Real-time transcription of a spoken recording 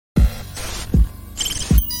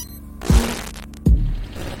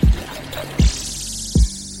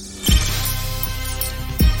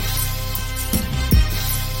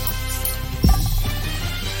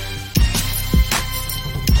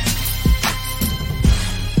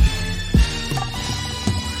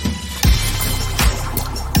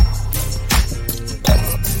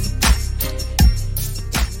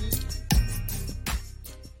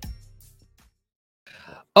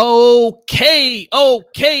Okay.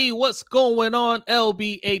 What's going on,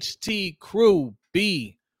 LBHT crew?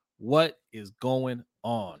 B, what is going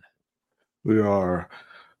on? We are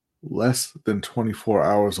less than 24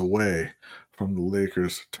 hours away from the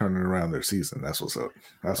Lakers turning around their season. That's what's up.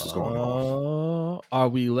 That's what's going on. Are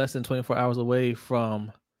we less than 24 hours away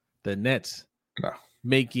from the Nets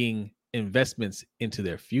making investments into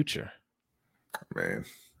their future? Man,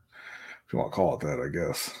 if you want to call it that, I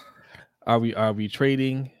guess. Are we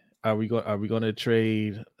trading? Are we going to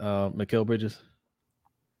trade Mikal Bridges?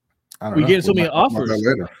 We're getting so many offers.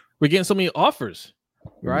 We're getting so many offers,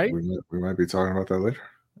 right? We might be talking about that later.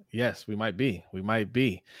 Yes, we might be.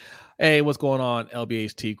 Hey, what's going on,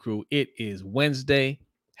 LBHT crew? It is Wednesday.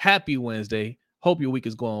 Happy Wednesday. Hope your week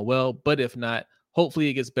is going well. But if not, hopefully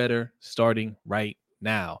it gets better starting right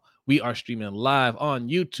now. We are streaming live on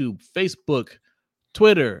YouTube, Facebook,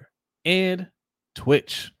 Twitter, and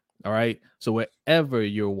Twitch. All right. So wherever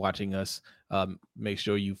you're watching us, make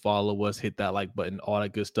sure you follow us, hit that like button, all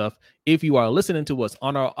that good stuff. If you are listening to us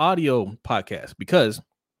on our audio podcast, because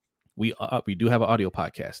we do have an audio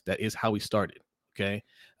podcast. That is how we started. Okay.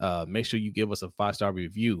 Make sure you give us a 5-star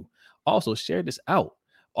review. Also, share this out.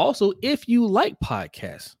 Also, if you like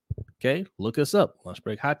podcasts, okay, look us up. Lunch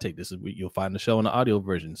Break Hot Take. This is where you'll find the show in the audio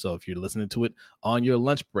version. So if you're listening to it on your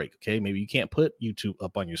lunch break, okay, maybe you can't put YouTube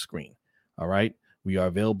up on your screen. All right. We are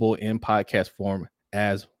available in podcast form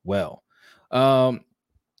as well.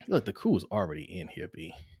 Look, the crew is already in here,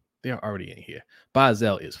 B. They're already in here.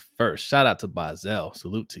 Bazel is first. Shout out to Bazel.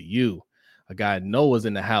 Salute to you. Our guy Noah's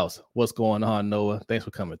in the house. What's going on, Noah? Thanks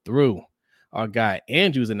for coming through. Our guy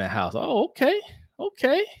Andrew's in the house. Oh, okay.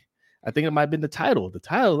 I think it might have been the title. The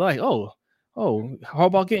title, like, oh,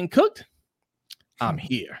 Harbaugh getting cooked? I'm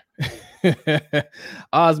here.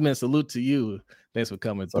 Osman, salute to you. Thanks for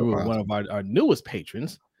coming through. One of our newest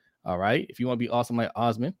patrons. All right. If you want to be awesome like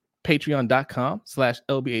Osman,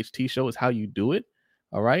 patreon.com/LBHT show is how you do it.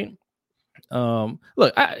 All right.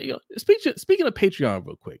 Look, speaking of Patreon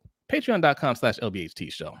real quick,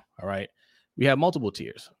 patreon.com/LBHT show. All right. We have multiple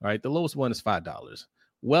tiers. All right. The lowest one is $5.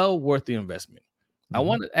 Well worth the investment. I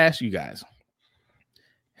want to ask you guys,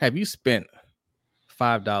 have you spent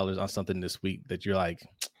 $5 on something this week that you're like,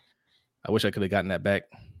 I wish I could have gotten that back?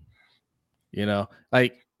 You know,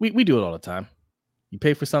 like we do it all the time. You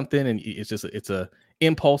pay for something and it's a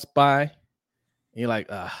impulse buy. And you're like,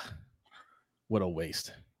 what a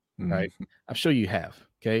waste. Right? I'm sure you have.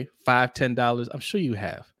 Okay. $5, $10. I'm sure you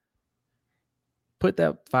have. Put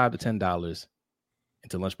that $5 to $10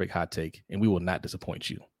 into Lunch Break Hot Take, and we will not disappoint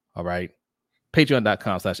you. All right.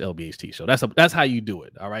 Patreon.com/LBHT show. That's how you do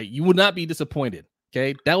it. All right. You will not be disappointed.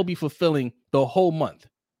 Okay. That will be fulfilling the whole month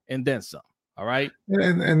and then some. All right.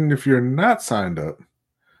 And if you're not signed up,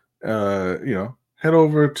 head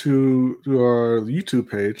over to our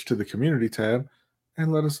YouTube page, to the community tab,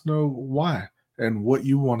 and let us know why and what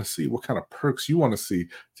you want to see, what kind of perks you want to see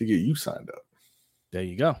to get you signed up. There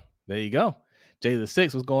you go. Jay the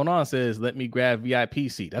Six, what's going on? Says, let me grab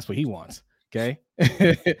VIP seat. That's what he wants. Okay.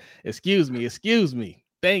 Excuse me.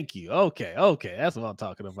 Thank you. Okay. That's what I'm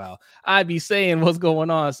talking about. I be saying what's going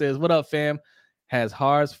on. Says, what up, fam? Has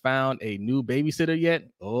Hars found a new babysitter yet?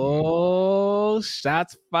 Oh,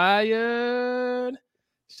 shots fired.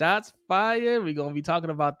 We're going to be talking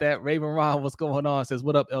about that. Raven Ron, what's going on? Says,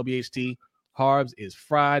 what up, LBHT? Harbs is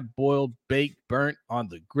fried, boiled, baked, burnt on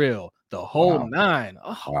the grill. The whole nine.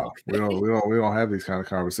 Oh, wow. Okay. We don't have these kind of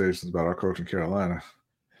conversations about our coach in Carolina.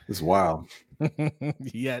 It's wild.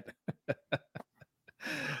 Yet.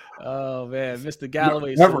 Oh man, Mr.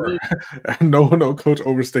 Galloway. Never. No coach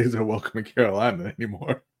overstays their welcome in Carolina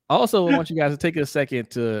anymore. Also, I want you guys to take a second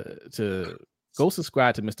to go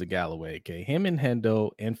subscribe to Mr. Galloway. Okay, him and Hendo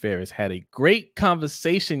and Ferris had a great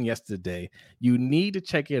conversation yesterday. You need to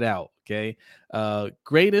check it out. Okay,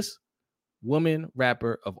 greatest woman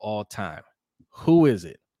rapper of all time. Who is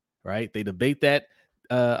it? Right? They debate that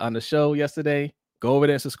on the show yesterday. Go over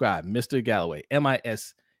there and subscribe. Mr. Galloway,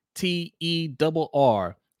 MISTERR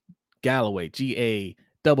Galloway, GALLOWAY.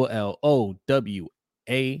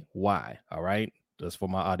 All right. That's for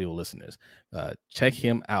my audio listeners. Check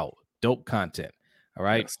him out. Dope content. All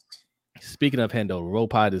right. Yes. Speaking of Hendo,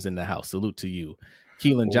 Ropod is in the house. Salute to you.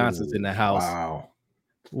 Keelan Johnson's in the house. Wow.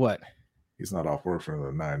 What? He's not off work for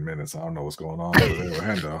another 9 minutes. I don't know what's going on over there with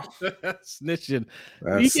Hendo. Snitching.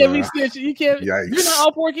 You can't be snitching. You can't. Yikes. You're not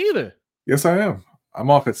off work either. Yes, I am. I'm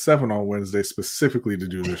off at 7 on Wednesday specifically to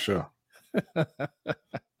do this show.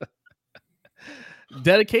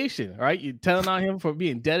 Dedication, right? You're telling on him for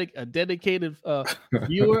being a dedicated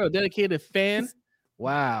viewer, a dedicated fan.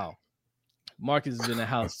 Wow. Marcus is in the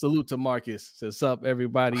house. Salute to Marcus. Says, sup,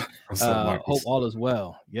 everybody. What's up, Marcus? Hope all is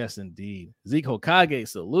well. Yes, indeed. Zeke Hokage,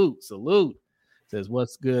 salute. Says,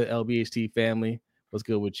 what's good, LBHT family? What's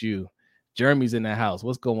good with you? Jeremy's in the house.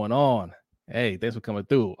 What's going on? Hey, thanks for coming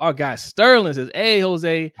through. Our guy Sterling says, hey,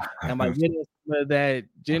 Jose, am I getting some of that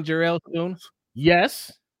ginger ale soon?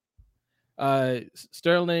 Yes.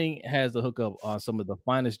 Sterling has the hookup on some of the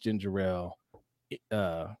finest ginger ale,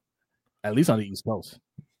 at least on the East Coast.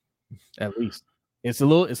 At least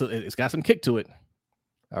it's got some kick to it.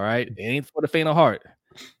 All right, it ain't for the faint of heart,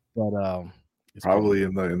 but it's probably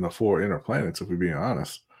in the 4 inner planets, if we're being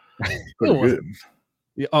honest. Pretty good.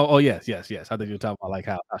 Yeah, oh yes. I think you're talking about like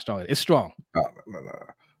how strong it is. It's strong. No. I'm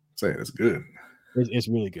saying it's good. It's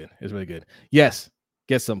really good. It's really good. Yes.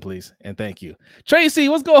 Get some, please, and thank you, Tracy.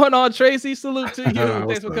 What's going on, Tracy? Salute to you.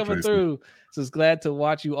 Thanks for coming through. So it's glad to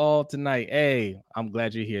watch you all tonight. Hey, I'm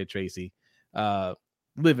glad you're here, Tracy.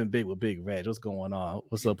 Living big with Big Reg. What's going on?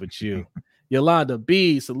 What's up with you? Yolanda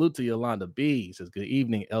B. Salute to Yolanda B. Says, good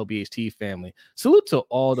evening, LBHT family. Salute to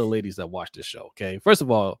all the ladies that watch this show. Okay, first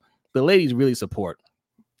of all, the ladies really support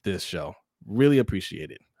this show. Really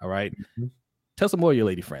appreciate it. All right. Mm-hmm. Tell some more of your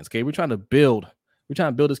lady friends. Okay, we're trying to build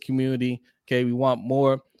this community. Okay, we want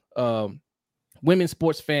more women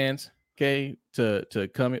sports fans, okay, to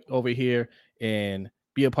come over here and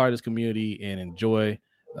be a part of this community and enjoy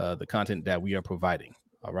the content that we are providing.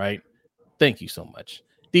 All right. Thank you so much.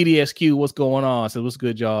 DDSQ, what's going on? Says, what's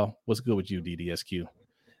good, y'all? What's good with you,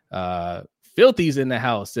 DDSQ? Filthy's in the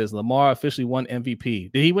house. Says, Lamar officially won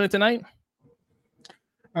MVP. Did he win it tonight?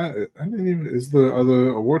 I didn't even. Is the other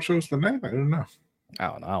award shows tonight? I don't know.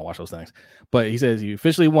 I don't watch those things. But he says you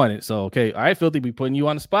officially won it. So, okay. All right, Filthy, we putting you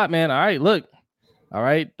on the spot, man. All right, look. All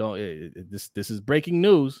right. This is breaking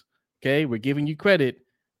news. Okay. We're giving you credit.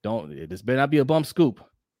 This better not be a bump scoop.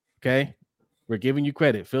 Okay. We're giving you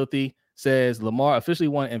credit. Filthy says Lamar officially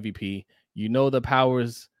won MVP. You know the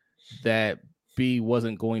powers that B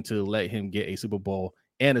wasn't going to let him get a Super Bowl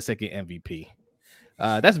and a second MVP.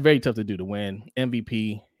 That's very tough to do, to win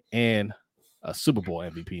MVP and a Super Bowl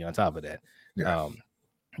MVP on top of that. Yeah.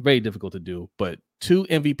 Very difficult to do, but 2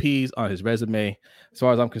 MVPs on his resume. As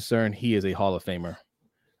far as I'm concerned, he is a Hall of Famer.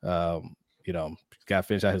 He's got to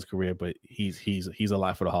finish out his career, but he's a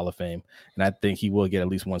lot for the Hall of Fame, and I think he will get at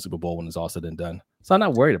least 1 Super Bowl when it's all said and done. So I'm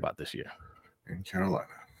not worried about this year. In Carolina.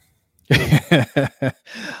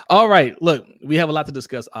 All right, look, we have a lot to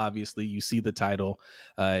discuss. Obviously, you see the title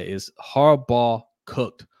is Harbaugh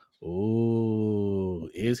cooked. Oh,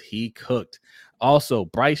 is he cooked? Also,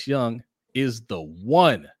 Bryce Young is the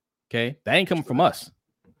one. Okay, that ain't coming from us.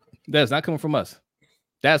 That's not coming from us.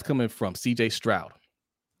 That's coming from CJ Stroud.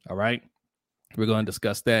 All right, we're going to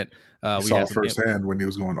discuss that. We saw it firsthand when he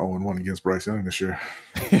was going 0-1 against Bryce Young this year.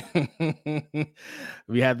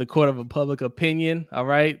 We had the court of a public opinion. All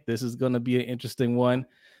right, this is going to be an interesting one.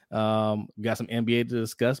 We got some NBA to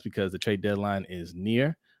discuss because the trade deadline is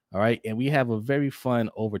near. All right, and we have a very fun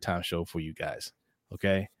overtime show for you guys.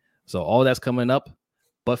 Okay, so all that's coming up.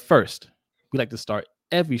 But first, we like to start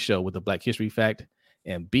every show with a Black History fact,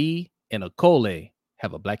 and B and Akole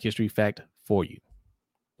have a Black History fact for you.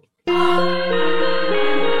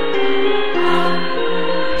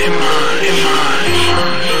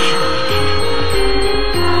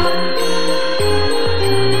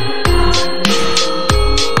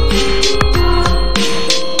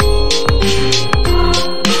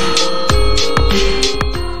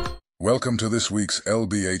 Welcome to this week's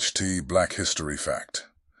LBHT Black History Fact.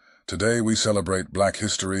 Today we celebrate Black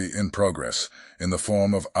history in progress in the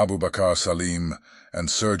form of Abubakar Salim and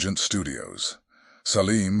Surgent Studios.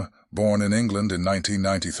 Salim, born in England in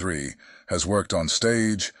 1993, has worked on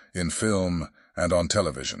stage, in film, and on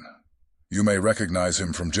television. You may recognize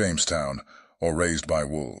him from Jamestown or Raised by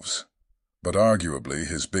Wolves. But arguably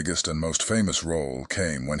his biggest and most famous role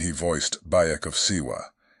came when he voiced Bayek of Siwa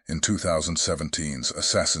in 2017's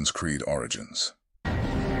Assassin's Creed Origins.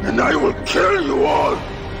 And I will kill you all!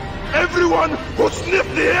 Everyone who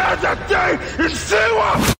sniffed the air that day in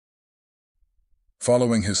Siwa!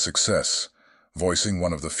 Following his success, voicing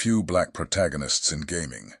one of the few black protagonists in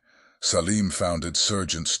gaming, Salim founded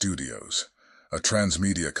Surgent Studios, a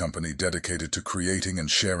transmedia company dedicated to creating and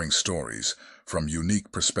sharing stories from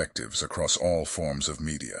unique perspectives across all forms of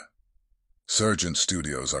media. Surgent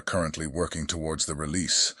Studios are currently working towards the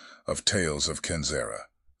release of Tales of Kenzera,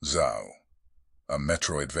 Zhao, a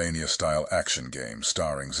Metroidvania-style action game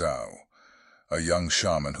starring Zhao, a young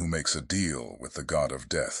shaman who makes a deal with the god of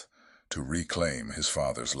death to reclaim his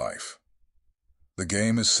father's life. The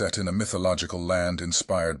game is set in a mythological land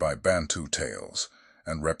inspired by Bantu tales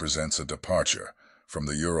and represents a departure from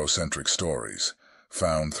the Eurocentric stories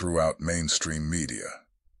found throughout mainstream media.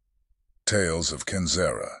 Tales of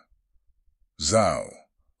Kenzera. Zao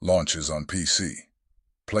launches on PC,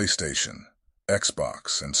 PlayStation,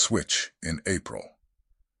 Xbox, and Switch in April,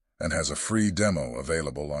 and has a free demo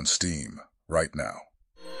available on Steam right now.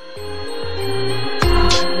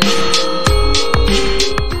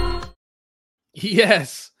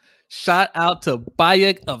 Yes. Shout out to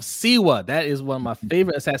Bayek of Siwa. That is one of my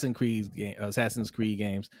favorite Assassin's Creed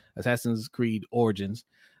games, Assassin's Creed Origins.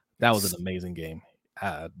 That was an amazing game.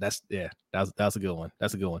 That's a good one.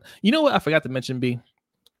 That's a good one. You know what I forgot to mention, B?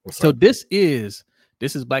 So this is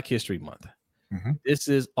Black History Month. Mm-hmm. This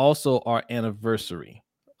is also our anniversary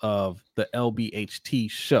of the LBHT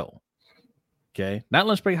show. Okay, not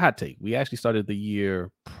Lunch Break Hot Take. We actually started the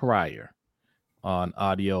year prior on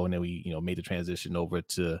audio, and then we made the transition over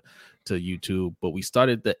to YouTube. But we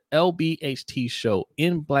started the LBHT show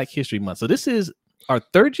in Black History Month. So this is our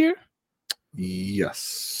third year.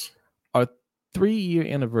 Yes, our 3-year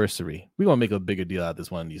anniversary. We're gonna make a bigger deal out of this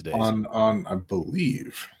one of these days. On I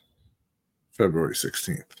believe February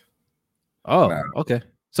 16th. Oh, now, okay.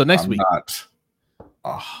 So next week. I'm not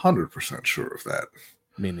 100% sure of that.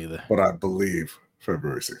 Me neither. But I believe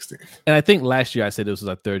February 16th. And I think last year I said this was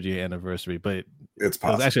our 3rd-year anniversary, but it's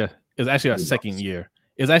possible. It was actually our 2nd year.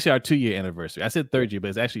 It's actually our 2-year anniversary. I said 3rd year, but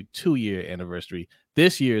it's actually 2-year anniversary.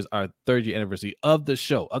 This year is our 3rd-year anniversary of the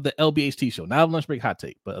show, of the LBHT show, not of Lunch Break Hot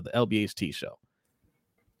Take, but of the LBHT show.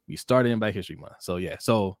 We started in Black History Month. So yeah,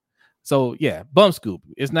 so Bum Scoop.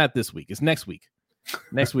 It's not this week. It's next week.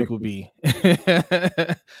 Next week will be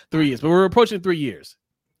 3 years, but we're approaching 3 years.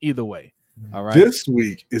 Either way. All right. This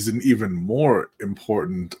week is an even more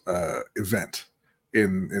important event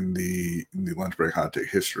in the Lunch Break Hot Take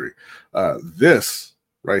history. This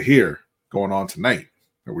right here going on tonight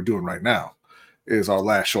that we're doing right now is our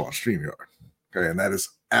last show on StreamYard. Okay, and that is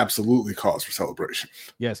absolutely cause for celebration.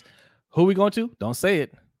 Yes. Who are we going to? Don't say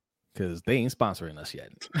it, because they ain't sponsoring us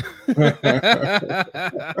yet.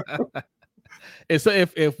 And so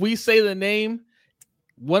if we say the name,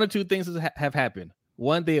 one or two things have happened.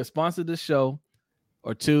 One, they have sponsored the show,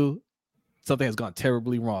 or two, something has gone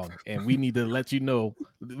terribly wrong, and we need to let you know.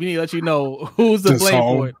 We need to let you know who's to blame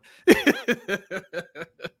for it.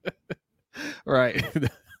 Right.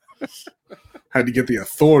 Had to get the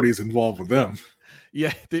authorities involved with them.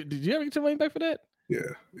 Yeah. Did you ever get your money back for that?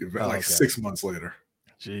 Yeah. 6 months later.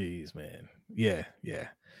 Jeez, man. Yeah.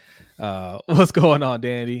 What's going on,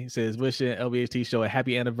 Danny? He says, wishing LBHT show a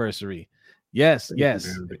happy anniversary. Yes.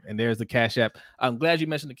 And there's the Cash App. I'm glad you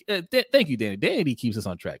mentioned thank you, Danny. Danny keeps us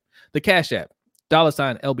on track. The Cash App,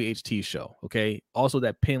 $ LBHT show. Okay. Also,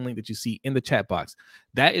 that pin link that you see in the chat box.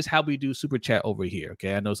 That is how we do super chat over here.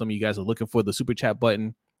 Okay. I know some of you guys are looking for the super chat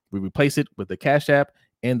button. We replace it with the Cash App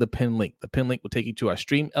and the pin link. The pin link will take you to our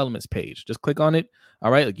Stream Elements page. Just click on it.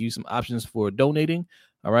 All right. It'll give you some options for donating.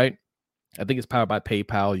 All right. I think it's powered by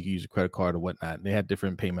PayPal. You can use a credit card or whatnot. They have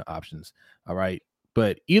different payment options. All right.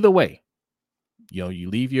 But either way, you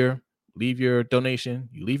leave your donation,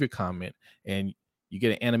 you leave your comment, and you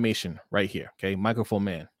get an animation right here. Okay. Microphone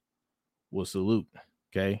Man will salute,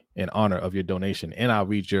 okay, in honor of your donation. And I'll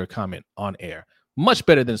read your comment on air. Much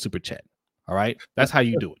better than super chat. All right. That's how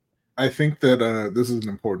you do it. I think that this is an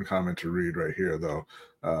important comment to read right here, though,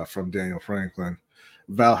 from Daniel Franklin.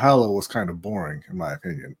 Valhalla was kind of boring, in my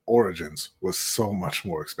opinion. Origins was so much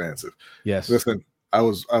more expansive. Yes. Listen, I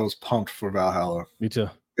was pumped for Valhalla. Me too.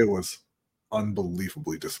 It was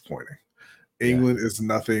unbelievably disappointing. England is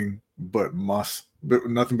nothing but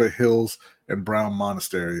hills and brown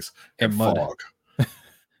monasteries and fog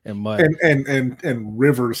and mud and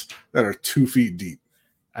rivers that are 2 feet deep.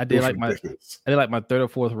 I did like my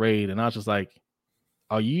 3rd or 4th raid, and I was just like,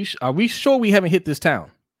 are we sure we haven't hit this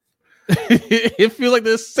town? It feels like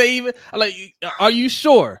the same. I'm like, are you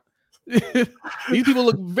sure? These people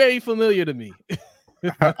look very familiar to me.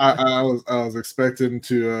 I was expecting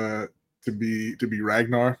to be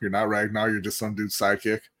Ragnar. You're not Ragnar. You're just some dude's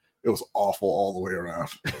sidekick. It was awful all the way around.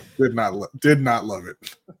 Did not love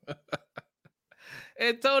it.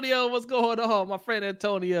 Antonio, what's going on? My friend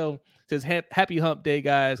Antonio says, happy hump day,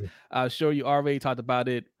 guys. I'm sure you already talked about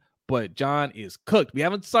it, but John is cooked. We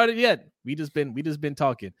haven't started yet. We just been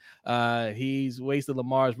talking. He's wasted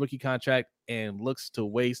Lamar's rookie contract and looks to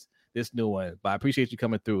waste this new one. But I appreciate you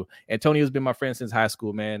coming through. Antonio's been my friend since high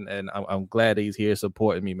school, man, and I'm glad that he's here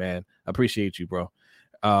supporting me, man. I appreciate you, bro.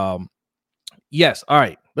 Yes. All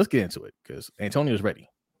right, let's get into it because Antonio's ready.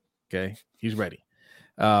 Okay, he's ready.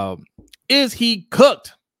 Is he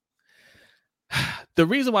cooked? The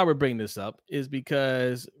reason why we're bringing this up is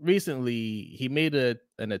because recently he made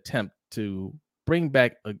an attempt to bring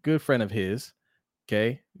back a good friend of his,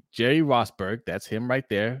 Okay. Jerry Rosberg, that's him right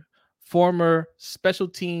there. Former special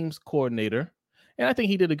teams coordinator. And I think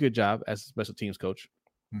he did a good job as a special teams coach.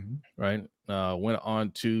 Right. Went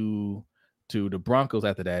on to the Broncos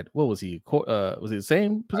after that. What was he? Was he the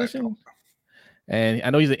same position? And I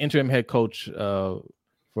know he's an interim head coach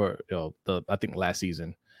for I think last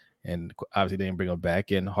season. And obviously they didn't bring him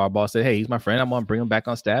back. And Harbaugh said, hey, he's my friend. I'm going to bring him back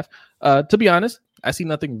on staff. To be honest, I see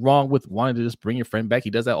nothing wrong with wanting to just bring your friend back.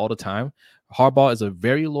 He does that all the time. Harbaugh is a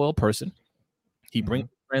very loyal person. He brings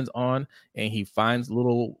friends on and he finds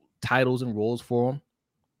little titles and roles for them.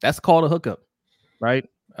 That's called a hookup, right?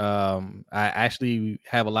 I actually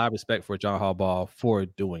have a lot of respect for John Harbaugh for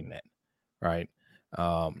doing that, right?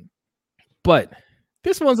 But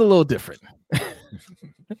this one's a little different.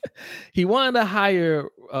 He wanted to hire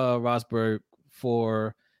Rosberg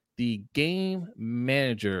for the game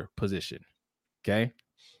manager position. Okay.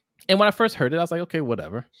 And when I first heard it, I was like, okay,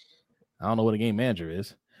 whatever. I don't know what a game manager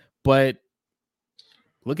is. But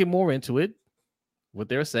looking more into it, what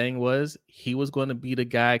they were saying was he was going to be the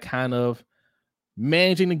guy kind of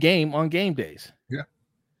managing the game on game days. Yeah.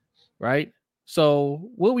 Right. So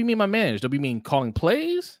what do we mean by manage? Do we mean calling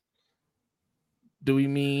plays? Do we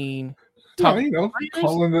mean calling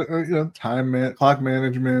the clock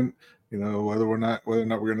management, whether or not we're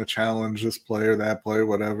going to challenge this player, that player,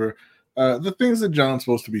 whatever. The things that John's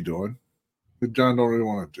supposed to be doing that John don't really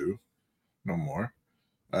want to do no more.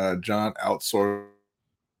 John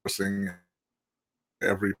outsourcing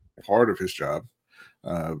every part of his job.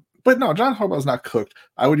 But no, John Harbaugh's not cooked.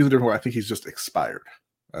 I would use a different word. I think he's just expired.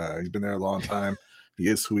 He's been there a long time. He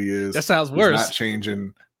is who he is. That sounds worse. He's not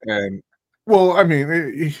changing. And well, I mean,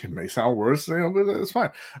 it may sound worse, but it's fine.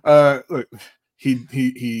 Look,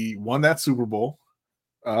 he won that Super Bowl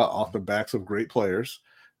off the backs of great players,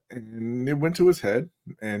 and it went to his head.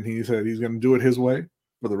 And he said he's going to do it his way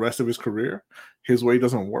for the rest of his career. His way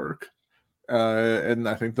doesn't work, and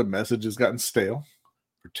I think the message has gotten stale,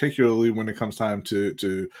 particularly when it comes time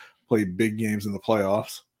to play big games in the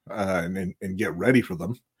playoffs and get ready for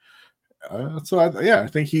them. I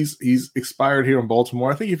think he's expired here in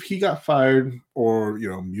Baltimore. I think if he got fired or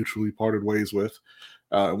mutually parted ways with,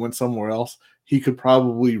 went somewhere else, he could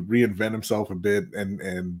probably reinvent himself a bit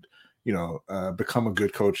and become a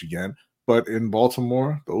good coach again. But in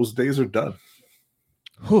Baltimore, those days are done.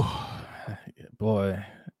 Whew. Boy,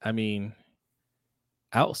 I mean,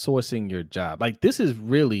 outsourcing your job, like this is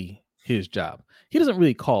really his job. He doesn't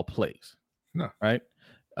really call plays. No, right?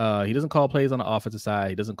 He doesn't call plays on the offensive side.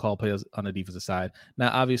 He doesn't call plays on the defensive side. Now,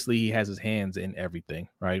 obviously, he has his hands in everything,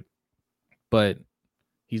 right? But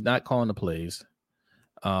he's not calling the plays.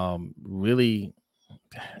 Really,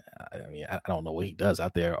 I mean, I don't know what he does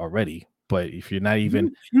out there already. But if you're not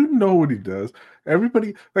even, you know what he does.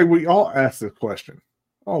 Everybody, like we all ask this question.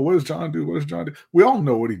 Oh, what does John do? What does John do? We all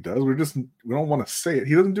know what he does. We don't want to say it.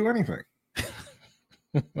 He doesn't do anything.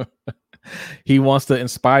 He wants to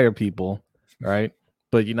inspire people, right?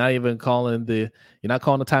 But you're not even calling the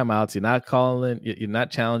timeouts. You're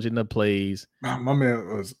not challenging the plays. My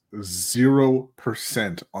man was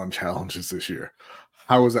 0% on challenges this year.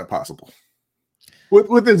 How is that possible?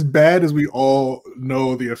 With as bad as we all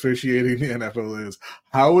know the officiating in the NFL is,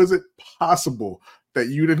 how is it possible that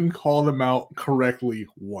you didn't call them out correctly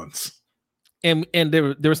once? And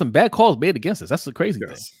there were some bad calls made against us. That's the crazy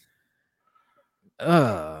thing.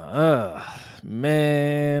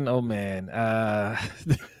 Man, oh man.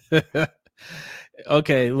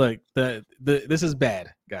 Okay, look, this is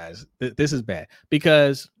bad, guys. This is bad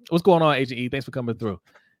because what's going on, Agent E? Thanks for coming through.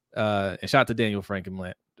 And shout out to Daniel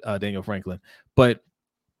Franklin. But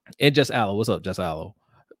and Just Allo, what's up, Just Allo?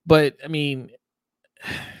 But I mean,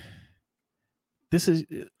 this is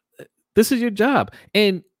your job,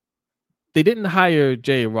 and they didn't hire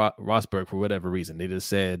Jay Rosberg for whatever reason. They just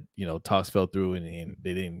said, talks fell through and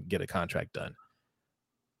they didn't get a contract done.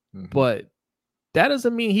 Mm-hmm. But that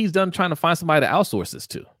doesn't mean he's done trying to find somebody to outsource this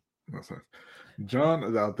to. John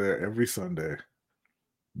is out there every Sunday,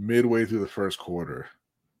 midway through the first quarter,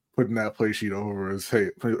 putting that play sheet over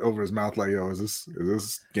his mouth like, yo, is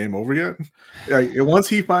this game over yet? Like, once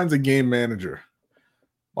he finds a game manager,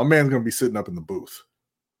 my man's gonna be sitting up in the booth.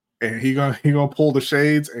 And he gonna pull the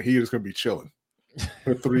shades, and he's just gonna be chilling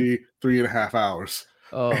for 3.5 hours.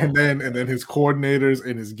 Oh. And then his coordinators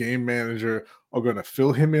and his game manager are gonna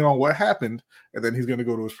fill him in on what happened, and then he's gonna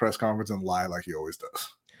go to his press conference and lie like he always does.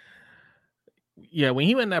 Yeah, when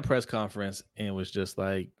he went in that press conference and was just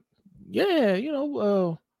like, "Yeah,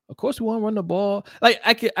 of course we want to run the ball." Like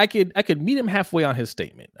I could meet him halfway on his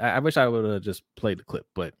statement. I wish I would have just played the clip,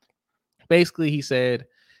 but basically he said,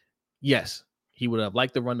 yes. He would have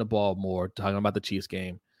liked to run the ball more, talking about the Chiefs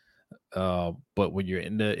game. But when you're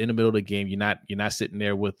in the middle of the game, you're not sitting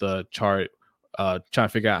there with a chart trying to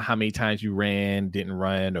figure out how many times you ran, didn't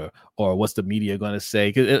run, or what's the media going to say.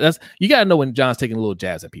 Because that's, you got to know when John's taking little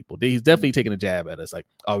jabs at people. He's definitely taking a jab at us. Like,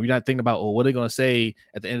 oh, you're not thinking about, oh, what are they going to say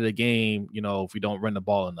at the end of the game, if we don't run the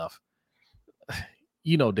ball enough.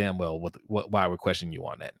 You know damn well why we're questioning you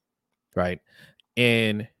on that, right?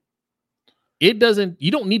 And you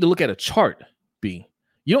don't need to look at a chart, B.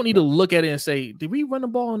 You don't need to look at it and say, did we run the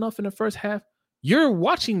ball enough in the first half? You're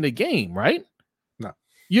watching the game, right? No.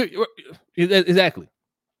 You're exactly.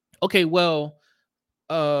 Okay, well,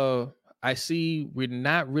 I see we're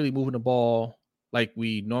not really moving the ball like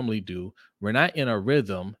we normally do. We're not in a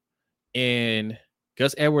rhythm, and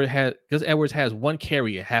Gus Edwards has one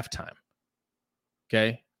carry at halftime.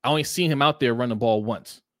 Okay, I only seen him out there run the ball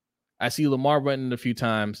once. I see Lamar running a few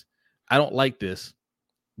times. I don't like this.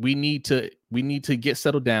 We need to get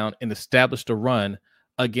settled down and establish the run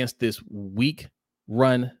against this weak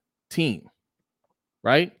run team,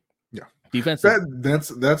 right? Yeah, defensive. That's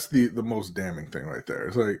the most damning thing right there.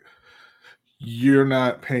 It's like you're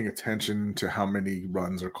not paying attention to how many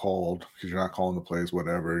runs are called because you're not calling the plays,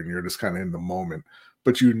 whatever, and you're just kind of in the moment.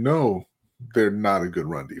 But they're not a good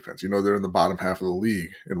run defense. They're in the bottom half of the league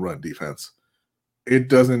in run defense. It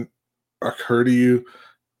doesn't occur to you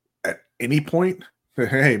at any point that,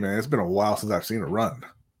 hey man, it's been a while since I've seen a run.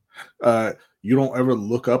 You don't ever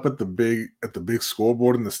look up at the big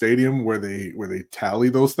scoreboard in the stadium where they tally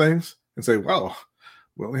those things and say, well,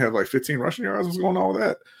 we only have like 15 rushing yards. What's going on with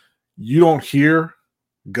that? You don't hear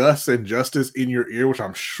Gus and Justice in your ear, which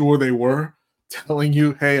I'm sure they were, telling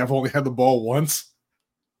you, hey, I've only had the ball once.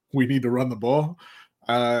 We need to run the ball.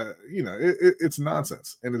 It's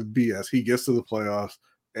nonsense and it's BS. He gets to the playoffs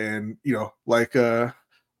and,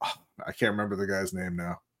 I can't remember the guy's name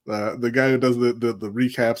now. The guy who does the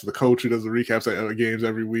recaps, the coach who does the recaps at games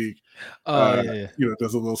every week. Yeah.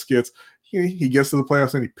 Does the little skits. He gets to the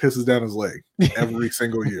playoffs and he pisses down his leg every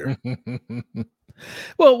single year.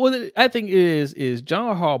 Well, what I think is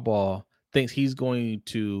John Harbaugh thinks he's going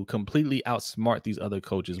to completely outsmart these other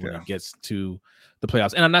coaches when he gets to the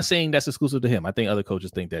playoffs. And I'm not saying that's exclusive to him. I think other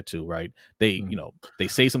coaches think that too, right? They, they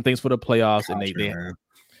say some things for the playoffs and they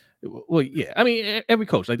well, yeah. I mean, every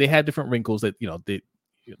coach, like they have different wrinkles that,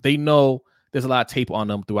 they know there's a lot of tape on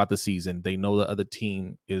them throughout the season. They know the other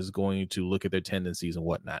team is going to look at their tendencies and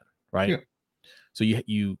whatnot, right? Yeah. So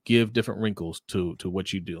you give different wrinkles to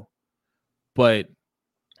what you do. But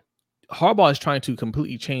Harbaugh is trying to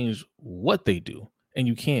completely change what they do, and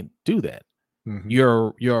you can't do that. Mm-hmm.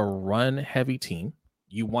 You're a run-heavy team.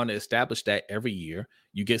 You want to establish that every year.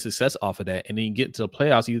 You get success off of that, and then you get to the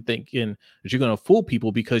playoffs. You're thinking that you're going to fool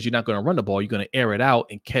people because you're not going to run the ball. You're going to air it out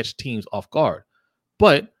and catch teams off guard.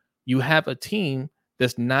 But you have a team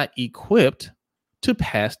that's not equipped to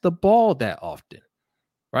pass the ball that often,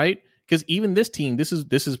 right? Because even this team, this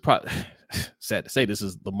is probably sad to say, this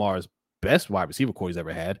is Lamar's best wide receiver core he's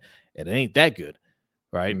ever had, and it ain't that good,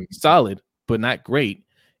 right? Mm-hmm. Solid, but not great.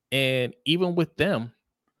 And even with them,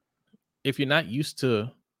 if you're not used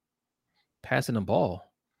to passing the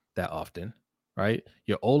ball that often, right?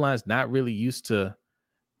 Your O-line's not really used to,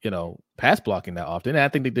 pass blocking that often. And I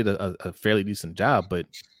think they did a fairly decent job, but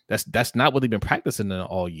that's not what they've been practicing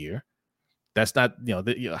all year. That's not,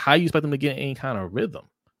 how you expect them to get any kind of rhythm,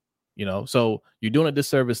 So you're doing a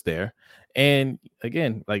disservice there. And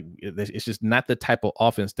again, like it's just not the type of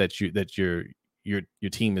offense that your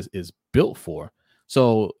team is built for.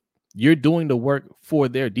 So you're doing the work for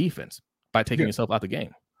their defense by taking yourself out the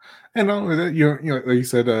game. And not only that, like you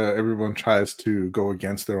said, everyone tries to go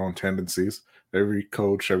against their own tendencies. Every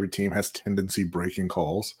coach, every team has tendency breaking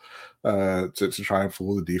calls to try and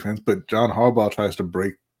fool the defense. But John Harbaugh tries to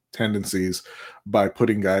break tendencies by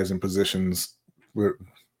putting guys in positions where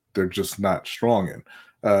they're just not strong in.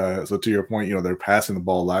 So to your point, they're passing the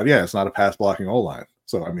ball a lot. Yeah, it's not a pass blocking O-line.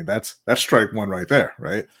 So, I mean, that's strike one right there,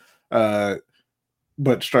 right?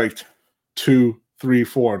 But strike 2, 3,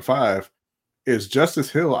 4, and 5 is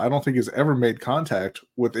Justice Hill. I don't think has ever made contact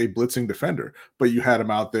with a blitzing defender, but you had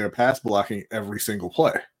him out there pass blocking every single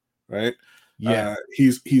play, right? Yeah,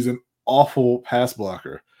 he's an awful pass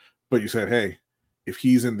blocker, but you said, hey, if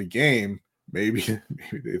he's in the game, maybe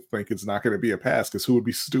they think it's not going to be a pass because who would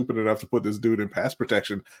be stupid enough to put this dude in pass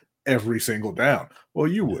protection every single down? Well,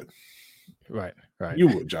 you would. Right. You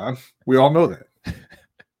would, John. We all know that.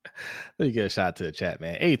 Let me get a shout to the chat,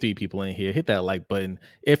 man. 83 people in here. Hit that like button.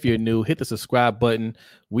 If you're new, hit the subscribe button.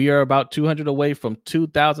 We are about 200 away from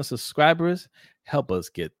 2,000 subscribers. Help us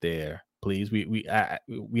get there, please. We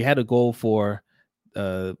had a goal for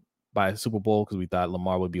by Super Bowl because we thought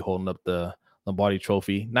Lamar would be holding up the Lombardi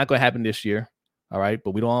Trophy. Not going to happen this year. All right.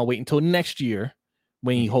 But we don't want to wait until next year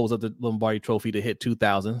when he holds up the Lombardi Trophy to hit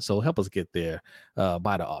 2,000. So help us get there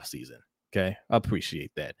by the offseason. Okay. I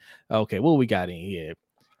appreciate that. Okay. What we got in here?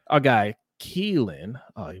 Our guy, Keelan.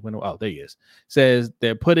 Oh, there he is. Says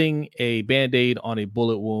they're putting a Band-Aid on a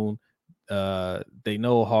bullet wound. They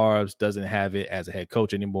know Harbs doesn't have it as a head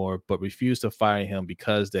coach anymore, but refuse to fire him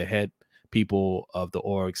because the head people of the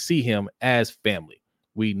org see him as family.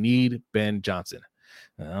 We need Ben Johnson.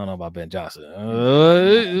 I don't know about Ben Johnson.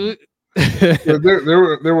 There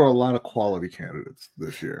were a lot of quality candidates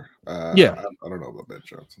this year. Yeah, I don't know about Ben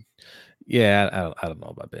Johnson. Yeah, I don't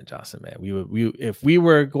know about Ben Johnson, man. If we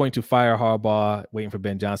were going to fire Harbaugh waiting for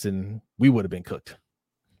Ben Johnson, we would have been cooked.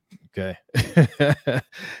 Okay.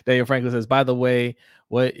 Daniel Franklin says, by the way,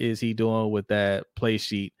 what is he doing with that play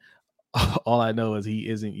sheet? All I know is he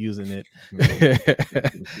isn't using it.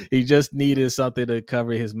 He just needed something to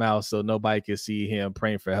cover his mouth so nobody could see him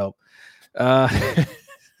praying for help. I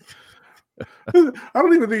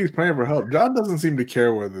don't even think he's praying for help. John doesn't seem to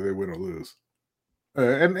care whether they win or lose.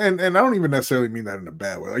 And I don't even necessarily mean that in a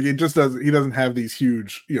bad way. Like it just doesn't. He doesn't have these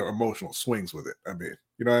huge, emotional swings with it. I mean,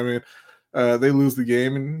 you know what I mean? They lose the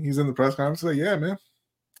game, and he's in the press conference. Like, yeah, man,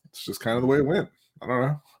 it's just kind of the way it went. I don't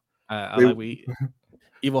know.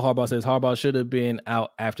 Evil Harbaugh says Harbaugh should have been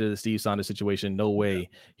out after the Steve Saunders situation. No way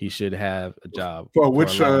he should have a job. Well,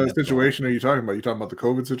 which situation are you talking about? You talking about the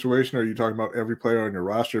COVID situation, or are you talking about every player on your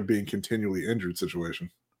roster being continually injured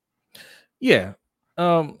situation? Yeah.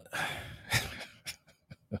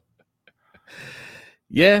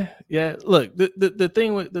 Yeah. Look, the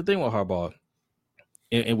thing with Harbaugh,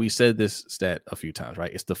 and we said this stat a few times,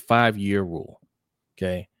 right? It's the 5-year rule.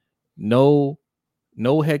 Okay. No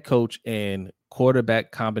head coach and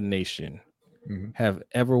quarterback combination have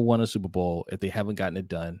ever won a Super Bowl if they haven't gotten it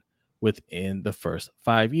done within the first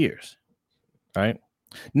 5 years. Right.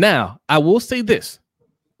 Now, I will say this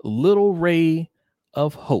little ray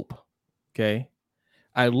of hope. Okay.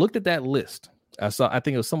 I looked at that list. I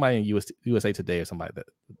think it was somebody in USA Today or somebody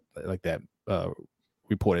that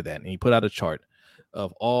reported that, and he put out a chart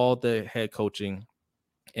of all the head coaching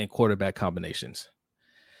and quarterback combinations.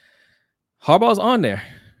 Harbaugh's on there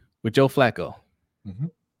with Joe Flacco,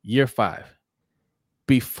 year 5.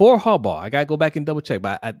 Before Harbaugh, I gotta go back and double check,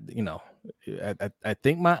 but I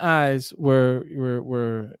think my eyes were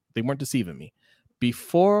they weren't deceiving me.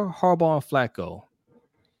 Before Harbaugh and Flacco,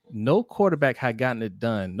 no quarterback had gotten it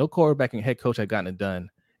done. No quarterback and head coach had gotten it done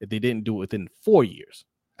if they didn't do it within 4 years.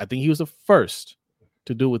 I think he was the first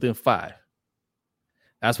to do it within 5.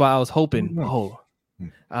 That's why I was hoping.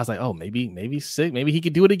 I was like, maybe 6. Maybe he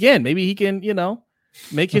could do it again. Maybe he can,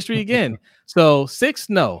 make history again. So 6,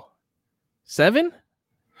 no. 7?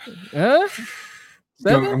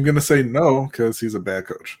 7? I'm going to say no because he's a bad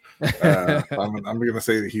coach. I'm going to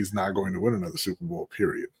say that he's not going to win another Super Bowl,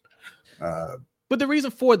 period. But the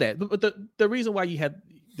reason for that, the reason why you had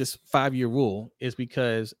this 5-year rule is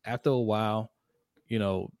because after a while,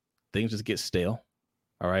 things just get stale.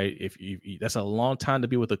 All right. If you that's a long time to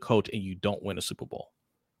be with a coach and you don't win a Super Bowl.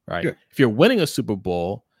 Right. Yeah. If you're winning a Super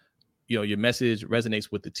Bowl, your message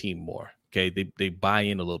resonates with the team more. Okay. They buy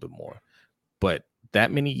in a little bit more. But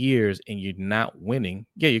that many years and you're not winning,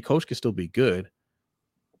 your coach can still be good,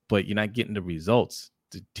 but you're not getting the results.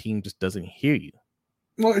 The team just doesn't hear you.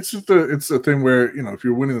 Well, it's a thing where, if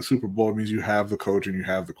you're winning the Super Bowl, it means you have the coach and you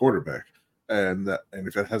have the quarterback. And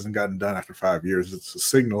if it hasn't gotten done after 5 years, it's a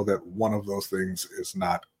signal that one of those things is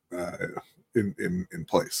not in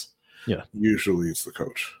place. Yeah. Usually it's the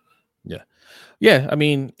coach. Yeah. Yeah. I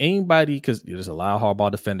mean, anybody, because there's a lot of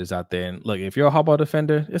Harbaugh defenders out there. And look, if you're a Harbaugh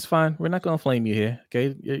defender, it's fine. We're not going to flame you here.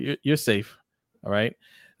 Okay. You're safe. All right.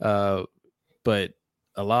 But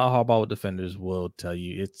a lot of Harbaugh defenders will tell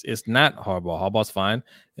you it's not Harbaugh. Harbaugh's fine.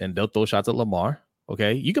 And they'll throw shots at Lamar.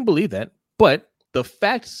 Okay. You can believe that. But the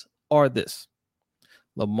facts are this: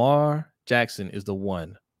 Lamar Jackson is the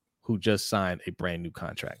one who just signed a brand new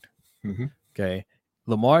contract. Okay.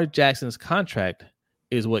 Lamar Jackson's contract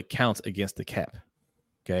is what counts against the cap.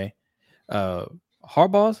 Okay.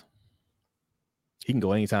 Harbaugh's, he can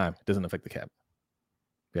go anytime. It doesn't affect the cap.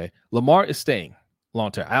 Okay. Lamar is staying long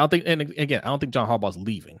term. I don't think John Harbaugh's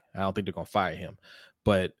leaving. I don't think they're going to fire him.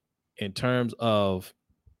 But in terms of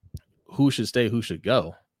who should stay, who should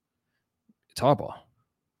go, it's Harbaugh.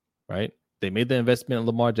 Right? They made the investment in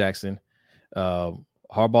Lamar Jackson.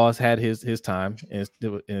 Harbaugh's had his time, and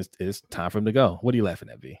it's time for him to go. What are you laughing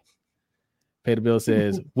at, V? Pay the Bill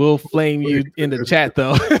says, we'll flame you in the chat,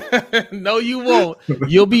 though. No, you won't.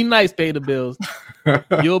 You'll be nice, Pay the Bills.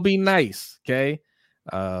 You'll be nice, okay?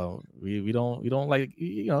 We don't like,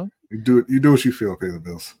 You do what you feel. Pay the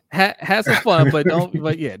bills. Have some fun, but don't.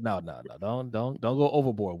 But yeah, no. Don't go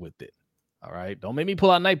overboard with it. All right. Don't make me pull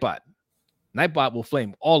out Nightbot. Nightbot will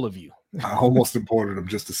flame all of you. I almost imported him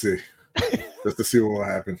just to see what will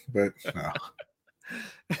happen, but no.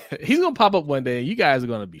 He's gonna pop up one day. You guys are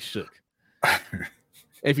gonna be shook.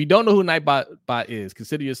 If you don't know who Nightbot is,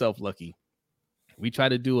 consider yourself lucky. We tried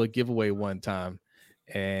to do a giveaway one time,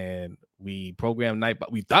 and we programmed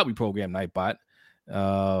Nightbot. We thought we programmed Nightbot.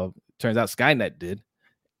 Turns out Skynet did.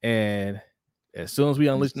 And as soon as we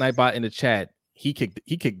unleashed Nightbot in the chat, he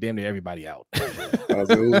kicked damn near everybody out.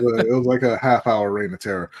 It was like a half-hour reign of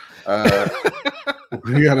terror.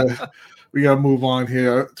 We gotta move on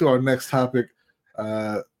here to our next topic.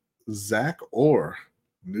 Zach Orr,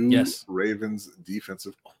 new Ravens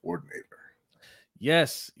defensive coordinator.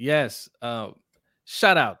 Yes.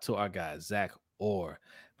 Shout out to our guy, Zach Orr.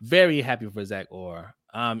 Very happy for Zach Orr.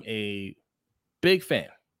 I'm a big fan,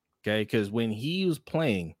 okay? Because when he was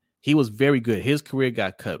playing, he was very good. His career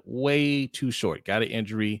got cut way too short. Got an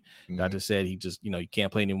injury. Doctor said he just, you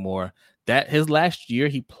can't play anymore. That his last year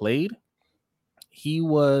he played, he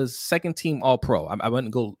was second team All Pro. I went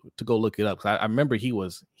to go look it up because I remember he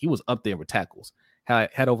was up there with tackles.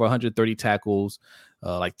 Had over 130 tackles,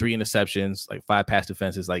 like 3 interceptions, like 5 pass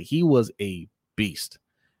defenses. Like he was a beast,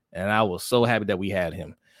 and I was so happy that we had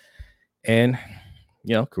him. And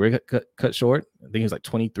career cut short. I think he was like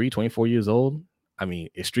 23, 24 years old. I mean,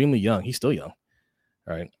 extremely young. He's still young,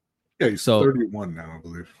 right? Yeah, he's 31 now, I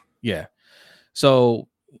believe. Yeah, so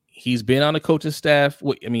he's been on the coaching staff.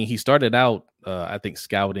 I mean, he started out, I think,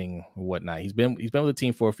 scouting and whatnot. He's been with the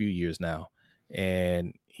team for a few years now,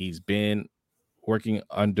 and he's been working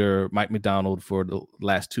under Mike Macdonald for the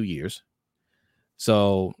last 2 years.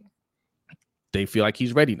 So they feel like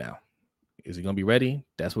he's ready now. Is he going to be ready?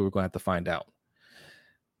 That's what we're going to have to find out.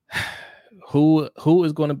 Who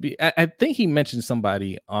is going to be? I think he mentioned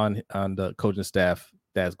somebody on the coaching staff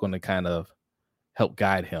that's going to kind of help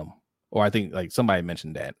guide him. Or I think like somebody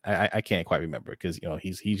mentioned that. I can't quite remember because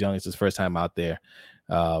he's young. It's his first time out there.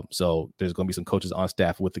 So there's going to be some coaches on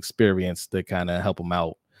staff with experience to kind of help him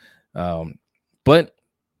out. But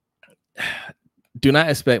do not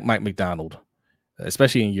expect Mike Macdonald,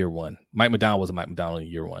 especially in year one. Mike Macdonald wasn't Mike Macdonald in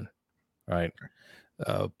year one, right?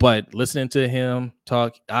 But listening to him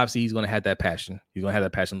talk, obviously he's going to have that passion. He's going to have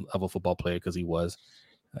that passion of a football player because he was.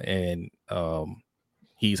 And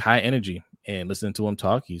he's high energy. And listening to him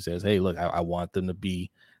talk, he says, hey, look, I want them to be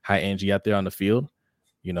high energy out there on the field,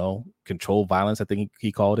 control violence, I think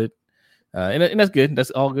he called it. And that's good. That's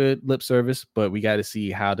all good lip service, but we got to see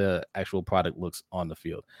how the actual product looks on the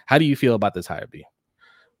field. How do you feel about this hire, B?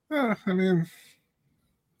 I mean,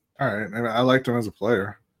 all right. I liked him as a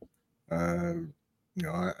player.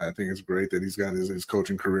 I think it's great that he's got his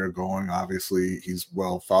coaching career going. Obviously, he's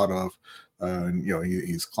well thought of.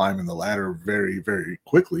 He's climbing the ladder very, very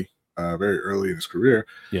quickly, very early in his career.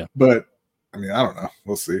 Yeah. But, I mean, I don't know.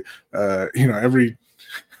 We'll see.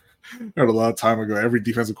 Heard a long time ago, every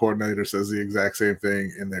defensive coordinator says the exact same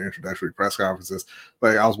thing in their introductory press conferences.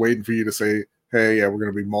 Like, I was waiting for you to say, hey, yeah, we're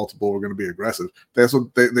going to be multiple, we're going to be aggressive. That's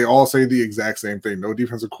what they all say, the exact same thing. No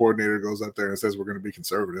defensive coordinator goes up there and says we're going to be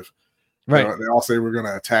conservative. Right. They all say we're going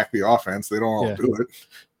to attack the offense. They don't all do it.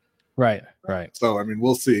 Right. So, I mean,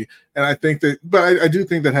 we'll see. And I think that, but I do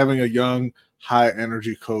think that having a young, high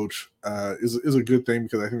energy coach is a good thing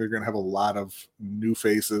because I think they're going to have a lot of new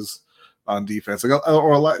faces on defense,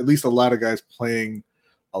 at least a lot of guys playing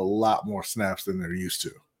a lot more snaps than they're used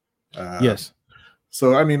to. Yes.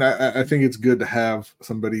 So, I mean, I think it's good to have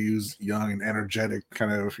somebody who's young and energetic,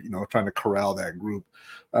 kind of, trying to corral that group.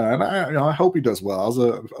 And I hope he does well. I was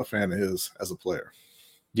a fan of his as a player.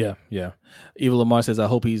 Yeah. Evil Lamar says, I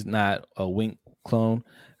hope he's not a Wink clone.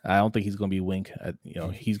 I don't think he's going to be Wink.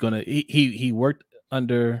 He's going to, he worked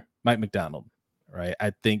under Mike Macdonald, right?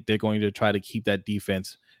 I think they're going to try to keep that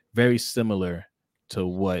defense very similar to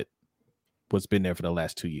what's been there for the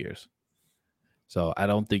last 2 years. So I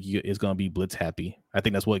don't think it's going to be blitz happy. I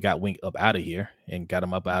think that's what got Wink up out of here and got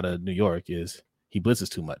him up out of New York is he blitzes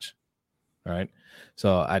too much. All right.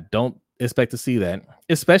 So I don't expect to see that,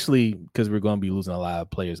 especially because we're going to be losing a lot of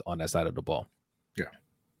players on that side of the ball. Yeah.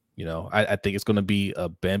 I think it's going to be a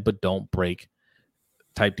bend but don't break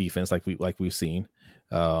type defense like we've seen.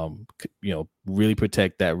 Really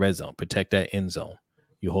protect that red zone, protect that end zone.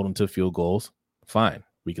 You hold them to field goals, fine.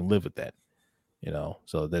 We can live with that.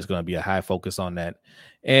 So there's going to be a high focus on that.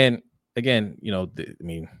 And again,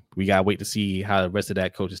 we got to wait to see how the rest of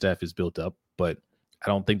that coaching staff is built up, but I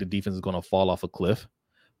don't think the defense is going to fall off a cliff,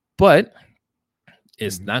 but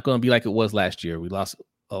it's not going to be like it was last year. We lost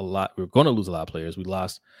a lot. We're going to lose a lot of players. We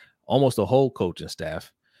lost almost the whole coaching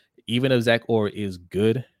staff. even if Zach Orr is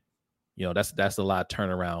good, that's a lot of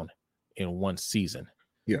turnaround in one season.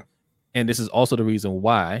 Yeah. And this is also the reason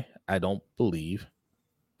why I don't believe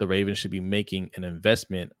the Ravens should be making an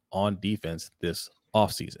investment on defense this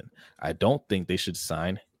offseason. I don't think they should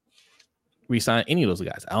re-sign any of those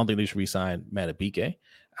guys. I don't think they should re-sign Matabike.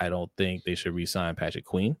 I don't think they should re-sign Patrick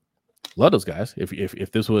Queen. Love those guys.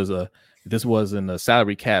 If this was in a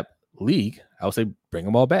salary cap league, I would say bring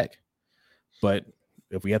them all back. But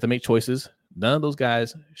if we have to make choices, none of those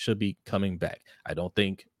guys should be coming back. I don't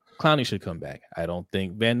think Clowney should come back. I don't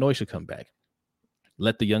think Van Noy should come back.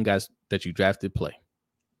 Let the young guys that you drafted play,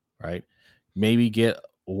 right? Maybe get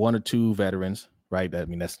one or two veterans, right?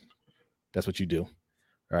 That's what you do,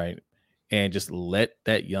 right? And just let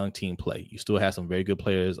that young team play. You still have some very good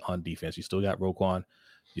players on defense. You still got Roquan.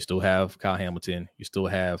 You still have Kyle Hamilton. You still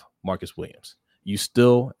have Marcus Williams. You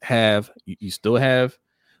still have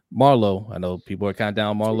Marlowe. I know people are kind of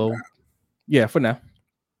down Marlowe. Yeah, for now.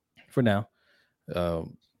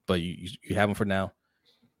 But you have him for now.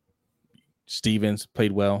 Stevens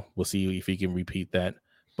played well. We'll see if he can repeat that.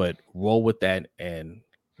 But roll with that and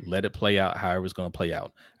let it play out however it's going to play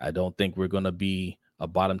out. I don't think we're going to be a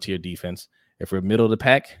bottom tier defense. If we're middle of the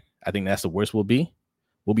pack, I think that's the worst we'll be.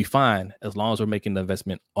 We'll be fine as long as we're making the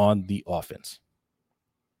investment on the offense.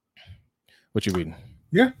 What you reading?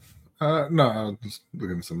 Yeah. No, I was just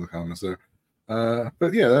looking at some of the comments there.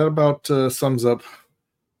 But yeah, that about sums up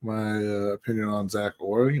my opinion on Zach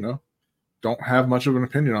Orr. Don't have much of an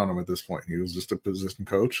opinion on him at this point. He was just a position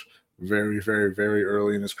coach very, very, very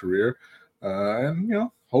early in his career. And,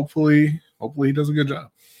 hopefully he does a good job.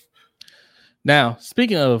 Now,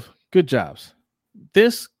 speaking of good jobs,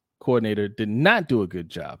 this coordinator did not do a good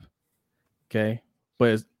job. Okay. But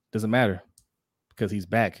it doesn't matter because he's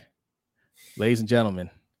back. Ladies and gentlemen,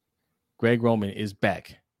 Greg Roman is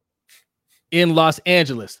back in Los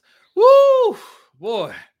Angeles. Woo!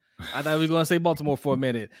 Boy, I thought we were going to say Baltimore for a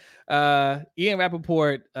minute. Ian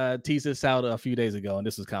Rappaport teased this out a few days ago, and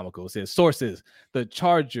this is comical. It says, sources, the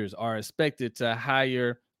Chargers are expected to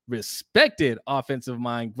hire respected offensive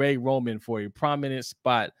mind Greg Roman for a prominent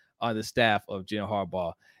spot on the staff of Jim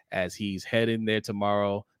Harbaugh as he's heading there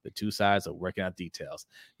tomorrow. The two sides are working out details.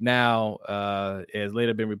 Now, it has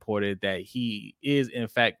later been reported that he is, in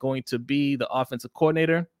fact, going to be the offensive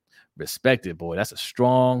coordinator. Respected, boy. That's a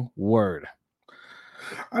strong word.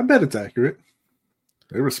 I bet it's accurate.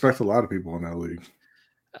 They respect a lot of people in that league.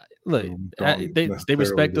 Look, they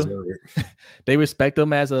respect him. They respect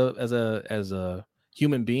him as a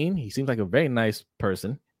human being. He seems like a very nice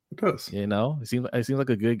person. It does. It seems like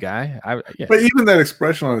a good guy. But even that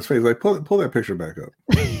expression on his face, like pull that picture back up.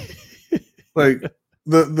 Like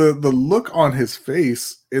the look on his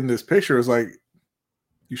face in this picture is like,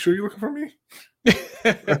 you sure you're looking for me?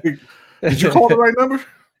 Like, did you call the right number?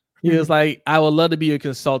 He was like, I would love to be a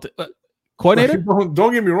consultant. Coordinator? Like,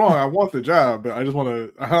 don't get me wrong. I want the job, but I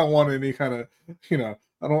don't want any kind of,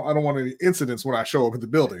 I don't want any incidents when I show up at the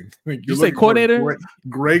building. Like, you say coordinator?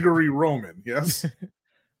 Gregory Roman, yes.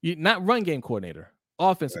 You not run game coordinator,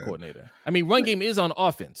 offensive coordinator. I mean, run game is on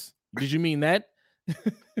offense. Did you mean that?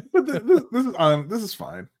 But this is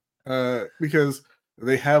fine because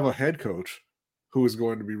they have a head coach who is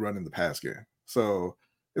going to be running the pass game, so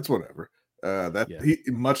it's whatever. He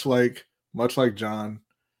much like John,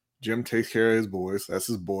 Jim takes care of his boys. That's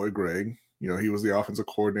his boy Greg. He was the offensive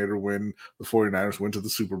coordinator when the 49ers went to the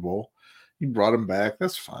Super Bowl. He brought him back.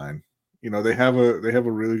 That's fine. They have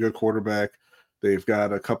a really good quarterback. They've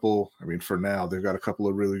got a couple. I mean, for now, they've got a couple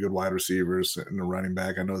of really good wide receivers and a running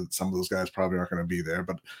back. I know that some of those guys probably aren't going to be there,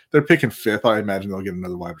 but they're picking fifth. I imagine they'll get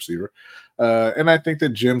another wide receiver. And I think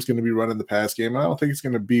that Jim's going to be running the pass game. And I don't think it's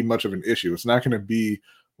going to be much of an issue. It's not going to be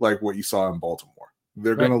like what you saw in Baltimore.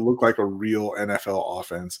 They're going to look like a real NFL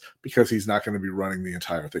offense because he's not going to be running the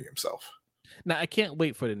entire thing himself. Now, I can't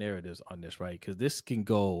wait for the narratives on this, right? Because this can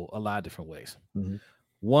go a lot of different ways. Mm-hmm.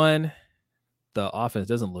 One, the offense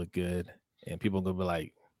doesn't look good. And people are going to be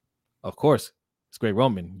like, of course, it's Greg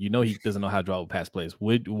Roman. He doesn't know how to draw pass plays.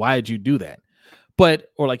 Why did you do that?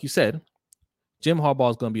 Or like you said, Jim Harbaugh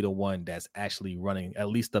is going to be the one that's actually running at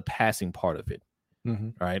least the passing part of it. Mm-hmm.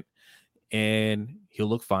 Right? And he'll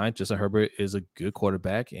look fine. Justin Herbert is a good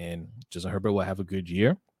quarterback, and Justin Herbert will have a good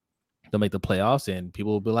year. They'll make the playoffs, and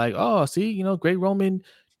people will be like, oh, see, Greg Roman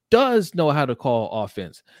does know how to call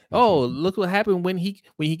offense. Oh, look what happened when he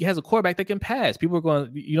has a quarterback that can pass. People are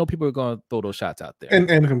going to throw those shots out there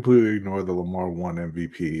and completely ignore the Lamar 1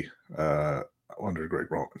 MVP under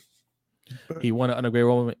Greg Roman. But he won it under Greg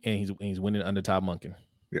Roman, and he's winning under Todd Monken.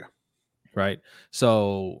 Yeah, right.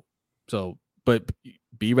 So, but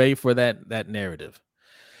be ready for that narrative.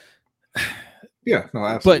 Yeah, no,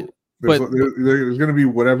 absolutely. There's going to be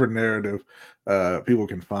whatever narrative people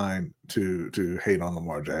can find to hate on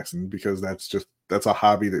Lamar Jackson, because that's a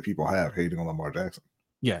hobby that people have, hating on Lamar Jackson.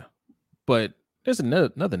 Yeah, but there's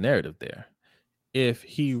another narrative there. If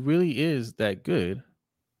he really is that good,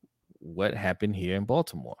 what happened here in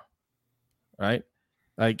Baltimore? Right?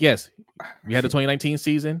 Like, yes, we had the 2019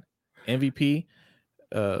 season, MVP,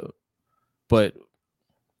 but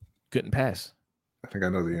couldn't pass. I think I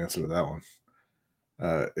know the answer to that one.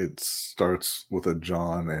 It starts with a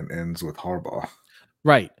John and ends with Harbaugh.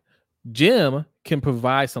 Right. Jim can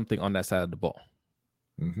provide something on that side of the ball.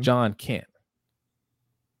 Mm-hmm. John can't.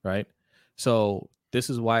 Right? So this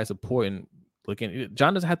is why it's important.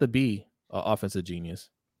 John doesn't have to be an offensive genius.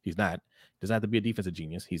 He's not. Doesn't have to be a defensive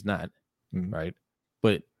genius. He's not. Mm-hmm. Right?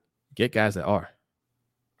 But get guys that are.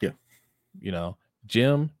 Yeah. You know,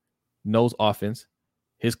 Jim knows offense.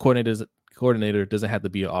 His coordinator doesn't have to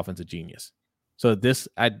be an offensive genius. So this,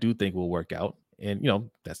 I do think, will work out. And, you know,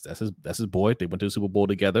 that's his boy. They went to the Super Bowl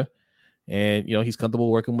together. And, you know, he's comfortable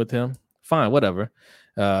working with him. Fine, whatever.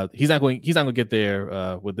 He's not going to get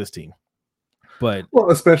there with this team. But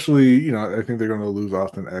especially, you know, I think they're going to lose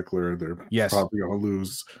Austin Eckler. They're probably going to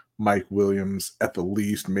lose Mike Williams at the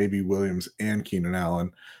least, maybe Williams and Keenan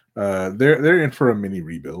Allen. They're in for a mini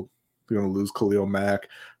rebuild. They're going to lose Khalil Mack.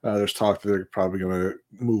 There's talk that they're probably going to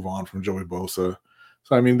move on from Joey Bosa.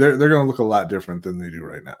 So, I mean, they're going to look a lot different than they do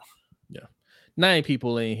right now. Yeah. 9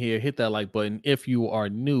 people in here. Hit that like button. If you are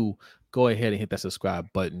new, go ahead and hit that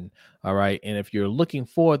subscribe button. All right. And if you're looking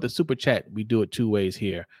for the super chat, we do it 2 ways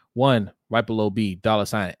here. One, right below B,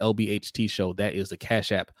 $ LBHT show. That is the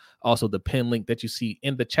Cash App. Also, the pin link that you see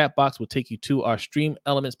in the chat box will take you to our Stream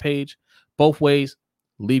Elements page. Both ways,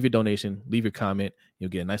 leave your donation, leave your comment. You'll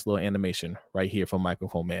get a nice little animation right here from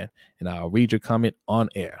Microphone Man, and I'll read your comment on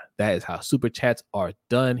air. That is how super chats are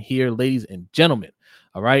done here, ladies and gentlemen.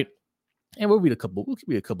 All right. And we'll read a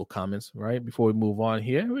couple comments, right, before we move on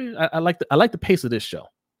here. I like the pace of this show.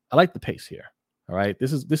 I like the pace here. All right.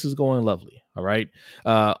 This is going lovely. All right.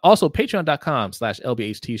 Also,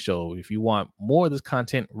 patreon.com/LBHT show. If you want more of this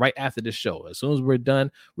content right after this show, as soon as we're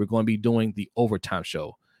done, we're going to be doing the overtime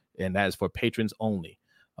show. And that is for patrons only.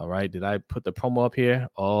 All right. Did I put the promo up here?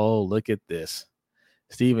 Oh, look at this.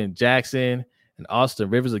 Steven Jackson and Austin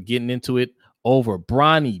Rivers are getting into it over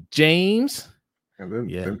Bronny James. And then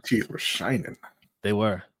them teeth were shining. They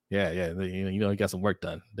were. Yeah. He got some work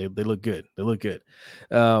done. They look good. We'll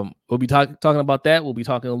be talking about that. We'll be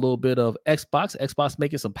talking a little bit of Xbox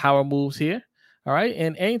making some power moves here. All right.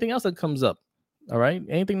 And anything else that comes up. All right.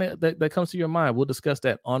 Anything that comes to your mind, we'll discuss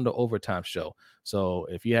that on the overtime show. So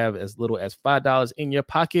if you have as little as $5 in your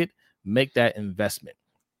pocket, make that investment.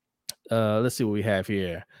 Let's see what we have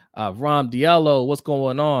here. Ram Diallo, what's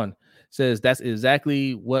going on? Says that's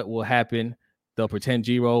exactly what will happen. They'll pretend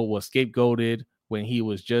Giro was scapegoated when he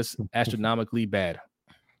was just astronomically bad.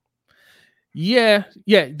 Yeah.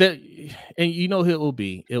 And you know it will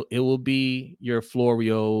be your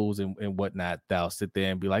Florios and whatnot. That'll sit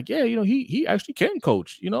there and be like, yeah, you know, he actually can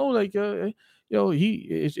coach. You know, like you know,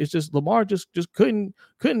 it's just Lamar just couldn't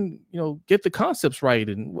you know get the concepts right,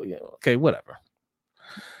 and okay, whatever.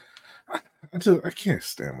 I can't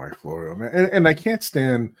stand Mike Florio, man, and I can't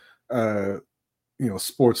stand you know,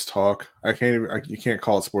 sports talk. You can't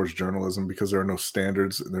call it sports journalism because there are no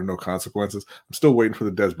standards and there are no consequences. I'm still waiting for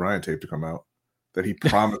the Des Bryant tape to come out that he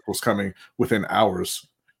promised was coming within hours,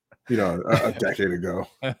 you know, a decade ago.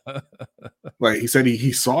 Like he said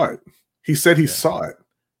he saw it. He said he saw it.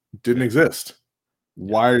 Didn't exist.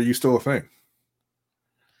 Why are you still a thing?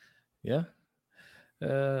 Yeah.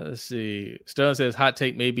 Let's see. Sterling says hot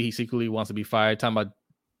take, maybe he secretly wants to be fired. Talking about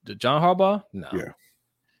John Harbaugh? No. Yeah.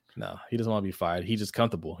 No, he doesn't want to be fired. He's just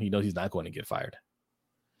comfortable. He knows he's not going to get fired.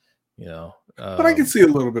 You know, but I can see a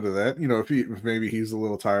little bit of that. You know, if maybe he's a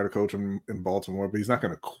little tired of coaching in Baltimore, but he's not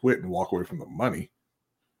going to quit and walk away from the money.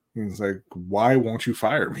 He's like, why won't you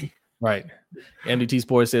fire me? Right. MDT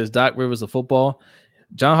Sports says Doc Rivers of football.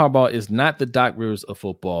 John Harbaugh is not the Doc Rivers of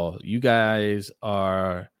football. You guys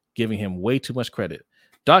are giving him way too much credit.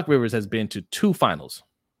 Doc Rivers has been to 2 finals.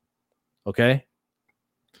 Okay.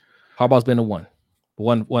 Harbaugh's been to one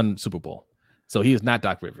Super Bowl. So he is not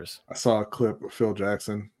Doc Rivers. I saw a clip of Phil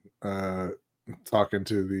Jackson talking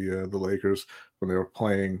to the Lakers when they were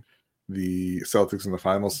playing the Celtics in the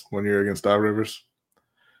finals one year against Doc Rivers.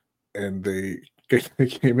 And they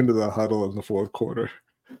came into the huddle in the fourth quarter.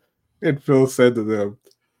 And Phil said to them,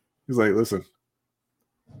 he's like, listen,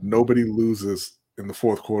 nobody loses in the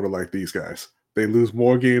fourth quarter like these guys. They lose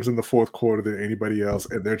more games in the fourth quarter than anybody else,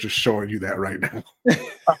 and they're just showing you that right now.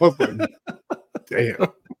 I was like, damn.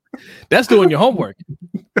 That's doing your homework.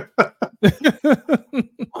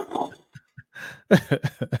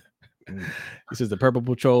 He says the Purple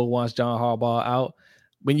Patrol wants John Harbaugh out.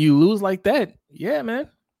 When you lose like that, yeah, man.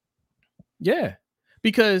 Yeah.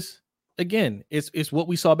 Because again, it's what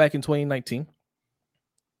we saw back in 2019.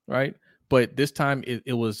 Right. But this time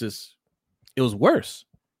it was worse.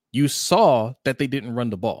 You saw that they didn't run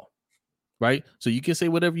the ball. Right. So you can say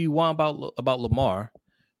whatever you want about Lamar.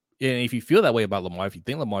 And if you feel that way about Lamar, if you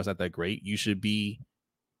think Lamar's not that great, you should be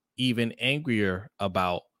even angrier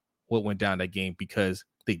about what went down that game because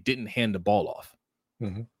they didn't hand the ball off.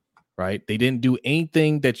 Mm-hmm. Right. They didn't do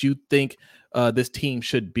anything that you think this team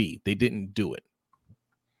should be. They didn't do it.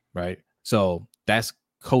 Right. So that's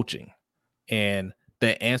coaching. And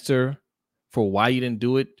the answer for why you didn't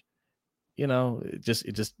do it, it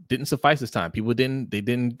just didn't suffice this time. People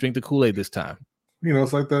didn't drink the Kool-Aid this time.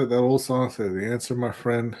 It's like that old song says, the answer, my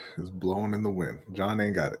friend, is blowing in the wind. John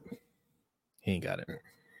ain't got it. He ain't got it.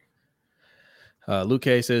 Luke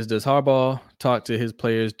K says, does Harbaugh talk to his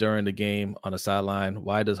players during the game on the sideline?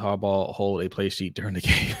 Why does Harbaugh hold a play sheet during the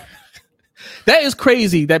game? That is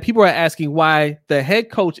crazy that people are asking why the head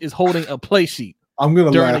coach is holding a play sheet during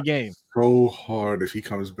the game. So hard if he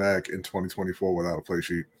comes back in 2024 without a play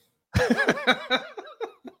sheet.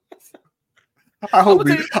 I hope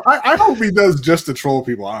he does just to troll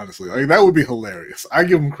people, honestly. Like, that would be hilarious. I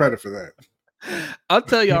give him credit for that. I'll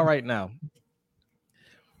tell y'all right now.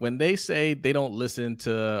 When they say they don't listen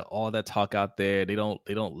to all that talk out there, they don't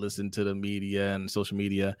listen to the media and social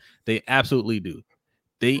media, they absolutely do.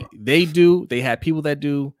 They do. They have people that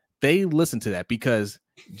do. They listen to that because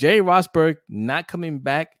Jerry Rosburg not coming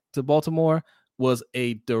back to Baltimore was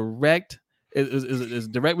a direct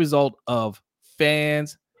result of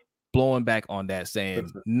fans blowing back on that, saying,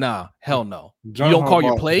 nah, hell no. John you don't Harbaugh call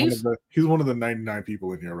your plays? He's one of the 99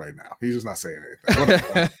 people in here right now. He's just not saying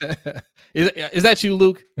anything. Is that you,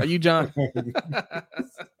 Luke? Are you John?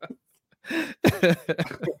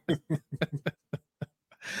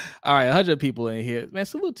 All right, 100 people in here. Man,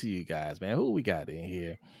 salute to you guys, man. Who we got in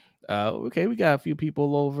here? Okay, we got a few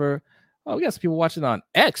people over. Oh, we got some people watching on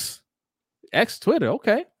X Twitter.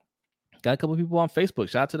 Okay. Got a couple of people on Facebook.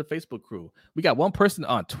 Shout out to the Facebook crew. We got one person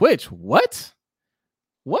on Twitch. What?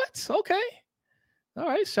 Okay. All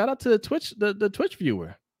right. Shout out to the Twitch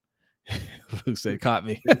viewer. Luke said, caught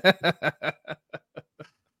me.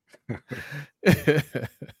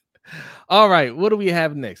 All right. What do we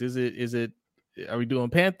have next? Is it are we doing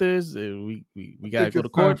Panthers? We gotta go to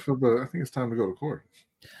court. I think it's time to go to court.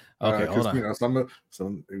 Okay, hold on.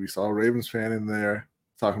 We saw a Ravens fan in there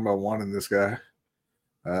talking about wanting this guy.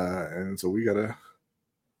 And so we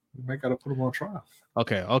might gotta put him on trial.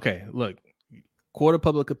 Okay. Look, court of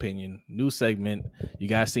public opinion, new segment. You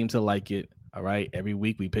guys seem to like it. All right. Every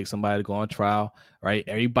week we pick somebody to go on trial. All right.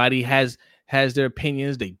 Everybody has their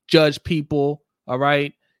opinions. They judge people. All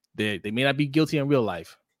right. They may not be guilty in real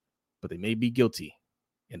life, but they may be guilty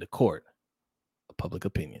in the court of public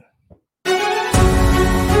opinion.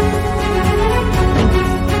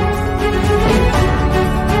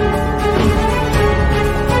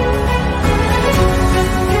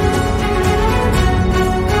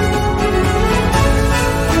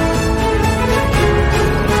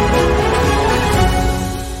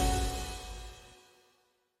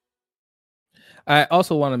 I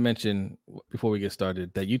also want to mention before we get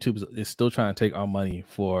started that YouTube is still trying to take our money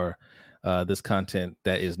for this content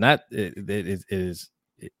that is not.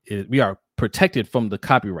 We are protected from the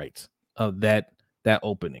copyrights of that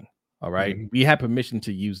opening. All right, we have permission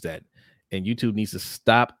to use that, and YouTube needs to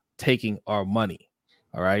stop taking our money.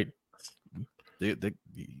 All right, you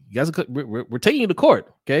guys, we're taking you to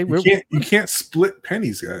court. Okay, you can't split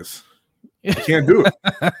pennies, guys. You can't do it.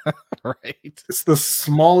 Right. It's the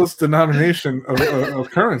smallest denomination of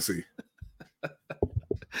currency.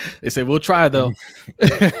 They say we'll try though.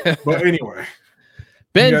 But anyway,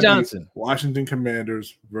 Ben Johnson, Washington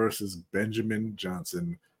Commanders versus Benjamin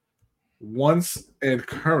Johnson, once and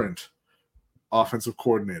current offensive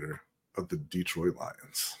coordinator of the Detroit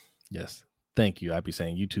Lions. Yes. Thank you. I'd be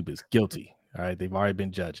saying YouTube is guilty. All right. They've already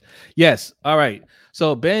been judged. Yes. All right.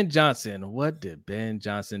 So Ben Johnson, what did Ben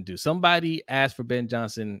Johnson do? Somebody asked for Ben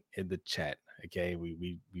Johnson in the chat. Okay.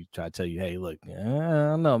 We try to tell you, hey, look, I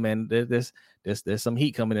don't know, man. There's some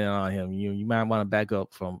heat coming in on him. You might want to back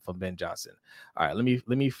up from Ben Johnson. All right.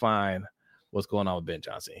 Let me find what's going on with Ben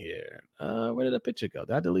Johnson here. Where did the picture go?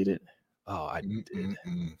 Did I delete it? Oh, I did.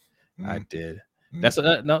 I did. That's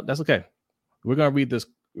okay. We're gonna read this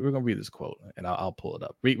quote, and I'll pull it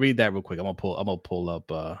up. Read that real quick. I'm gonna pull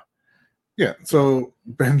up. Yeah. So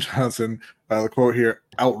Ben Johnson, the quote here: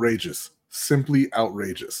 outrageous, simply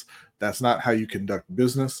outrageous. That's not how you conduct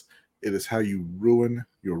business. It is how you ruin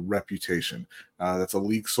your reputation. That's a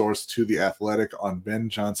leak source to The Athletic on Ben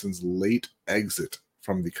Johnson's late exit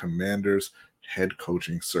from the Commanders head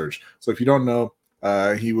coaching search. So if you don't know,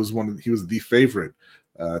 he was the favorite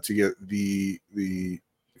to get the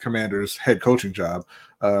Commanders head coaching job.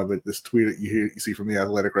 But this tweet you see from The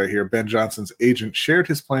Athletic right here, Ben Johnson's agent shared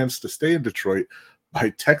his plans to stay in Detroit by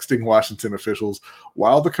texting Washington officials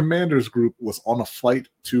while the Commanders group was on a flight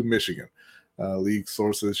to Michigan. League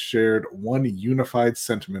sources shared one unified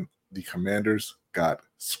sentiment: the Commanders got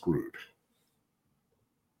screwed.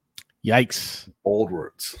 Yikes. Bold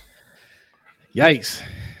words. Yikes.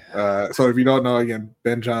 So if you don't know, again,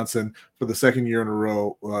 Ben Johnson, for the second year in a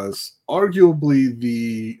row, was arguably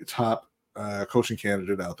the top coaching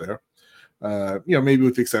candidate out there. Maybe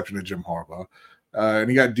with the exception of Jim Harbaugh. And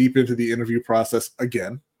he got deep into the interview process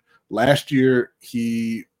again. Last year,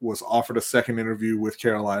 he was offered a second interview with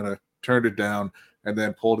Carolina, turned it down, and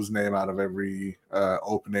then pulled his name out of every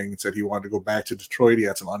opening and said he wanted to go back to Detroit. He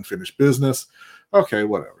had some unfinished business. Okay,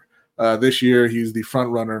 whatever. This year, he's the front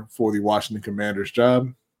runner for the Washington Commanders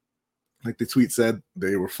job. Like the tweet said,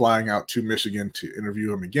 they were flying out to Michigan to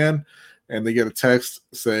interview him again, and they get a text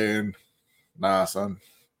saying, "Nah, son."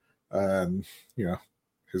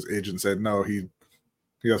 His agent said no, he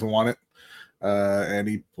doesn't want it, and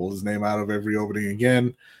he pulled his name out of every opening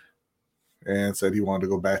again, and said he wanted to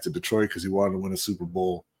go back to Detroit because he wanted to win a Super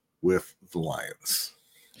Bowl with the Lions.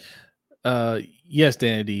 Yes,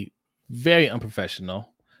 Danny, very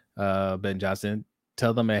unprofessional. Ben Johnson,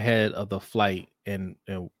 tell them ahead of the flight and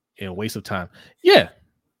waste of time. Yeah.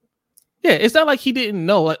 It's not like he didn't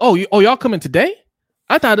know. Like, y'all coming today?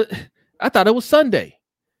 I thought it was Sunday,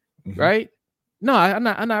 right? No, I'm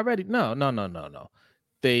not ready. No.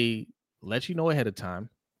 They let you know ahead of time,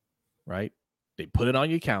 right? They put it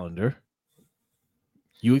on your calendar.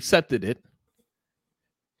 You accepted it.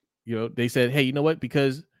 They said, hey, you know what?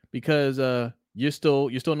 Because you're still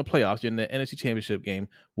in the playoffs, you're in the NFC Championship game,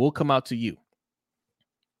 we'll come out to you.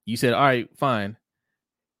 You said, all right, fine.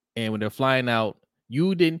 And when they're flying out,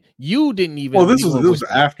 you didn't even. Well, this was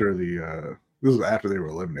after they were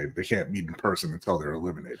eliminated. They can't meet in person until they're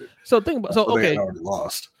eliminated. So think about okay, they had already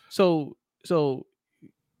lost. So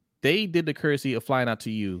they did the courtesy of flying out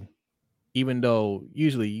to you, even though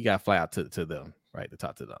usually you got to fly out to them, right? To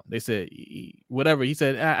talk to them. They said whatever. He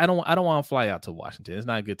said, I don't want to fly out to Washington. It's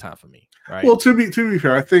not a good time for me, right? Well, to be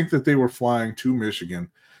fair, I think that they were flying to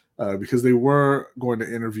Michigan because they were going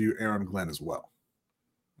to interview Aaron Glenn as well.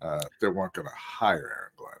 They weren't going to hire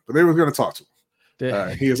Aaron Glenn, but they were going to talk to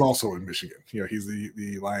him. He is also in Michigan. He's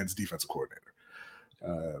the Lions defensive coordinator.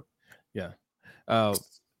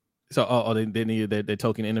 They needed their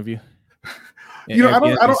token interview. I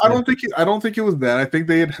don't think it was that. I think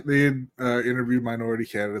they had interviewed minority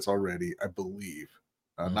candidates already. I believe.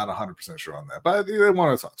 Not 100% sure on that, but they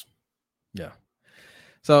wanted to talk to him. Yeah.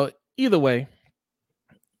 So either way,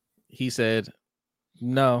 he said,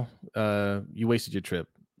 "No, you wasted your trip.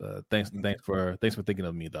 Thanks for thinking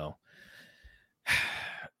of me, though."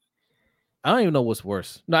 I don't even know what's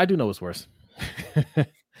worse. No, I do know what's worse.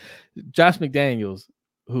 Josh McDaniels,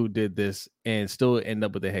 who did this and still end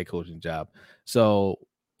up with the head coaching job. So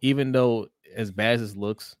even though as bad as it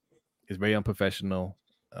looks, it's very unprofessional,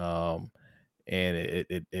 and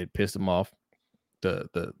it pissed him off,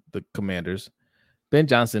 the Commanders. Ben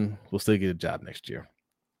Johnson will still get a job next year.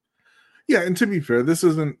 Yeah, and to be fair, this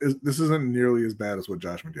isn't nearly as bad as what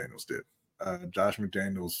Josh McDaniels did. Josh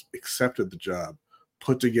McDaniels accepted the job,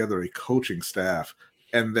 put together a coaching staff,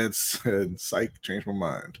 and then said, "Psych, changed my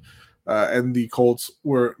mind." And the Colts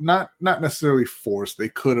were not necessarily forced. They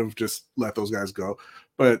could have just let those guys go,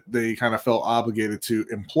 but they kind of felt obligated to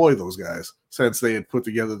employ those guys since they had put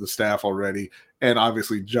together the staff already, and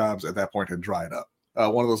obviously jobs at that point had dried up.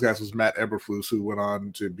 One of those guys was Matt Eberflus, who went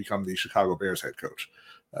on to become the Chicago Bears head coach.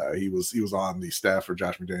 He was on the staff for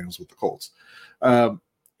Josh McDaniels with the Colts.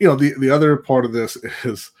 The other part of this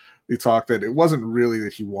is the talk that it wasn't really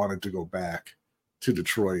that he wanted to go back to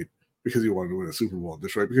Detroit because he wanted to win a Super Bowl in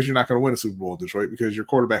Detroit, because you're not going to win a Super Bowl in Detroit because your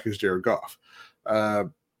quarterback is Jared Goff.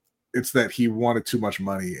 It's that he wanted too much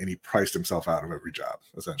money and he priced himself out of every job,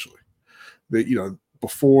 essentially.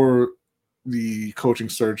 Before the coaching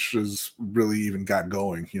searches really even got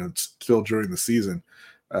going, still during the season,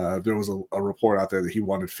 there was a report out there that he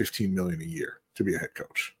wanted $15 million a year to be a head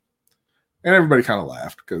coach. And everybody kind of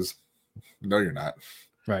laughed because, no, you're not.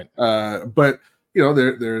 Right. But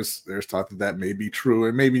there's talk that may be true,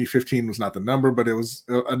 and maybe 15 was not the number, but it was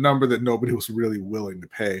a number that nobody was really willing to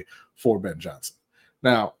pay for Ben Johnson.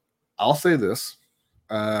 Now, I'll say this: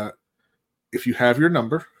 if you have your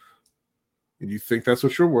number and you think that's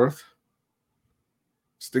what you're worth,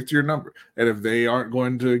 Stick to your number. And if they aren't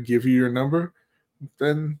going to give you your number,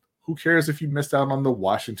 then who cares if you missed out on the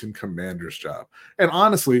Washington Commanders job? And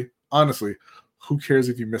honestly, who cares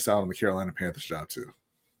if you miss out on the Carolina Panthers job too?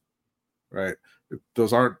 Right?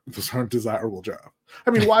 Those aren't desirable jobs.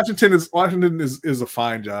 I mean, Washington is a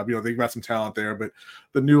fine job. You know, they've got some talent there, but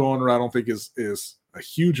the new owner I don't think is a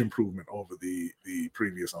huge improvement over the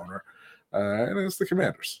previous owner. And it's the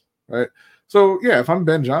Commanders, right? So yeah, if I'm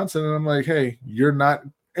Ben Johnson and I'm like, hey, you're not.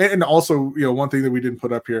 And also, you know, one thing that we didn't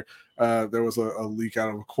put up here, there was a leak out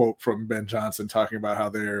of a quote from Ben Johnson talking about how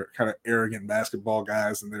they're kind of arrogant basketball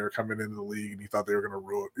guys and they're coming into the league and he thought they were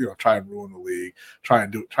going to try and ruin the league, trying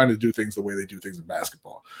to do things the way they do things in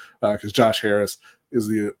basketball. Because Josh Harris was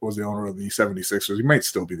the owner of the 76ers. He might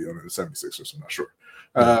still be the owner of the 76ers. I'm not sure.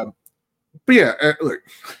 But yeah, look,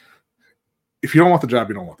 if you don't want the job,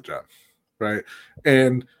 you don't want the job, right?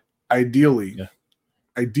 And ideally,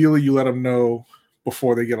 you let them know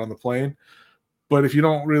before they get on the plane. But if you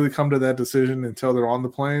don't really come to that decision until they're on the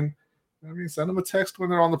plane, I mean, send them a text when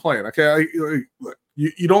they're on the plane. Okay, look,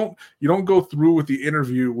 you don't go through with the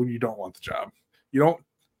interview when you don't want the job. You don't,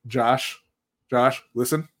 Josh,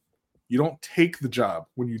 listen. You don't take the job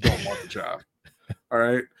when you don't want the job. All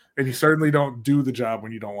right, and you certainly don't do the job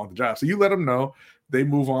when you don't want the job. So you let them know. They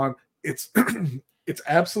move on. It's it's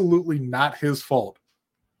absolutely not his fault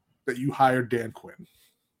that you hired Dan Quinn.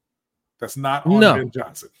 That's not on Ben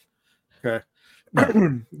Johnson. Okay.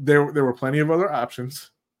 No. There were plenty of other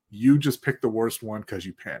options. You just picked the worst one because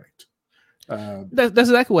you panicked. That's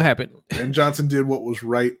exactly what happened. Ben Johnson did what was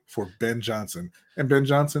right for Ben Johnson, and Ben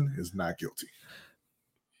Johnson is not guilty.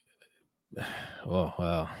 Oh,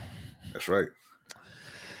 well. That's right.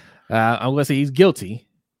 I'm gonna say he's guilty.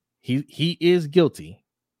 He is guilty.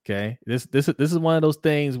 Okay. This is one of those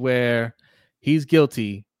things where he's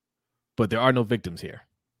guilty, but there are no victims here.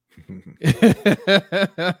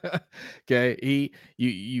 Okay,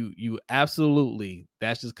 you absolutely,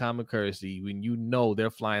 that's just common courtesy. When you know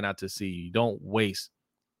they're flying out to sea, you don't waste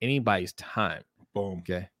anybody's time. Boom.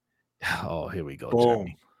 Okay. Oh, here we go.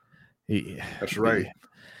 Boom. That's right.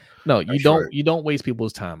 No, you don't waste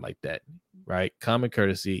people's time like that, right? Common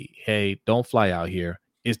courtesy. Hey, don't fly out here.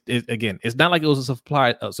 It's not like it was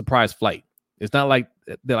a surprise flight. It's not like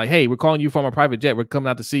they're like, hey, we're calling you from a private jet. We're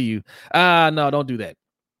coming out to see you. No, don't do that.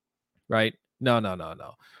 Right? No.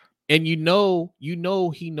 And you know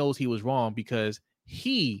he knows he was wrong because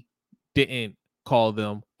he didn't call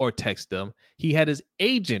them or text them. He had his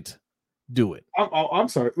agent do it. I'm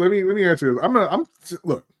sorry. Let me answer this.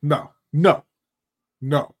 Look, no.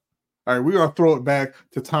 All right, we're gonna throw it back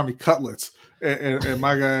to Tommy Cutlets and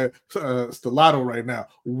my guy Stellato right now.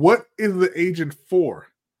 What is the agent for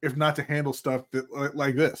if not to handle stuff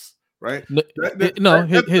like this? Right?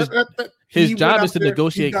 His job is to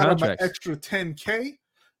negotiate contracts. Extra $10K,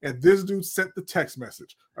 and this dude sent the text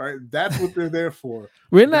message. All right, that's what they're there for.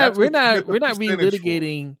 We're not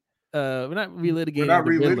relitigating. We're not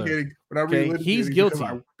relitigating. He's guilty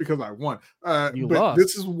because I won. But lost.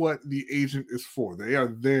 This is what the agent is for. They are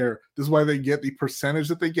there. This is why they get the percentage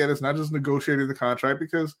that they get. It's not just negotiating the contract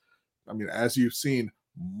because, I mean, as you've seen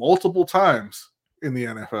multiple times in the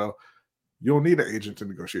NFL, you don't need an agent to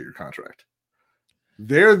negotiate your contract.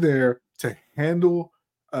 They're there to handle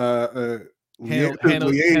liaise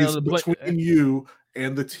between you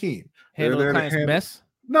and the team. Handle the client's mess?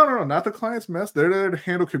 No, not the client's mess. They're there to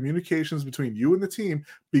handle communications between you and the team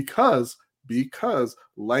because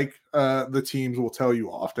like the teams will tell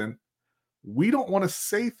you often, we don't want to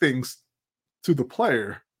say things to the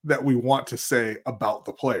player that we want to say about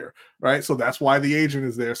the player, right? So that's why the agent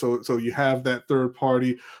is there. So you have that third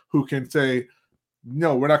party who can say,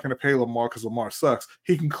 no, we're not going to pay Lamar because Lamar sucks.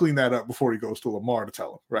 He can clean that up before he goes to Lamar to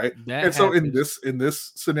tell him, right? So in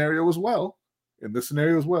this scenario as well,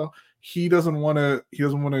 he doesn't want to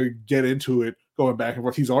get into it going back and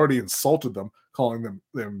forth. He's already insulted them, calling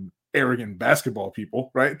them arrogant basketball people,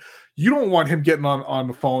 right? You don't want him getting on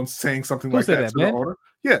the phone saying something like that to the owner.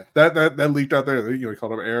 Yeah, that leaked out there. He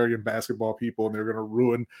called them arrogant basketball people, and they're going to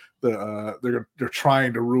ruin they're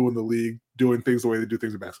trying to ruin the league, doing things the way they do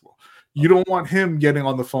things in basketball. You don't want him getting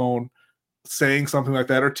on the phone saying something like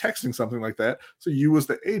that or texting something like that. So you, as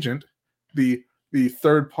the agent, the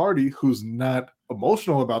third party who's not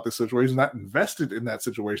emotional about this situation, not invested in that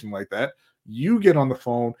situation like that, you get on the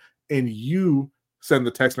phone and you send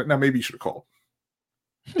the text. Now, maybe you should have called.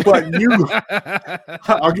 But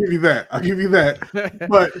I'll give you that.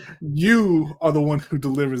 But you are the one who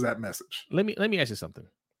delivers that message. Let me ask you something.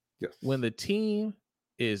 Yes. When the team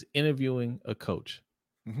is interviewing a coach,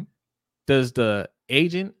 mm-hmm. does the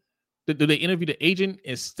agent Do they interview the agent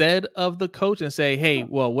instead of the coach and say, "Hey,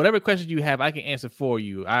 well, whatever questions you have, I can answer for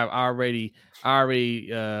you. I already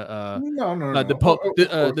No.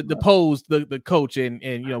 deposed the coach,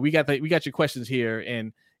 and we got your questions here,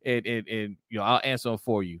 and I'll answer them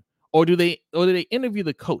for you." Or do they interview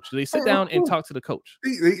the coach? Do they sit down and talk to the coach?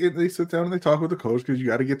 They sit down and they talk with the coach because you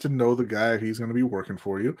got to get to know the guy. He's going to be working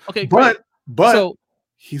for you. Okay, but so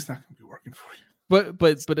he's not going to be working for you. But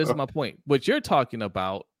this is my point. What you're talking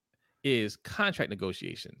about is contract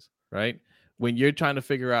negotiations, right? When you're trying to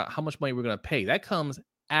figure out how much money we're going to pay, that comes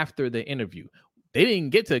after the interview. They didn't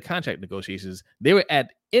get to contract negotiations. They were at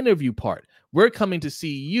interview part. We're coming to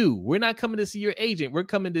see you. We're not coming to see your agent. We're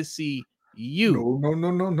coming to see you. No.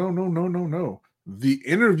 The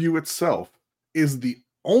interview itself is the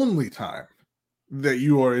only time that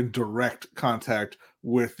you are in direct contact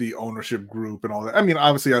with the ownership group and all that. I mean,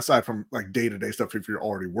 obviously, aside from like day-to-day stuff, if you're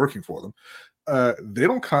already working for them, they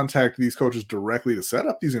don't contact these coaches directly to set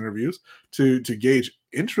up these interviews to gauge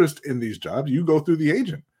interest in these jobs. You go through the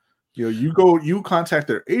agent. You contact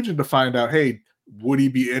their agent to find out, hey, would he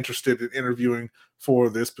be interested in interviewing for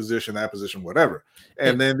this position, that position, whatever?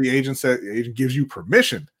 And then the agent gives you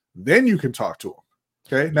permission. Then you can talk to him.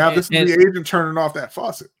 Okay. Now this is the agent turning off that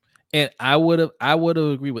faucet. And I would have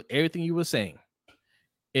agreed with everything you were saying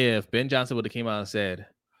if Ben Johnson would have came out and said,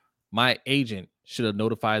 my agent should have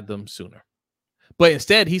notified them sooner. But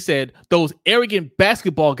instead, he said those arrogant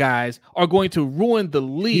basketball guys are going to ruin the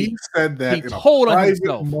league. He said that in a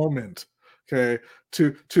private moment. Okay.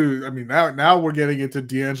 I mean, now we're getting into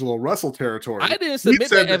D'Angelo Russell territory. I didn't submit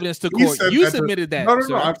that evidence to court. You submitted that. No.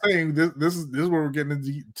 I'm saying this is where we're getting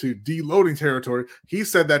into deloading territory. He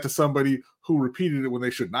said that to somebody who repeated it when they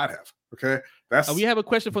should not have. Okay. We have a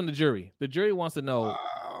question from the jury. The jury wants to know.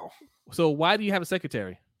 Wow. So why do you have a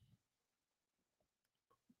secretary?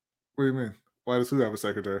 What do you mean? Why does who have a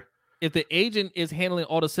secretary? If the agent is handling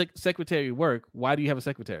all the secretary work, why do you have a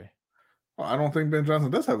secretary? Well, I don't think Ben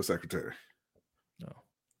Johnson does have a secretary. No.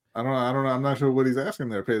 I don't know. I'm not sure what he's asking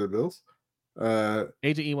there. Pay the bills.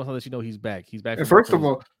 Agent E wants to let you know he's back. He's back. And first of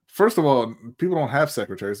all, people don't have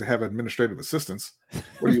secretaries. They have administrative assistants.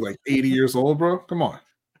 What are you, like 80 years old, bro? Come on.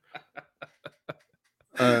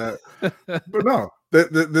 But no,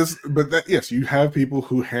 yes, you have people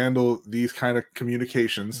who handle these kind of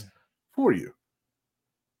communications for you,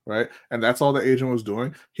 right? And that's all the agent was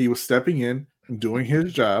doing. He was stepping in and doing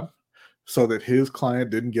his job so that his client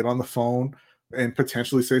didn't get on the phone and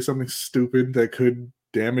potentially say something stupid that could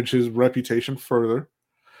damage his reputation further.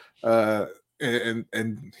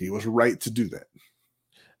 And he was right to do that.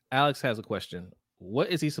 Alex has a question. What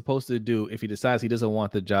is he supposed to do if he decides he doesn't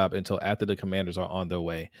want the job until after the Commanders are on their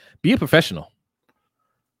way? Be a professional,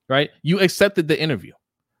 right? You accepted the interview.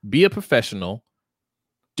 Be a professional,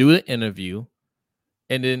 do the interview,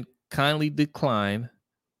 and then kindly decline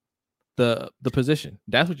the position.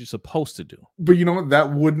 That's what you're supposed to do. But you know what?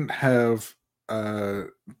 That wouldn't have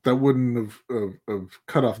cut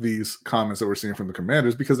off these comments that we're seeing from the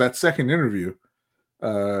Commanders, because that second interview,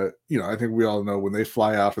 I think we all know when they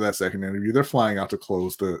fly out for that second interview, they're flying out to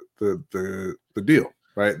close the deal,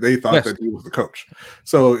 right? They thought that he was the coach.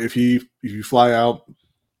 So if you fly out,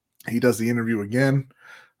 he does the interview again,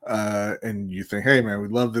 and you think, hey man, we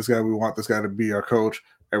love this guy, we want this guy to be our coach,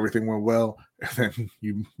 everything went well, and then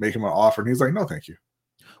you make him an offer and he's like, no, thank you.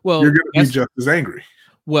 Well, you're gonna be just as angry.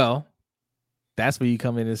 Well, that's where you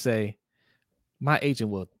come in and say, my agent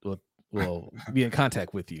will be in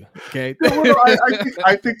contact with you. Okay.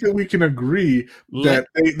 I think that we can agree that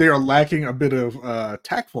they are lacking a bit of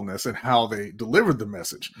tactfulness in how they delivered the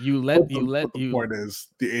message. The point is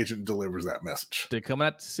the agent delivers that message. They're coming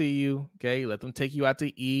out to see you. Okay. Let them take you out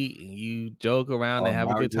to eat and you joke around and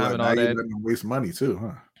have a good time and all that. You're letting them waste money too,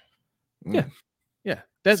 huh? Yeah.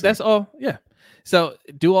 That's all. Yeah. So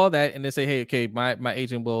do all that and then say, hey, okay, my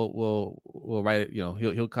agent will write it,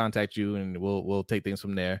 he'll contact you and we'll take things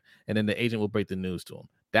from there. And then the agent will break the news to him.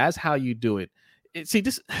 That's how you do it.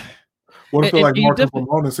 This. What if they're like Marcus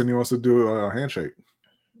Lemonis and he wants to do a handshake?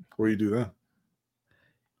 What do you do then?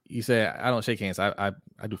 You say, I don't shake hands. I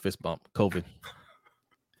do fist bump. COVID.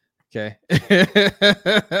 Okay.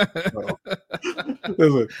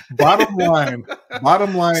 Listen, bottom line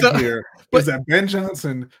here is that Ben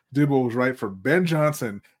Johnson did what was right for Ben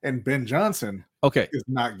Johnson, and Ben Johnson is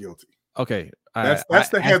not guilty. Okay. That's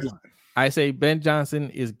the headline. I say Ben Johnson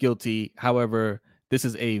is guilty. However, this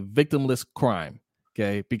is a victimless crime.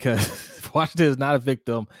 Okay, because Washington is not a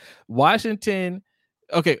victim. Washington.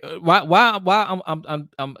 Okay. Why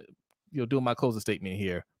I'm doing my closing statement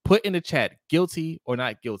here. Put in the chat, guilty or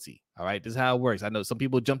not guilty. All right. This is how it works. I know some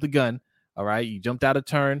people jumped the gun. All right. You jumped out of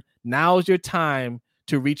turn. Now's your time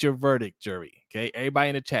to reach your verdict, jury. Okay, everybody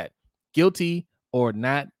in the chat, guilty or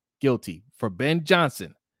not guilty for Ben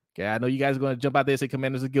Johnson. Okay, I know you guys are going to jump out there and say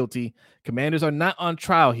Commanders are guilty. Commanders are not on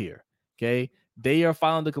trial here. Okay, they are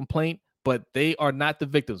filing the complaint, but they are not the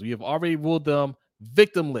victims. We have already ruled them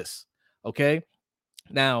victimless. Okay,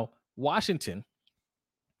 now Washington,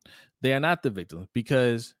 they are not the victim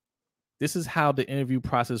because this is how the interview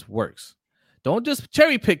process works. Don't just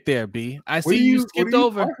cherry pick there, B. I see you skipped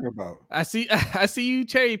over. About? I see you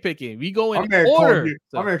cherry picking. We go in order.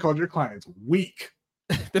 My man called your clients weak.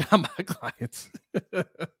 They're not my clients.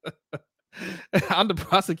 I'm the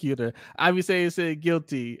prosecutor. Ivy said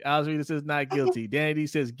guilty. Algerita says not guilty. Danny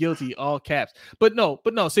says guilty, all caps. But no,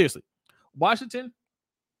 seriously. Washington,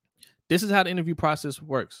 this is how the interview process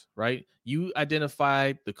works, right? You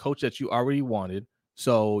identified the coach that you already wanted,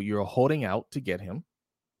 so you're holding out to get him,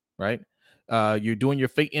 right? You're doing your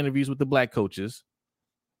fake interviews with the black coaches,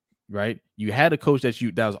 right? You had a coach that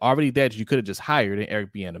was already there that you could have just hired in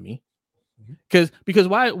Eric Bieniemy. Because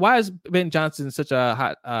why is Ben Johnson such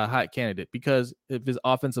a hot candidate? Because of his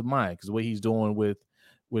offensive mind, because what he's doing with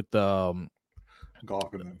Goff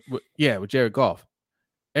with Jared Goff.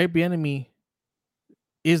 Eric Bieniemy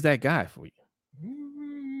is that guy for you.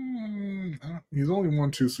 He's only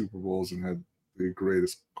won 2 Super Bowls and had the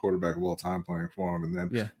greatest quarterback of all time playing for him, and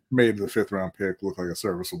then made the 5th round pick look like a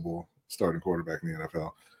serviceable starting quarterback in the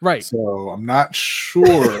NFL. Right. So I'm not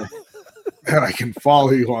sure that I can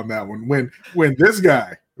follow you on that one. When this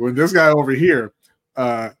guy over here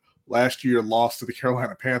last year lost to the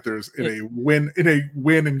Carolina Panthers in a win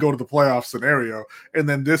and go to the playoff scenario, and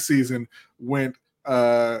then this season went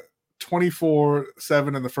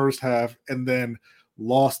 24-7 in the first half and then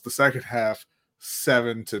lost the second half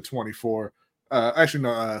 7-24.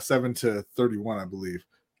 7-31, I believe,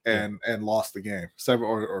 and lost the game 7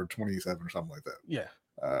 or 27 or something like that. Yeah.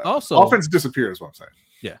 Also, offense disappears. What I'm saying.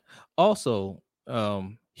 Yeah. Also,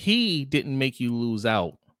 he didn't make you lose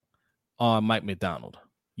out on Mike McDonald.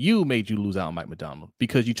 You made you lose out on Mike McDonald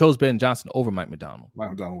because you chose Ben Johnson over Mike McDonald.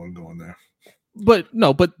 Mike McDonald wasn't going there. But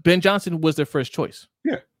Ben Johnson was their first choice.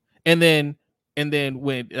 Yeah. And then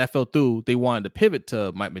when that fell through, they wanted to pivot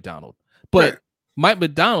to Mike McDonald. But Mike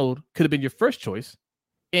McDonald could have been your first choice,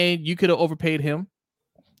 and you could have overpaid him,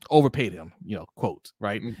 quotes,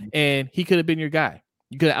 right? Mm-hmm. And he could have been your guy.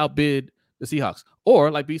 You could have outbid the Seahawks.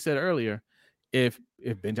 Or, like B said earlier, if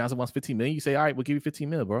Ben Johnson wants $15 million, you say, all right, we'll give you $15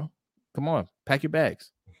 million, bro. Come on, pack your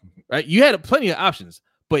bags. Right? You had plenty of options,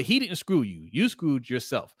 but he didn't screw you. You screwed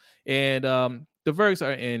yourself. And the verdicts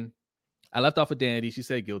are in. I left off with Danny. She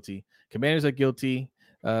said guilty. Commanders are guilty.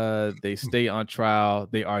 They stay on trial.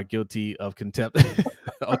 They are guilty of contempt.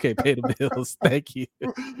 Okay, pay the bills. Thank you.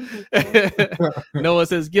 Noah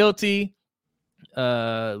says guilty.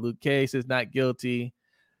 Luke K says not guilty.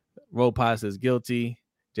 Ropa says guilty.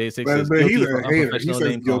 J6 says guilty. He's a hater. He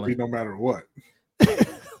says guilty no matter what.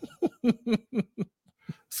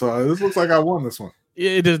 So this looks like I won this one.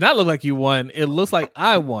 It does not look like you won. It looks like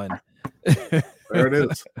I won. There it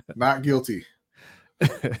is. Not guilty.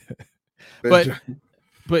 but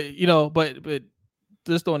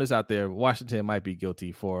just throwing this out there, Washington might be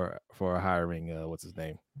guilty for hiring what's his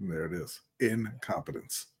name? There it is.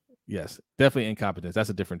 Incompetence. Yes, definitely incompetence. That's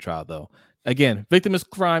a different trial though. Again, victim is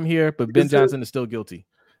crime here, but Ben Johnson is still guilty.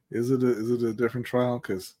 Is it a different trial?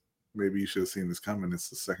 Because maybe you should have seen this coming. It's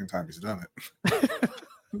the second time he's done it.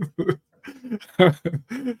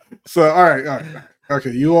 So all right.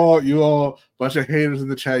 Okay, you all bunch of haters in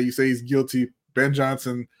the chat. You say he's guilty. Ben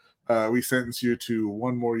Johnson, we sentence you to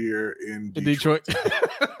 1 more year in Detroit.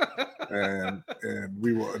 and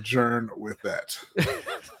we will adjourn with that.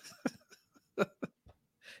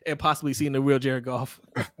 And possibly seeing the real Jared Goff.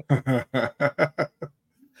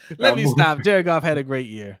 Let me stop. Jared Goff had a great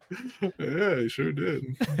year. Yeah, he sure did.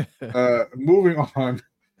 Moving on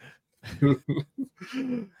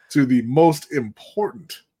to the most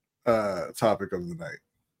important topic of the night.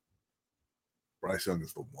 Bryce Young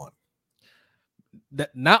is the one.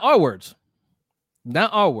 Not our words.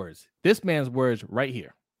 Not our words. This man's words right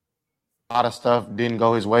here. A lot of stuff didn't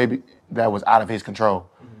go his way that was out of his control.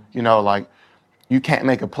 Mm-hmm. You can't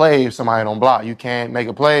make a play if somebody don't block. You can't make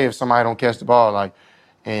a play if somebody don't catch the ball.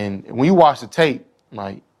 And when you watch the tape,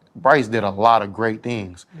 Bryce did a lot of great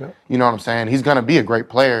things. Yep. You know what I'm saying? He's gonna be a great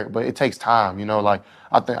player, but it takes time.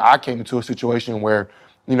 I think I came into a situation where,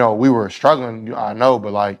 we were struggling. I know,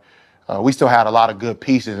 but we still had a lot of good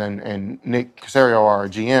pieces, and Nick Caserio, our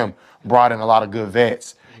GM, brought in a lot of good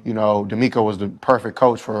vets. D'Amico was the perfect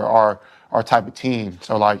coach for our type of team.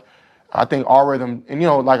 So I think our rhythm, and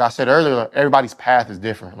like I said earlier, everybody's path is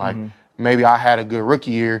different. Maybe I had a good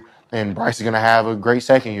rookie year, And Bryce is gonna have a great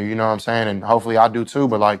second year, you know what I'm saying? And hopefully I do too.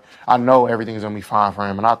 But like I know everything's gonna be fine for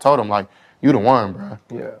him. And I told him like, you the one, bro.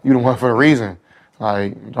 Yeah. You the one for a reason.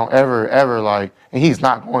 Like don't ever like, and he's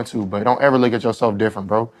not going to, but don't ever look at yourself different,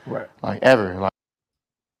 bro. Right. Like ever. Like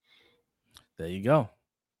There you go.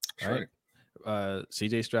 Right.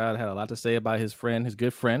 CJ Stroud had a lot to say about his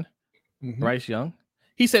good friend, Mhm. Bryce Young.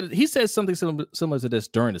 He said something similar to this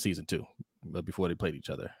during the season too, but before they played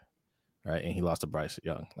each other, right? And he lost to Bryce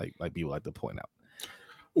Young, like people like to point out.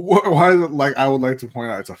 Why is it like I would like to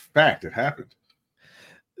point out it's a fact it happened.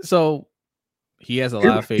 So he has a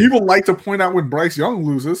lot of faith. People like to point out when Bryce Young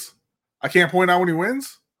loses. I can't point out when he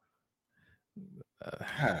wins.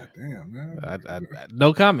 God damn, man. I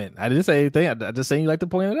no comment. I didn't say anything. I just saying you like to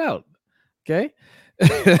point it out. Okay.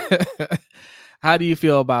 How do you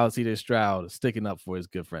feel about CJ Stroud sticking up for his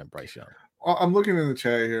good friend Bryce Young? I'm looking in the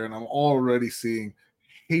chat here and I'm already seeing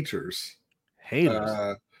haters.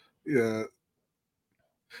 Haters. Yeah.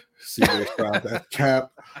 CJ Stroud, that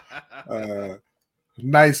cap.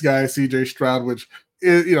 Nice guy, CJ Stroud, which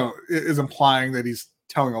is implying that he's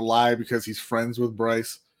telling a lie because he's friends with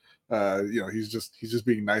Bryce. He's just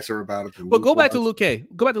being nicer about it. But go back to Luke K.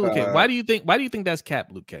 Why do you think that's cap,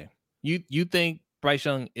 Luke K? You think Bryce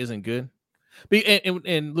Young isn't good?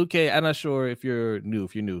 And Luke K, I'm not sure if you're new.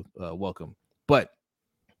 Welcome. But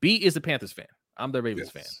B is a Panthers fan. I'm the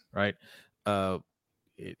Ravens fan, right? And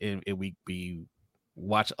we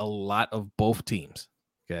watch a lot of both teams.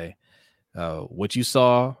 Okay, what you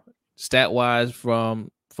saw stat wise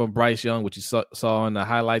from Bryce Young, what you saw in the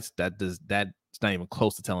highlights, that's not even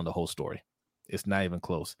close to telling the whole story. It's not even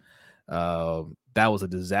close. That was a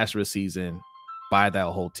disastrous season by that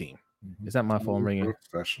whole team. Is that my phone ringing?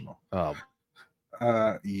 Professional.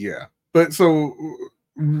 Yeah. But so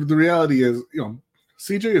the reality is,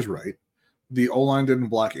 CJ is right. The O-line didn't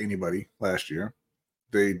block anybody last year.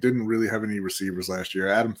 They didn't really have any receivers last year.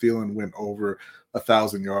 Adam Thielen went over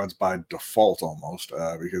 1,000 yards by default almost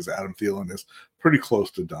because Adam Thielen is pretty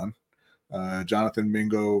close to done. Jonathan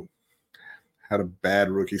Mingo had a bad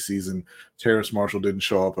rookie season. Terrace Marshall didn't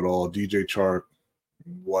show up at all. DJ Chark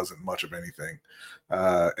wasn't much of anything.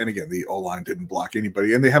 And again, the O-line didn't block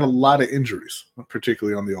anybody. And they had a lot of injuries,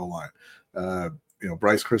 particularly on the O-line.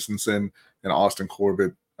 Bryce Christensen and Austin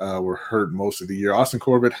Corbett were hurt most of the year. Austin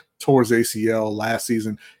Corbett tore his ACL last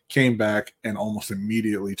season, came back, and almost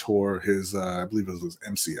immediately tore his, I believe it was his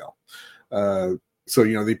MCL. So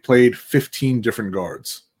they played 15 different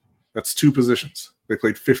guards. That's two positions. They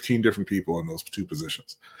played 15 different people in those two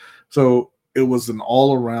positions. So it was an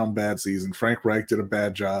all-around bad season. Frank Reich did a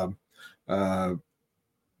bad job. But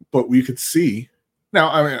we could see. Now,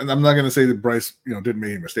 I mean, I'm not going to say that Bryce, didn't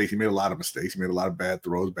make any mistakes. He made a lot of mistakes. He made a lot of bad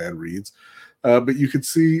throws, bad reads. But you could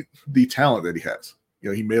see the talent that he has.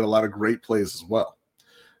 He made a lot of great plays as well.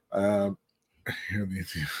 So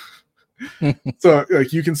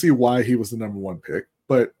you can see why he was the number one pick.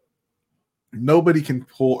 But nobody can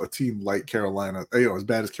pull a team like Carolina, as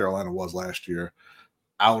bad as Carolina was last year,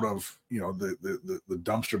 out of the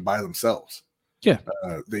dumpster by themselves. Yeah,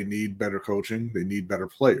 they need better coaching. They need better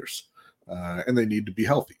players, and they need to be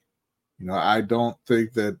healthy. I don't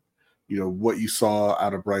think that what you saw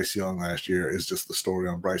out of Bryce Young last year is just the story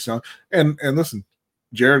on Bryce Young. And listen,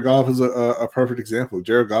 Jared Goff is a perfect example.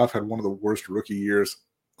 Jared Goff had one of the worst rookie years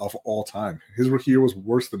of all time. His rookie year was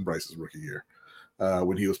worse than Bryce's rookie year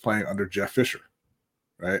when he was playing under Jeff Fisher,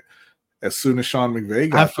 right? As soon as Sean McVay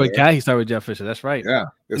got I forgot he started with Jeff Fisher. That's right. Yeah.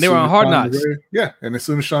 And they were on Hard Knocks. And as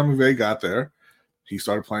soon as Sean McVay got there, he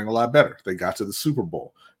started playing a lot better. They got to the Super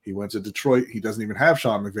Bowl. He went to Detroit. He doesn't even have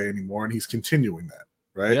Sean McVay anymore, and he's continuing that,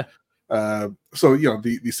 right? Yeah. So,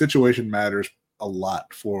 the situation matters a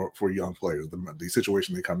lot for young players, the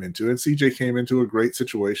situation they come into. And CJ came into a great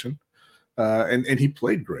situation, and he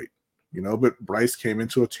played great, but Bryce came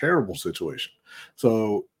into a terrible situation.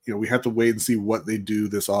 So, we have to wait and see what they do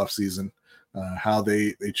this offseason, how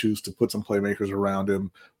they choose to put some playmakers around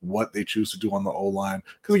him, what they choose to do on the O-line.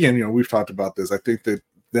 Because, again, we've talked about this. I think that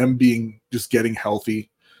them getting healthy,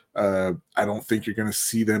 I don't think you're going to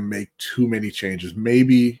see them make too many changes.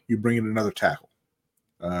 Maybe you bring in another tackle.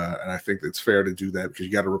 And I think it's fair to do that because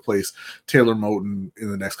you got to replace Taylor Moton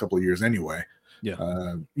in the next couple of years anyway.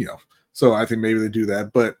 Yeah. So I think maybe they do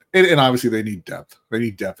that. But and obviously they need depth. They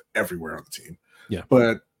need depth everywhere on the team. Yeah.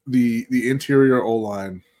 But the interior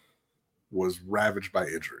O-line was ravaged by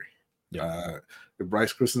injury. Yeah. If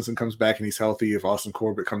Bryce Christensen comes back and he's healthy, if Austin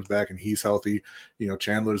Corbett comes back and he's healthy,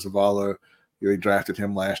 Chandler Zavala, they drafted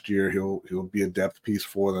him last year. He'll be a depth piece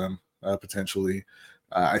for them potentially.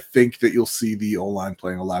 I think that you'll see the O-line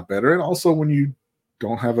playing a lot better. And also when you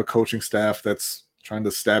don't have a coaching staff that's trying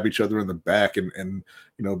to stab each other in the back and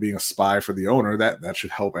being a spy for the owner, that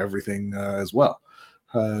should help everything as well.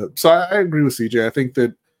 So I agree with CJ. I think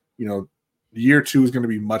that year 2 is going to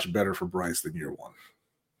be much better for Bryce than year 1.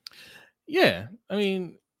 Yeah, I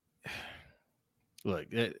mean, look,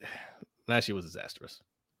 last year was disastrous.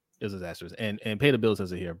 It was disastrous, and pay the bills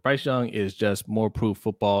says it here. Bryce Young is just more proof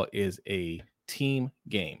football is a team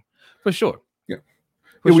game for sure. Yeah,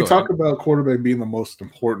 for we sure. talk about quarterback being the most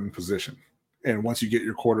important position, and once you get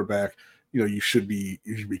your quarterback, you should be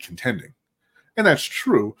contending, and that's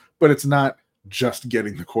true. But it's not just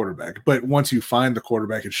getting the quarterback. But once you find the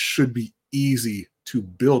quarterback, it should be easy to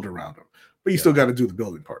build around him. But you still got to do the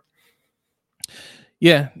building part.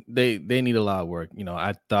 Yeah, they need a lot of work.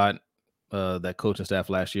 I thought that coaching staff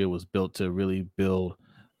last year was built to really build,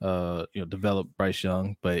 develop Bryce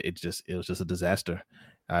Young, but it was just a disaster.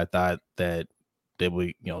 I thought that they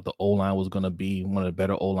would, the O line was going to be one of the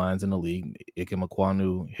better O lines in the league. Ike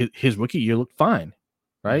Ekwonu, his rookie year looked fine,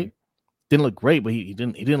 right? Mm-hmm. Didn't look great, but he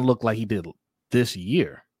didn't look like he did this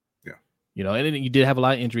year. Yeah, and then you did have a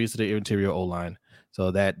lot of injuries to the interior O line, so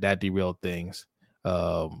that derailed things.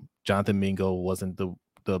 Jonathan Mingo wasn't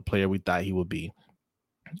the player we thought he would be.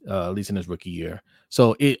 At least in his rookie year.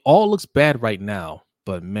 So it all looks bad right now.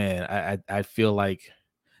 But, man, I feel like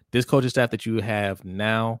this coaching staff that you have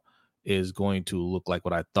now is going to look like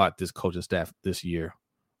what I thought this coaching staff this year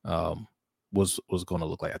was going to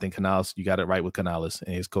look like. I think Canales, you got it right with Canales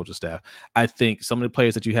and his coaching staff. I think some of the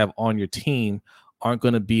players that you have on your team aren't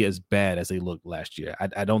going to be as bad as they looked last year.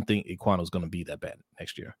 I don't think Ekwonu is going to be that bad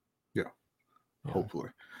next year. Yeah. Hopefully.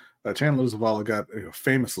 Chandler Zavala got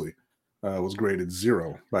famously was graded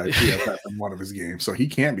 0 by PFF in one of his games, so he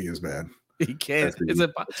can't be as bad. He can't.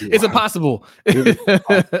 It's impossible.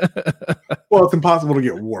 Well, it's impossible to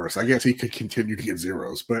get worse. I guess he could continue to get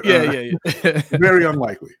zeros, but yeah. Very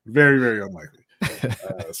unlikely. Very, very unlikely.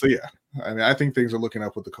 So yeah, I mean, I think things are looking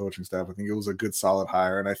up with the coaching staff. I think it was a good, solid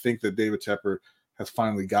hire, and I think that David Tepper has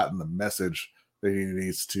finally gotten the message that he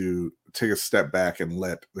needs to take a step back and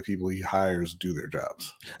let the people he hires do their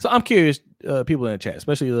jobs. So I'm curious, people in the chat,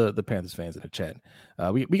 especially the Panthers fans in the chat.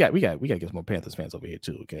 We got to get some more Panthers fans over here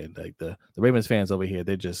too. Okay, like the Ravens fans over here,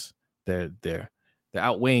 they're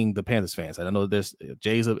outweighing the Panthers fans. I know there's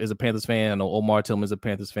Jay is a Panthers fan. I know Omar Tillman is a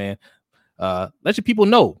Panthers fan. Let your people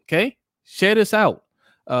know. Okay, share this out.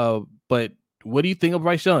 But what do you think of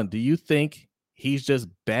Bryce Young? Do you think he's just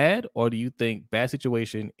bad, or do you think bad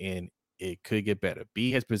situation and it could get better?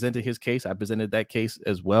 B has presented his case. I presented that case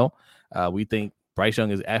as well. We think Bryce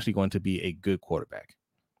Young is actually going to be a good quarterback.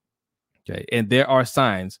 Okay, and there are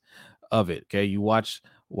signs of it. Okay, you watch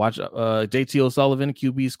JT O'Sullivan,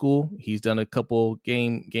 QB school. He's done a couple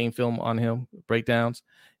game film on him, breakdowns,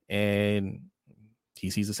 and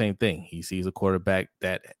he sees the same thing. He sees a quarterback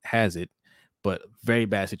that has it, but very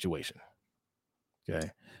bad situation.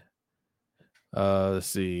 Okay. Let's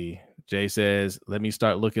see. Jay says, let me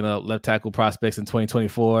start looking up left tackle prospects in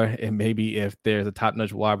 2024, and maybe if there's a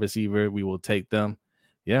top-notch wide receiver, we will take them.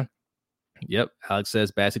 Yeah. Yep. Alex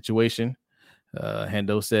says, bad situation.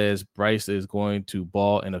 Hendo says, Bryce is going to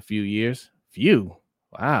ball in a few years. Few?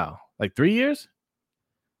 Wow. Like 3 years?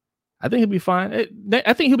 I think he'll be fine.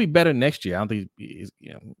 I think he'll be better next year. I don't think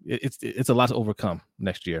it's a lot to overcome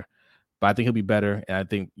next year. But I think he'll be better, and I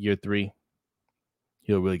think year 3,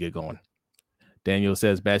 he'll really get going. Daniel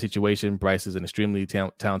says, bad situation. Bryce is an extremely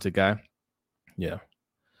talented guy. Yeah.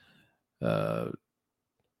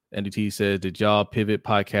 NDT says, did y'all Pivot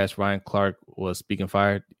podcast? Ryan Clark was speaking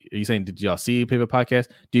fire. Are you saying, did y'all see Pivot podcast?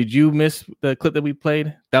 Did you miss the clip that we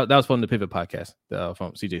played? That was from the Pivot podcast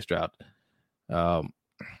from CJ Stroud.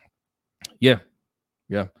 Yeah.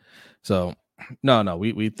 So no,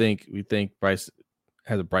 we think Bryce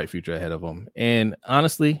has a bright future ahead of him. And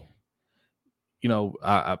honestly, we're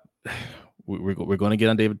going to get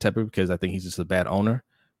on David Tepper because I think he's just a bad owner.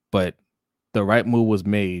 But the right move was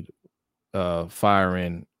made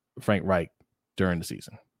firing Frank Reich during the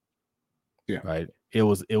season. Yeah. Right. It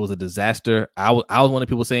was a disaster. I was one of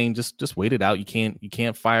the people saying just wait it out. You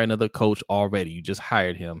can't fire another coach already. You just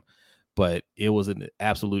hired him. But it was an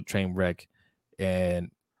absolute train wreck,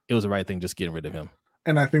 and it was the right thing just getting rid of him.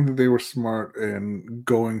 And I think that they were smart in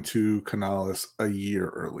going to Canales a year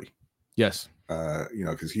early. Yes.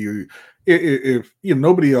 Because if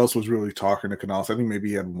nobody else was really talking to Canales, I think maybe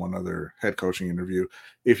he had one other head coaching interview.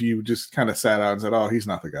 If you just kind of sat out and said, "Oh, he's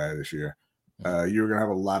not the guy this year," you're going to have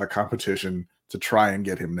a lot of competition to try and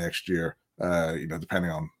get him next year.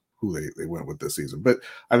 Depending on who they went with this season. But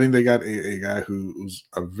I think they got a guy who's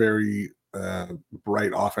a very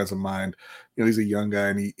bright offensive mind. He's a young guy,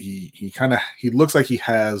 and he looks like he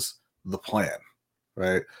has the plan,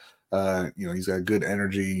 right? He's got good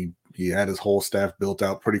energy. He had his whole staff built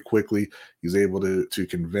out pretty quickly. He's able to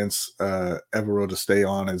convince Evero to stay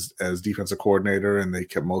on as defensive coordinator, and they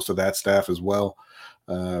kept most of that staff as well.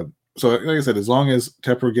 So, like I said, as long as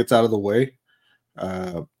Tepper gets out of the way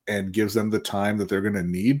and gives them the time that they're going to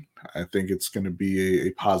need, I think it's going to be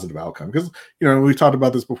a positive outcome. Because, we've talked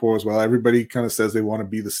about this before as well. Everybody kind of says they want to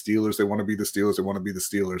be the Steelers. They want to be the Steelers. They want to be the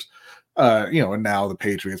Steelers. And now the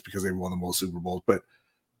Patriots because they've won the most Super Bowls. But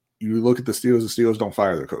you look at the Steelers don't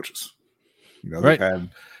fire their coaches. Right. They've had,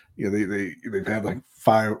 they've had like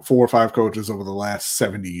 4 or 5 coaches over the last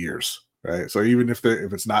 70 years. Right. So even if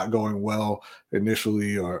it's not going well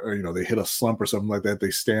initially, or they hit a slump or something like that,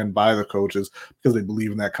 they stand by the coaches because they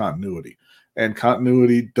believe in that continuity. And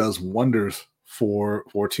continuity does wonders for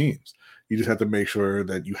teams. You just have to make sure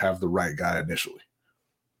that you have the right guy initially.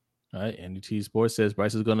 All right. NDT Sports says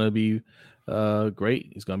Bryce is going to be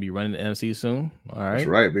great. He's going to be running the NFC soon. All right. That's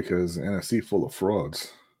right, because the NFC full of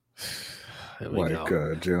frauds. Like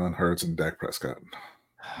Jalen Hurts and Dak Prescott.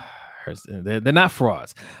 They're not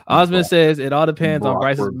frauds. Osmond says it all depends on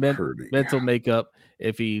Bryce's mental makeup.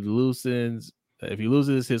 If he loses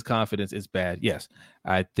his confidence, it's bad. Yes,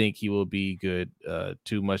 I think he will be good.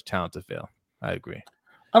 Too much talent to fail. I agree.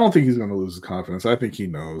 I don't think he's going to lose his confidence. I think he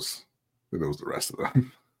knows the rest of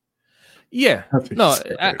them. Yeah,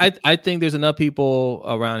 I think there's enough people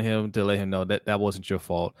around him to let him know that wasn't your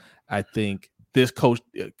fault. I think this coach,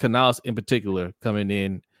 Canales in particular, coming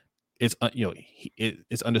in, it's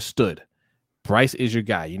understood. Bryce is your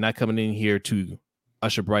guy. You're not coming in here to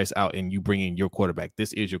usher Bryce out and you bring in your quarterback.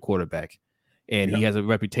 This is your quarterback, and he has a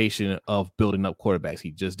reputation of building up quarterbacks. He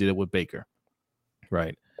just did it with Baker,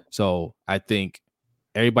 right? So I think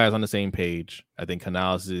everybody's on the same page. I think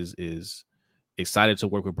Canales is excited to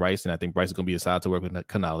work with Bryce, and I think Bryce is going to be excited to work with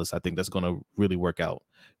Canales. I think that's going to really work out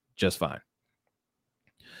just fine.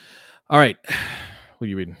 All right, what are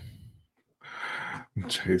you reading?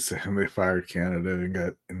 Jay saying they fired Canada and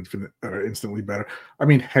got instantly better. I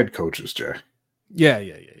mean, head coaches, Jay. Yeah.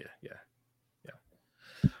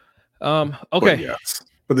 Okay.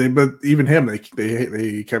 But even him, they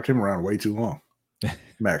kept him around way too long.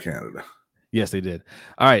 Matt Canada. Yes, they did.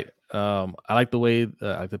 All right. I like the way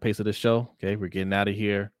I like the pace of the show. Okay, we're getting out of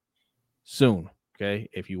here soon. Okay,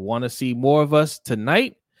 if you want to see more of us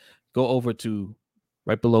tonight, go over to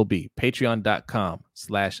right below B,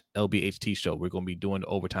 patreon.com/LBHT show. We're going to be doing the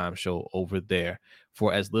overtime show over there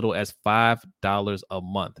for as little as $5 a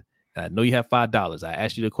month. And I know you have $5. I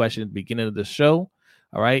asked you the question at the beginning of the show.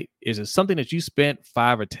 All right. Is it something that you spent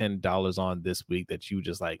 $5 or $10 on this week that you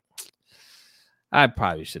just like, I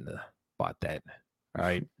probably shouldn't have bought that. All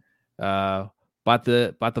right. Bought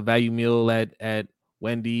the value meal at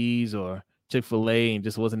Wendy's or Chick-fil-A and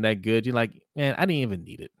just wasn't that good. You're like, man, I didn't even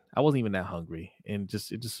need it. I wasn't even that hungry, and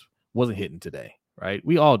it just wasn't hitting today, right?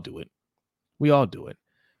 We all do it.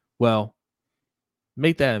 Well,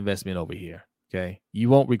 make that investment over here, okay? You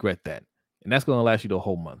won't regret that, and that's going to last you the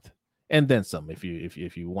whole month, and then some if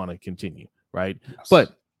you want to continue, right? Yes.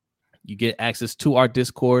 But you get access to our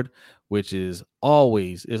Discord, which there's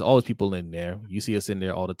always people in there. You see us in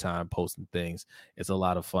there all the time posting things. It's a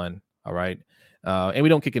lot of fun, all right? And we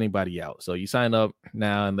don't kick anybody out. So you sign up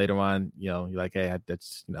now, and later on, you're like, hey, I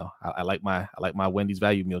like my Wendy's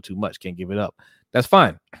value meal too much. Can't give it up. That's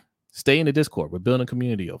fine. Stay in the Discord. We're building a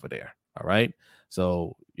community over there. All right.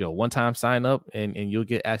 So, one time sign up and you'll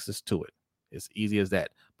get access to it. It's easy as that.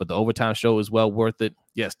 But the overtime show is well worth it.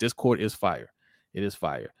 Yes, Discord is fire. It is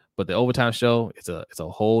fire. But the overtime show, it's a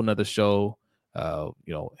whole nother show.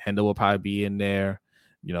 Hendo will probably be in there.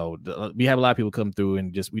 We have a lot of people come through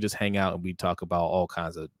and we just hang out and we talk about all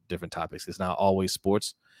kinds of different topics. It's not always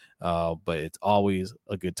sports, but it's always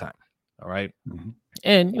a good time. All right. Mm-hmm.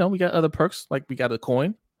 And, we got other perks, like we got a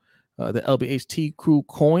coin, the LBHT crew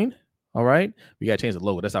coin. All right. We got to change the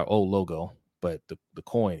logo. That's our old logo, but the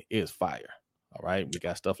coin is fire. All right. We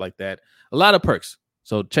got stuff like that. A lot of perks.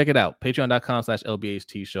 So check it out.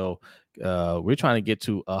 Patreon.com/LBHT show. We're trying to get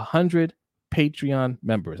to 100 Patreon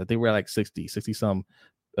members. I think we're at like 60 some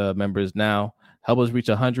members now. Help us reach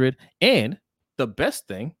 100. And the best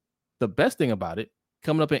thing about it,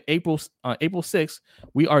 coming up in April 6th,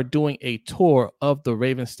 we are doing a tour of the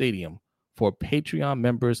Ravens Stadium for Patreon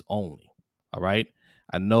members only. All right.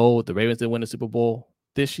 I know the Ravens didn't win the Super Bowl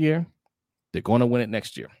this year. They're going to win it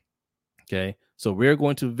next year. Okay. So we're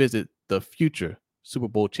going to visit the future Super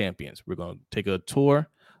Bowl champions. We're going to take a tour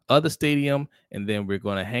of the stadium, and then we're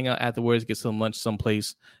going to hang out afterwards, get some lunch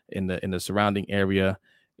someplace in the surrounding area.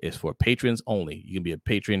 It's for patrons only. You can be a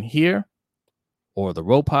patron here, or the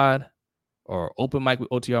Row Pod, or Open Mic with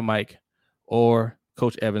OTR Mike, or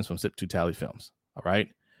Coach Evans from Sip to Tally Films. All right.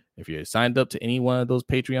 If you're signed up to any one of those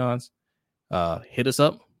Patreons, hit us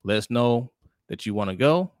up. Let us know that you want to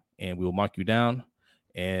go, and we will mark you down,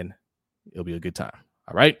 and it'll be a good time.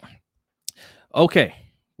 All right. Okay.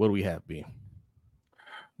 What do we have, B?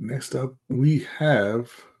 Next up, we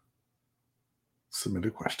have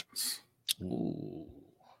submitted questions. Ooh,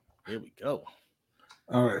 here we go.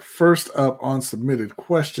 All right. First up on submitted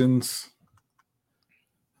questions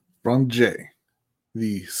from Jay.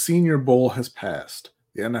 The Senior Bowl has passed.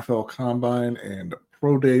 The NFL Combine and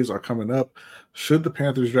Pro Days are coming up. Should the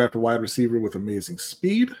Panthers draft a wide receiver with amazing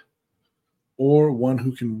speed or one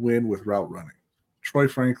who can win with route running? Troy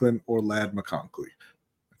Franklin or Ladd McConkey?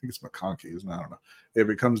 I think it's McConkey, isn't it? I don't know. If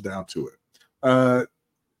it comes down to it.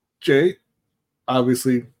 Jay,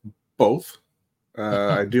 obviously both.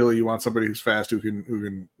 Ideally, you want somebody who's fast who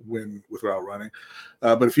can win with route running.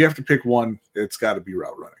 But if you have to pick one, it's got to be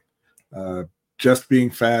route running. Just being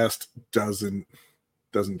fast doesn't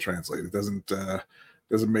translate. It doesn't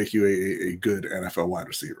make you a good NFL wide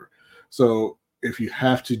receiver. So if you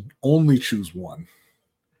have to only choose one,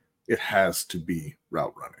 it has to be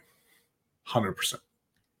route running. 100%.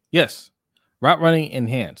 Yes. Route running and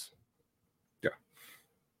hands. Yeah.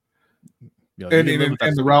 You know, and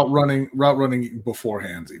the route running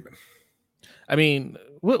beforehand even. I mean,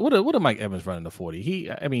 what did Mike Evans running the 40? He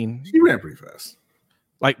ran pretty fast.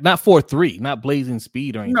 Like not 4.3, not blazing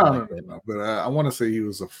speed or anything. No. But I want to say he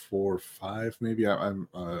was a 4.5, maybe. I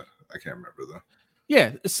can't remember though.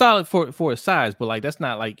 Yeah, it's solid for his size, but like that's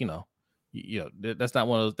not like that's not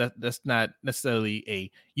one of those. That's not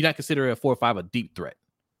necessarily you're not considering a 4.5 a deep threat,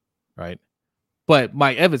 right? But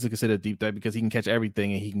Mike Evans is considered a deep threat because he can catch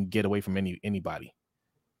everything and he can get away from anybody,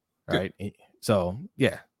 right? Yeah. So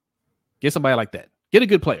yeah, get somebody like that. Get a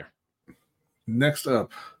good player. Next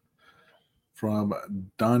up. From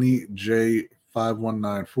Donnie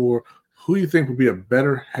J5194, who do you think would be a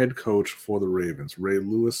better head coach for the Ravens, Ray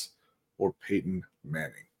Lewis or Peyton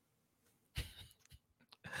Manning?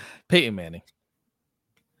 Peyton Manning.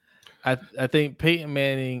 I think Peyton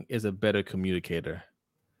Manning is a better communicator.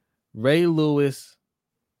 Ray Lewis,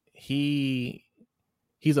 he's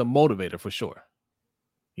a motivator for sure.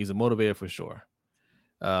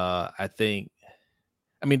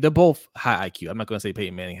 I mean, they're both high IQ. I'm not going to say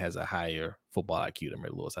Peyton Manning has a higher football IQ than Ray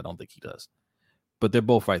Lewis. I don't think he does. But they're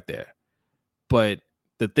both right there. But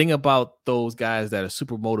the thing about those guys that are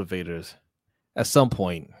super motivators, at some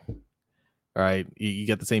point, all right, you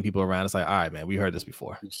get the same people around. It's like, all right, man, we heard this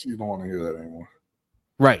before. You don't want to hear that anymore.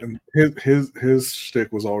 Right. And his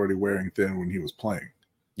shtick was already wearing thin when he was playing.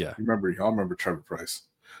 Yeah. Y'all remember Trevor Bryce.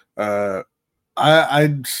 I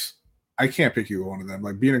can't pick either one of them.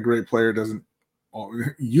 Like, being a great player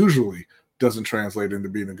usually doesn't translate into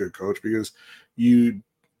being a good coach because you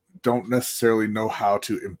don't necessarily know how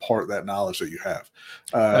to impart that knowledge that you have.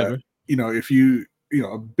 If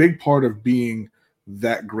a big part of being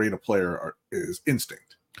that great a player is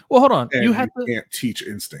instinct. Well, hold on. And you can't teach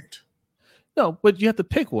instinct. No, but you have to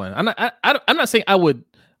pick one. I'm not saying I would.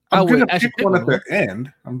 I'm going to pick one at the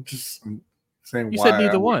end. I'm saying you said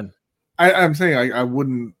neither one. I'm saying I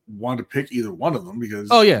wouldn't want to pick either one of them because.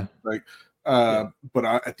 Oh yeah. But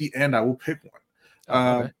at the end I will pick one.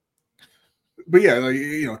 Okay. But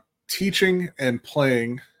yeah, teaching and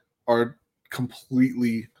playing are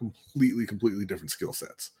completely different skill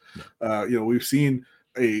sets. Yeah. We've seen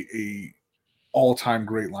a all-time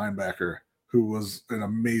great linebacker who was an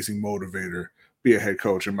amazing motivator be a head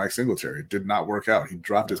coach, and Mike Singletary. It did not work out. He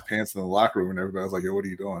dropped his pants in the locker room and everybody was like, yo, what are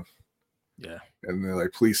you doing? Yeah. And they're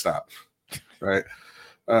like, please stop. Right.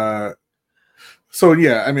 So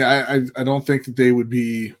yeah, I mean, I don't think that they would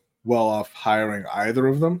be well off hiring either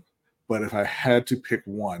of them, but if I had to pick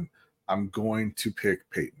one, I'm going to pick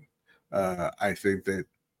Peyton. I think that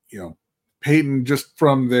Peyton, just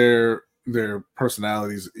from their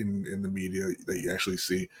personalities in the media that you actually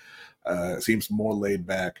see, seems more laid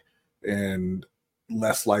back and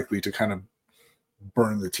less likely to kind of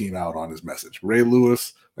burn the team out on his message. Ray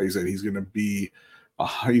Lewis, like you said, he's going to be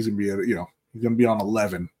on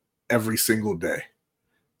 11 every single day.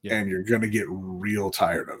 Yeah. And you're going to get real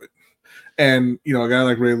tired of it. And, a guy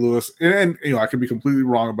like Ray Lewis, and I could be completely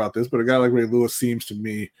wrong about this, but a guy like Ray Lewis seems to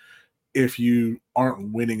me, if you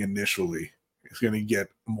aren't winning initially, it's going to get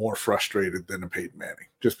more frustrated than a Peyton Manning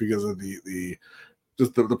just because of the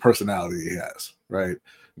personality he has, right?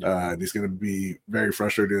 Yeah. He's going to be very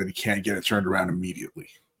frustrated that he can't get it turned around immediately.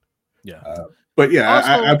 Yeah. But yeah, also,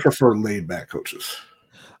 I prefer laid back coaches.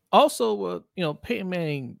 Also, Peyton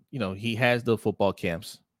Manning, he has the football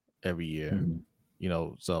camps every year. Mm-hmm.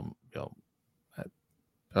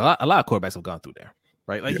 A lot of quarterbacks have gone through there,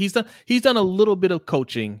 right? Like he's done a little bit of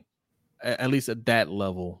coaching at least at that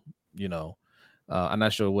level, you know. I'm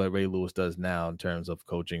not sure what Ray Lewis does now in terms of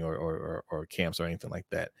coaching or camps or anything like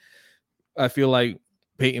that. I feel like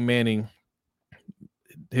Peyton Manning,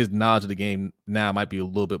 his knowledge of the game now might be a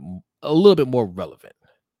little bit more relevant,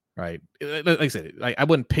 right? Like I said, like I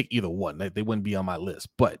wouldn't pick either one; like they wouldn't be on my list.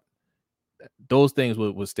 But those things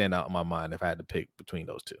would stand out in my mind if I had to pick between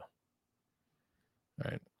those two.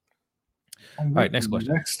 All right. All right. Next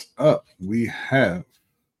question. Next up, we have.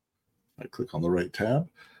 I click on the right tab.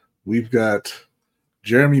 We've got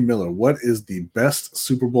Jeremy Miller. What is the best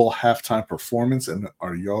Super Bowl halftime performance, and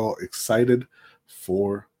are y'all excited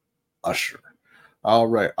for Usher? All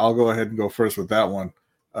right, I'll go ahead and go first with that one.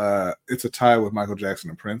 It's a tie with Michael Jackson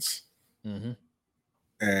and Prince. Mm-hmm.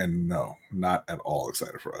 And no, not at all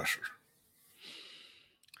excited for Usher.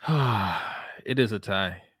 It is a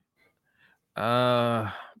tie.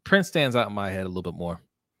 Prince stands out in my head a little bit more.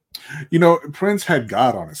 You know, Prince had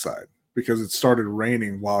God on his side because it started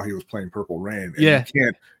raining while he was playing Purple Rain. And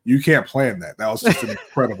you can't plan that. That was just an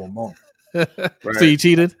incredible moment. Right? So you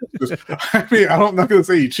cheated? I mean, I'm not going to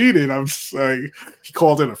say he cheated. I'm just like he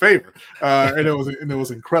called in a favor, and it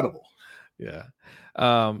was incredible. Yeah.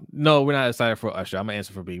 No, we're not excited for Usher. I'm gonna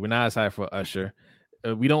answer for B. We're not excited for Usher.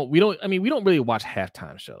 We don't really watch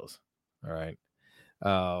halftime shows. All right.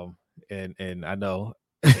 And I know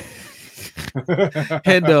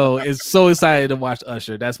Hendo is so excited to watch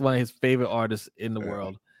Usher. That's one of his favorite artists in the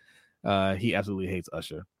world. He absolutely hates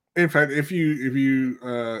Usher. In fact, if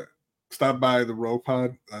you stop by the Rogue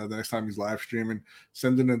Pod the next time he's live streaming,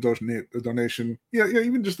 send in a donation. Yeah,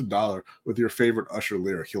 even just $1 with your favorite Usher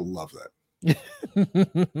lyric. He'll love that.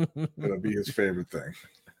 That'll be his favorite thing.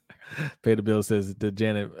 Pay the bill says the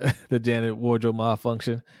Janet wardrobe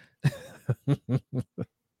malfunction.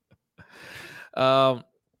 All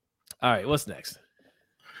right, what's next?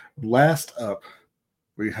 Last up,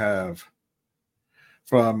 we have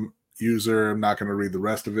from user. I'm not going to read the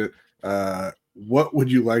rest of it. What would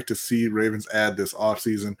you like to see Ravens add this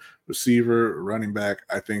offseason? Receiver, running back.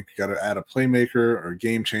 I think you got to add a playmaker or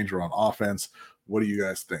game changer on offense. What do you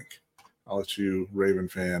guys think? I'll let you, Raven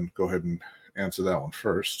fan, go ahead and answer that one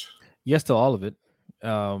first. Yes to all of it.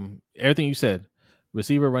 Everything you said: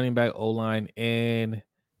 receiver, running back, O-line, and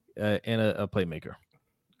a playmaker.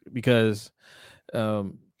 Because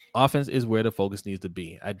offense is where the focus needs to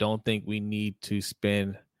be. I don't think we need to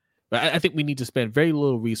spend. I think we need to spend very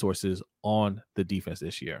little resources on the defense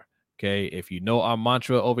this year. Okay, if you know our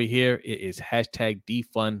mantra over here, it is hashtag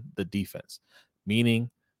defund the defense, meaning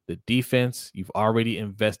the defense, you've already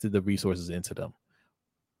invested the resources into them.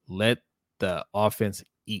 Let the offense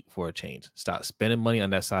eat for a change. Stop spending money on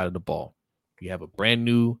that side of the ball. We have a brand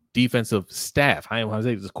new defensive staff. I am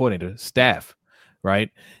Jose, this coordinator staff, right?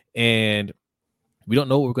 And we don't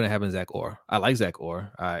know what we're going to have in Zach Orr. I like Zach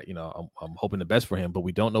Orr. I'm hoping the best for him, but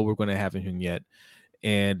we don't know what we're going to have in him yet.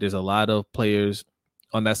 And there's a lot of players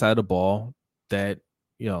on that side of the ball that,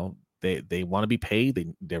 they want to be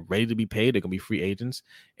paid. They're ready to be paid. They're going to be free agents.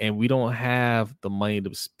 And we don't have the money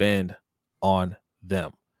to spend on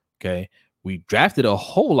them. Okay. We drafted a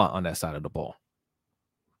whole lot on that side of the ball.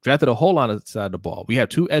 We have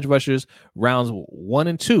 2 edge rushers, rounds 1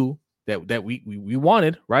 and 2 that we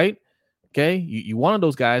wanted, right? Okay. You wanted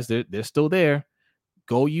those guys. They're still there.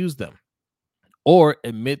 Go use them. Or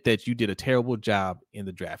admit that you did a terrible job in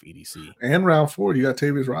the draft, EDC. And round 4, you got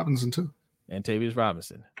Tavius Robinson too. And Tavius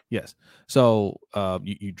Robinson. Yes. So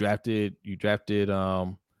you drafted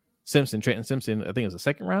Simpson, Trenton Simpson. I think it was the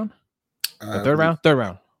second round. Third round.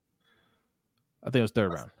 I think it was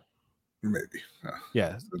third round. Maybe.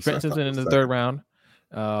 Yeah. Trenton Simpson in the third round.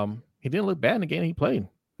 He didn't look bad in the game he played,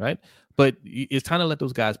 right? But it's time to let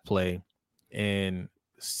those guys play and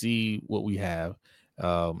see what we have.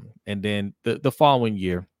 And then the following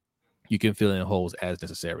year, you can fill in holes as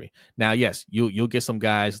necessary. Now, yes, you'll get some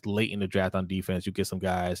guys late in the draft on defense. You get some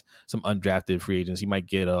guys, some undrafted free agents. You might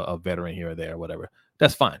get a veteran here or there or whatever.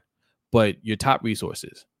 That's fine. But your top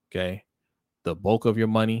resources, okay, the bulk of your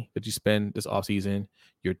money that you spend this offseason,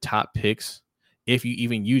 your top picks, if you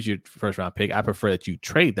even use your first round pick, I prefer that you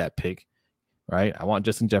trade that pick, right? I want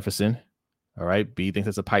Justin Jefferson. All right. B thinks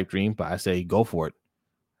it's a pipe dream, but I say go for it.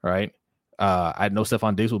 All right. I know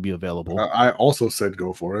Stephon Diggs will be available. I also said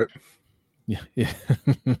go for it. Yeah.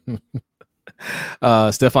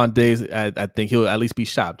 Stephon Diggs, I think he'll at least be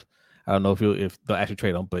shopped. I don't know if they'll actually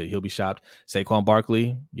trade him, but he'll be shopped. Saquon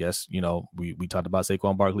Barkley, yes, we talked about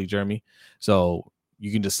Saquon Barkley, Jeremy. So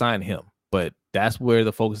you can just sign him. But that's where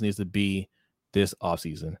the focus needs to be this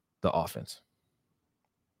offseason, the offense.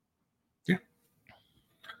 Yeah.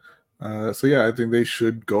 I think they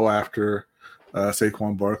should go after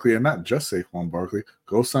Saquon Barkley, and not just Saquon Barkley.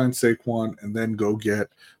 Go sign Saquon and then go get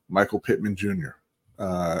Michael Pittman Jr.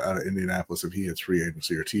 Out of Indianapolis if he hits free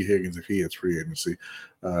agency, or T. Higgins if he hits free agency.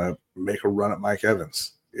 Make a run at Mike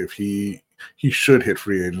Evans if he should hit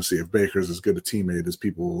free agency if Baker's as good a teammate as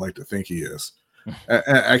people like to think he is.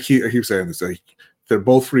 I keep saying this. They're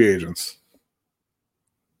both free agents.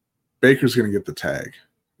 Baker's going to get the tag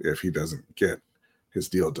if he doesn't get his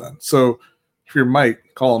deal done. So if you're Mike,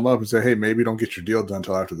 call him up and say, hey, maybe don't get your deal done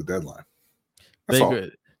until after the deadline. That's all.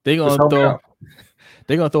 They're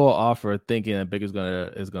gonna throw an offer thinking that Baker's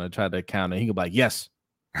gonna try to counter. He can be like, yes.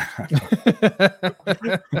 Yeah.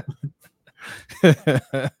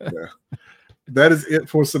 That is it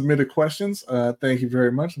for submitted questions. Thank you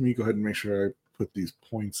very much. Let me go ahead and make sure I put these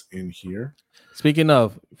points in here. Speaking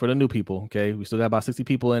of, for the new people, okay, we still got about 60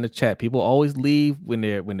 people in the chat. People always leave when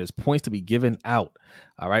there's points to be given out.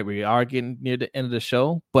 All right, we are getting near the end of the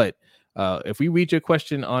show, but if we read your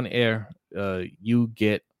question on air, you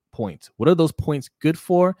get points. What are those points good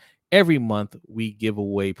for? Every month we give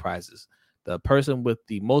away prizes. The person with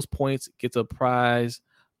the most points gets a prize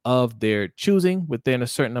of their choosing within a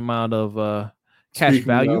certain amount of cash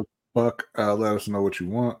value. Buck, let us know what you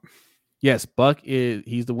want. Yes, Buck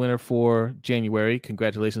he's the winner for January.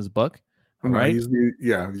 Congratulations, Buck. All right. He's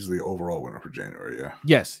the overall winner for January. Yeah.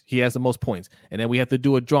 Yes, he has the most points. And then we have to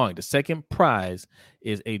do a drawing. The second prize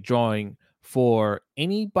is a drawing for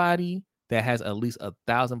anybody that has at least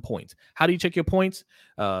 1,000 points. How do you check your points?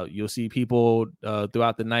 You'll see people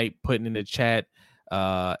throughout the night putting in the chat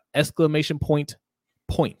exclamation point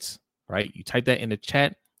points, right? You type that in the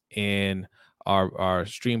chat and our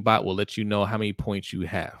stream bot will let you know how many points you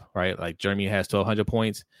have, right? Like Jeremy has 1,200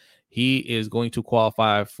 points. He is going to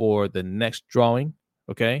qualify for the next drawing.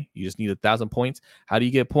 Okay. You just need 1,000 points. How do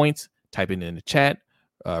you get points? Type it in the chat,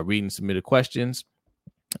 reading submitted questions,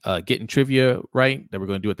 getting trivia right that we're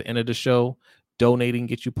going to do at the end of the show, donating,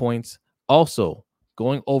 get you points. Also,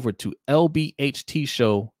 going over to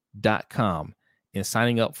lbhtshow.com and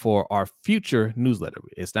signing up for our future newsletter.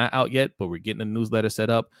 It's not out yet, but we're getting a newsletter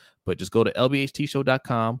set up. But just go to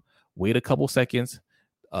lbhtshow.com, wait a couple seconds.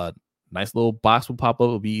 Nice little box will pop up.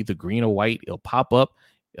 It'll be either green or white. It'll pop up,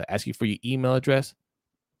 ask you for your email address.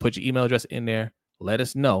 Put your email address in there. Let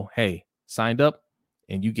us know, hey, signed up,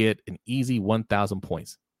 and you get an easy 1,000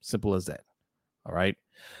 points. Simple as that. All right.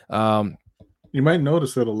 You might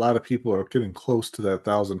notice that a lot of people are getting close to that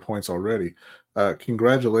 1,000 points already.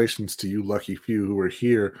 Congratulations to you lucky few who were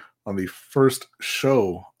here on the first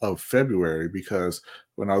show of February, because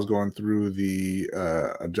when I was going through the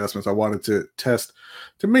adjustments, I wanted to test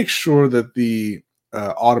to make sure that the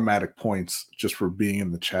automatic points just for being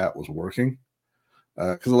in the chat was working.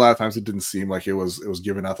 Because a lot of times it didn't seem like it was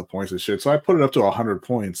giving out the points and shit. So I put it up to 100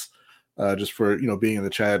 points just for being in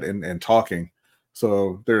the chat and talking.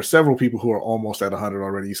 So there are several people who are almost at 100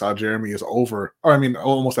 already. You saw Jeremy is over,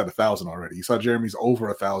 almost at 1,000 already. You saw Jeremy's over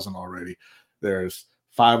 1,000 already. There's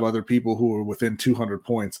 5 other people who are within 200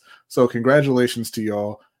 points. So congratulations to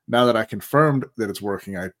y'all. Now that I confirmed that it's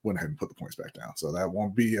working, I went ahead and put the points back down. So that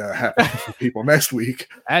won't be happening for people next week.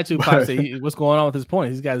 Attitude Pop say, what's going on with his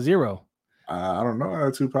points? He's got 0. I don't know,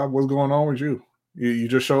 Attitude Pop. What's going on with you? You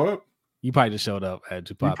just show up? You probably just showed up,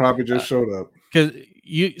 Attitude Pop. You probably just showed up.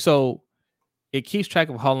 So it keeps track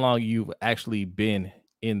of how long you've actually been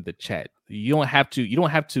in the chat. You don't have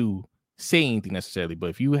to say anything necessarily, but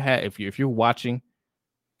if you're watching,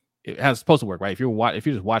 it's supposed to work, right? If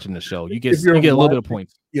you're just watching the show, you get a little bit of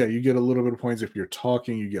points. Yeah, you get a little bit of points. If you're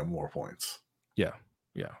talking, you get more points. Yeah.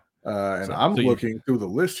 I'm looking through the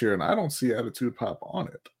list here, and I don't see Attitude Pop on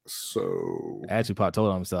it. So Attitude Pop told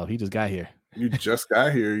on himself. He just got here. You just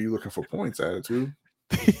got here. You looking for points, Attitude?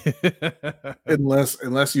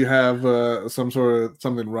 unless you have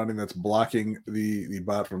something running that's blocking the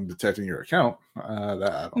bot from detecting your account.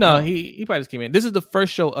 I don't know. He probably just came in. This is the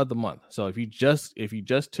first show of the month, so if you just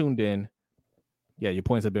tuned in, yeah, your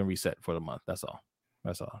points have been reset for the month. That's all.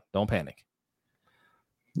 Don't panic.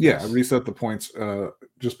 Yeah, I reset the points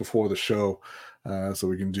just before the show, so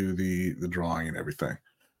we can do the drawing and everything.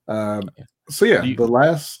 So yeah, the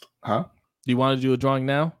last, huh? Do you want to do a drawing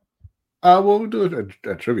now? Well, we'll do it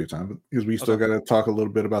at trivia time because we still got to talk a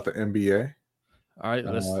little bit about the NBA. All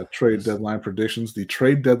right, trade deadline predictions. The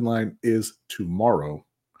trade deadline is tomorrow,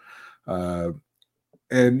 and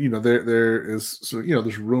there is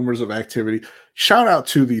there's rumors of activity. Shout out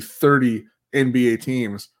to the 30 NBA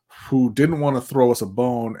teams who didn't want to throw us a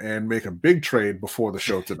bone and make a big trade before the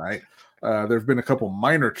show tonight. There have been a couple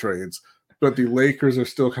minor trades, but the Lakers are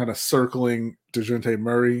still kind of circling DeJounte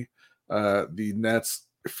Murray. The Nets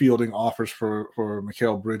fielding offers for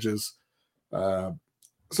Mikal Bridges.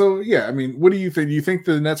 So yeah, I mean, what do you think? Do you think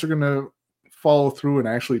the Nets are going to follow through and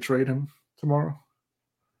actually trade him tomorrow?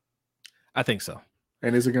 I think so.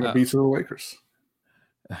 And is it going to be to the Lakers?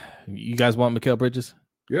 You guys want Mikal Bridges?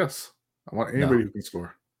 Yes, I want anybody who can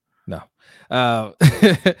score. No,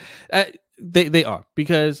 they are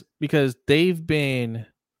because they've been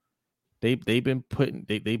leaking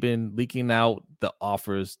out the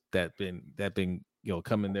offers that been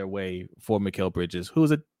coming their way for Mikal Bridges,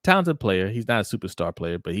 who's a talented player. He's not a superstar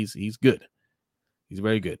player, but he's good. He's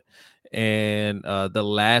very good. And the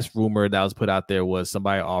last rumor that was put out there was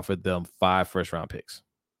somebody offered them 5 first-round picks.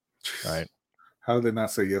 Right? How did they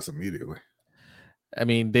not say yes immediately? I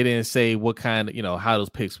mean, they didn't say what kind of, how those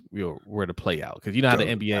picks were to play out, because how the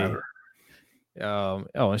NBA.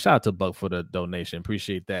 And shout out to Buck for the donation.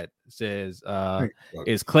 Appreciate that. It says,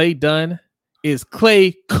 is Clay done? Is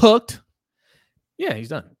Clay cooked? Yeah, he's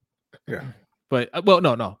done. Yeah. But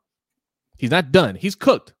no. He's not done. He's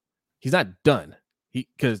cooked. He's not done.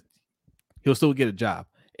 Because he'll still get a job.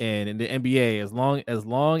 And in the NBA, as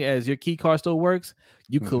long as your key card still works,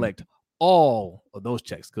 you collect all of those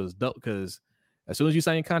checks, because as soon as you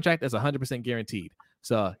sign your contract, that's 100% guaranteed.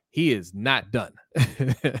 So he is not done.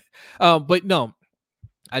 But no,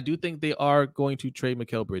 I do think they are going to trade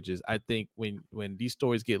Mikal Bridges. I think when these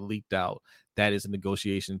stories get leaked out, that is a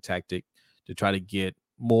negotiation tactic to try to get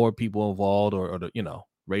more people involved or to,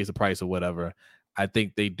 raise the price or whatever. I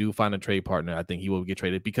think they do find a trade partner. I think he will get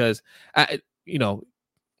traded because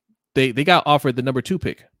they got offered the number 2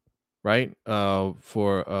 pick, right? From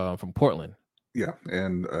Portland. Yeah,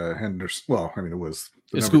 and Henderson. Well, I mean, it was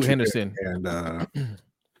Scoot Henderson and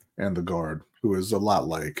the guard, who is a lot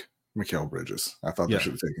like Mikal Bridges. I thought they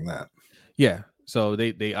should have taken that. Yeah, so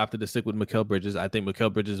they opted to stick with Mikal Bridges. I think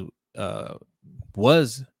Mikal Bridges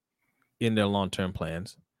was in their long-term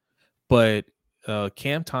plans, but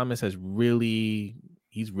Cam Thomas he's really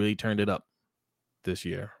turned it up this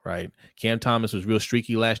year, right? Cam Thomas was real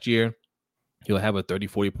streaky last year. He'll have a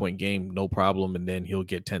 30-40 point game, no problem, and then he'll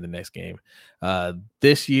get 10 the next game.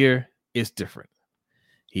 This year it's different.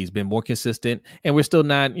 He's been more consistent, and we're still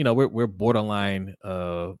not, we're borderline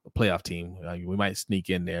playoff team. We might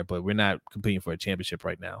sneak in there, but we're not competing for a championship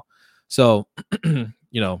right now. So,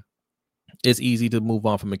 it's easy to move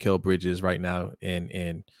on from Mikal Bridges right now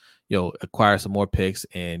and acquire some more picks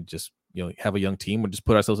and just have a young team, or just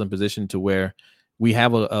put ourselves in position to where we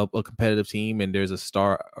have a competitive team and there's a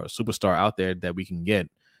star or superstar out there that we can get.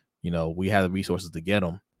 We have the resources to get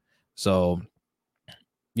them. So,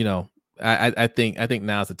 I think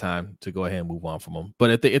now's the time to go ahead and move on from them.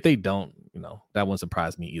 But if they don't, that wouldn't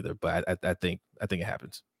surprise me either. But I think it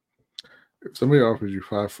happens. If somebody offers you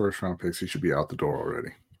 5 first-round picks, he should be out the door already.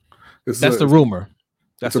 That's the rumor.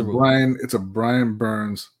 It's a Brian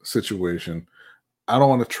Burns situation. I don't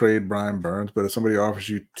want to trade Brian Burns, but if somebody offers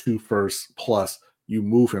you 2 firsts plus, you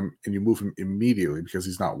move him immediately because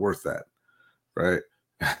he's not worth that, right?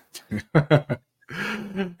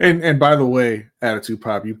 and by the way, Attitude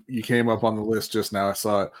Pop, you came up on the list just now. I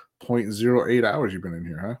saw it. 0.08 hours you've been in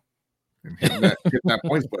here, huh? And hitting that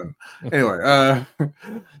points button. Anyway,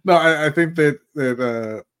 no, I think that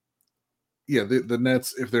the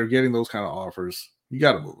Nets, if they're getting those kind of offers, you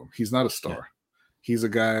got to move him. He's not a star. Yeah. He's a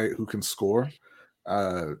guy who can score,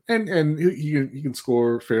 and he can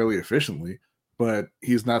score fairly efficiently, but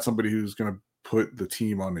he's not somebody who's going to put the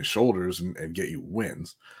team on his shoulders and get you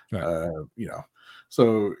wins. Right.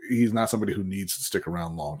 So he's not somebody who needs to stick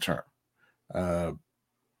around long term. As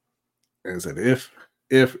I said,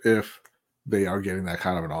 if they are getting that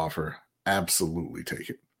kind of an offer, absolutely take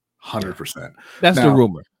it. 100%. That's the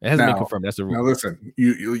rumor. It hasn't been confirmed. That's the rumor. Now listen,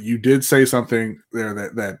 you did say something there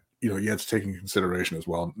that you have to take in consideration as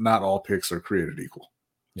well. Not all picks are created equal.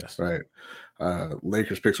 Yes. Right.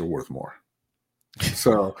 Lakers picks are worth more.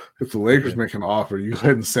 So if the Lakers make an offer, you go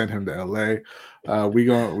ahead and send him to LA. We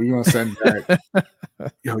gonna send back.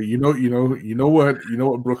 You know what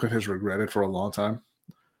Brooklyn has regretted for a long time?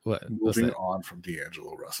 What? Moving on from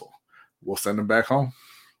D'Angelo Russell. We'll send him back home.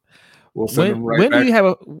 We'll send him right when back. Do you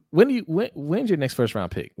have when's your next first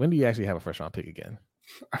round pick? When do you actually have a first round pick again?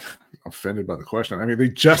 I'm offended by the question. I mean, they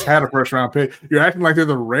just had a first round pick. You're acting like they're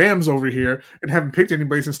the Rams over here and haven't picked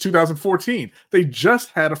anybody since 2014. They just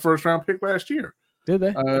had a first round pick last year. Did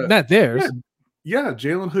they? Not theirs. Yeah,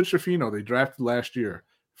 Jalen Hood-Schifino, they drafted last year.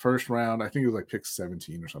 First round, I think it was like pick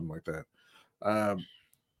 17 or something like that.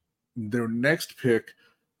 Their next pick,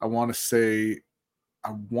 I want to say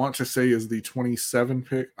is the 27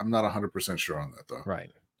 pick. I'm not 100% sure on that though.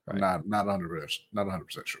 Right. Not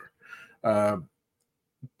 100% sure.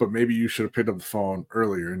 But maybe you should have picked up the phone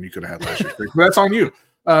earlier and you could have had last year's pick. But that's on you.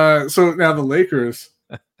 So now the Lakers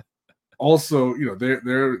also,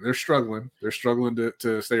 they're struggling. They're struggling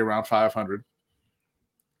to stay around 500.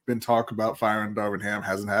 Been talk about firing Darvin Ham,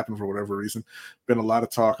 hasn't happened for whatever reason. Been a lot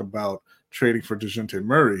of talk about trading for DeJounte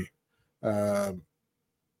Murray, and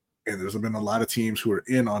there's been a lot of teams who are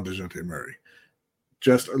in on DeJounte Murray.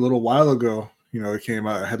 Just a little while ago, it came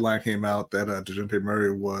out, a headline came out that DeJounte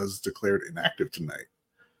Murray was declared inactive tonight,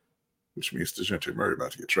 which means DeJounte Murray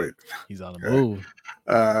about to get traded. He's on the move.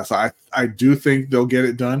 So I do think they'll get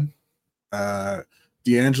it done.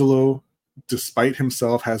 D'Angelo, despite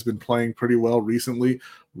himself, has been playing pretty well recently,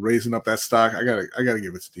 raising up that stock. I gotta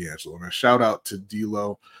give it to D'Angelo, man. Shout out to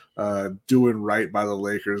D'Lo, doing right by the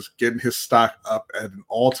Lakers, getting his stock up at an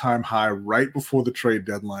all-time high right before the trade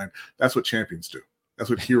deadline. That's what champions do. That's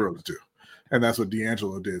what heroes do. And that's what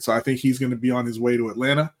D'Angelo did. So I think he's going to be on his way to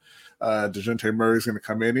Atlanta. DeJounte Murray's going to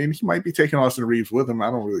come in, and he might be taking Austin Reeves with him. I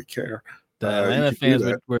don't really care. The Atlanta fans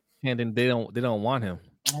were handing, they don't want him.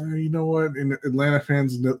 You know what? In Atlanta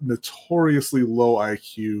fans, notoriously low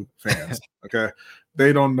IQ fans. Okay,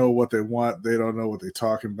 they don't know what they want. They don't know what they're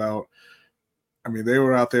talking about. I mean, they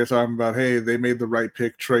were out there talking about, hey, they made the right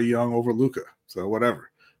pick, Trae Young over Luka. So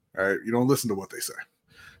whatever. All right, you don't listen to what they say.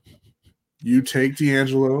 You take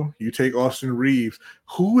D'Angelo, you take Austin Reeves.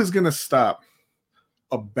 Who is going to stop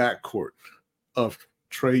a backcourt of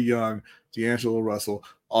Trae Young, D'Angelo Russell,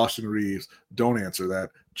 Austin Reeves? Don't answer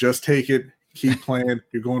that. Just take it. Keep playing.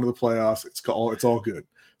 You're going to the playoffs. It's all good.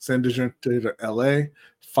 Send DeJounte to LA,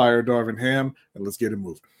 fire Darvin Ham, and let's get him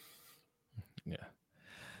moving. Yeah.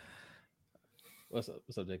 What's up,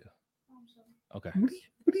 Jacob? Okay.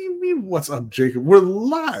 What do you mean, what's up, Jacob? We're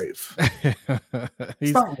live.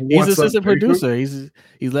 he's assistant producer. He's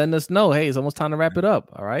letting us know, hey, it's almost time to wrap it up.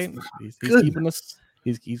 All right. He's keeping us.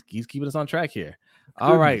 He's keeping us on track here.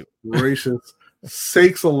 All right. Gracious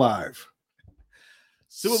sakes alive.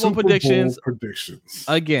 Super Bowl predictions. Predictions.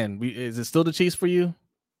 Again, is it still the Chiefs for you?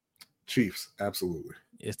 Chiefs, absolutely.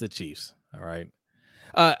 It's the Chiefs. All right.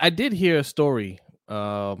 I did hear a story.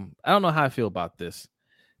 I don't know how I feel about this.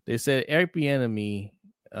 They said Eric Bieniemy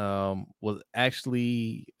was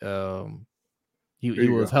actually he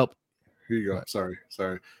was helped. Here you go. What? Sorry.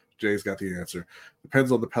 Jay's got the answer.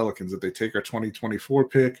 Depends on the Pelicans. If they take our 2024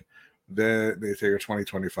 pick, then they take our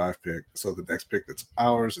 2025 pick. So the next pick that's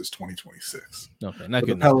ours is 2026. Okay, not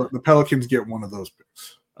good enough. The Pelicans get one of those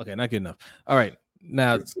picks. Okay, not good enough. All right.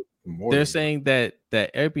 Now they're saying that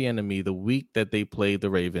Eric Bieniemy, the week that they played the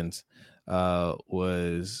Ravens,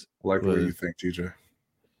 was what do you think, TJ?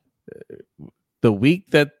 The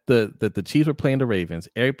week that the Chiefs were playing the Ravens,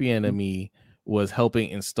 Eric Bieniemy was helping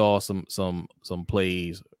install some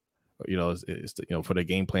plays, for the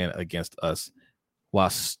game plan against us, while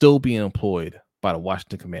still being employed by the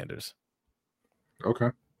Washington Commanders. Okay,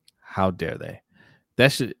 how dare they?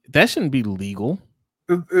 That shouldn't be legal.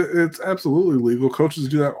 It's absolutely legal. Coaches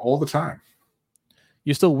do that all the time.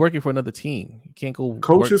 You're still working for another team. You can't go.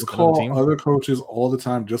 Coaches call other coaches all the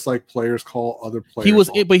time, just like players call other players. He was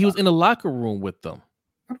in the locker room with them.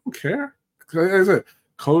 I don't care. Like I said,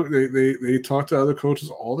 they talk to other coaches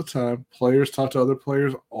all the time. Players talk to other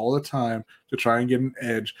players all the time to try and get an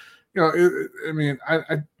edge.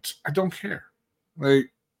 I don't care.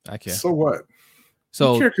 Like, I care. So what?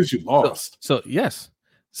 So you care because you lost. So yes.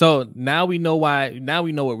 So now we know why. Now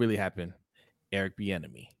we know what really happened. Eric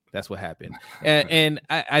Bieniemy. That's what happened. And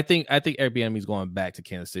I think Eric Bieniemy is going back to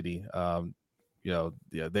Kansas City. They're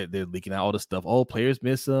leaking out all the stuff. Oh, players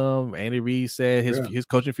miss him. Andy Reid said his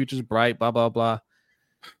coaching future is bright. Blah blah blah.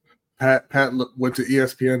 Pat went to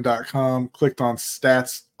ESPN.com, clicked on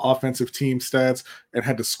stats, offensive team stats, and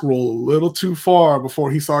had to scroll a little too far before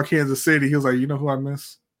he saw Kansas City. He was like, "You know who I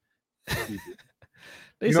miss?"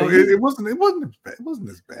 It wasn't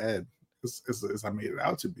as bad as I made it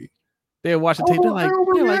out to be. They're watching tape.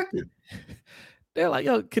 They're like,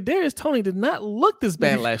 yo, Kadarius Toney did not look this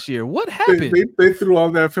bad last year. What happened? They threw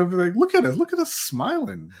all that film. They're like, look at us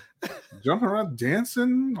smiling, jumping around,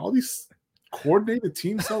 dancing, all these coordinated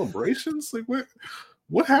team celebrations. Like,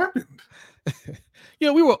 what happened?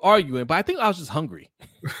 We were arguing, but I think I was just hungry.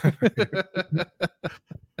 I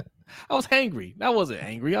was hangry. I wasn't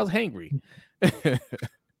angry. I was hangry.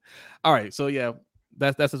 All right, so yeah,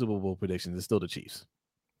 that's the Super Bowl prediction. It's still the Chiefs.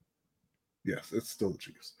 Yes, it's still the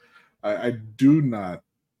Chiefs. I do not,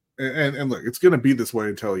 and look, it's going to be this way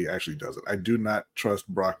until he actually does it. I do not trust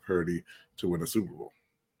Brock Purdy to win a Super Bowl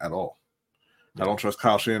at all. Yeah. I don't trust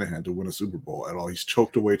Kyle Shanahan to win a Super Bowl at all. He's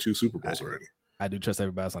choked away 2 Super Bowls already. I do trust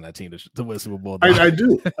everybody else on that team to win a Super Bowl. I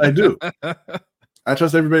do. I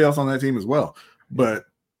trust everybody else on that team as well. But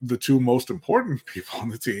the 2 most important people on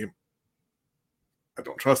the team, I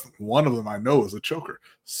don't trust them. One of them I know is a choker,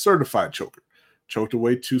 certified choker. choked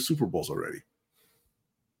away 2 Super Bowls already.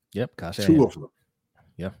 Yep, gosh, 2 of them.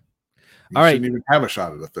 Yeah. You All right. shouldn't even have a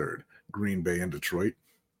shot at a third. Green Bay and Detroit.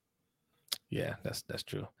 Yeah, that's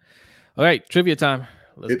true. All right, trivia time.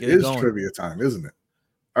 Let's get it going. Trivia time, isn't it?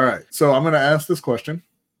 All right, so I'm going to ask this question.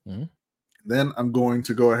 Mm-hmm. Then I'm going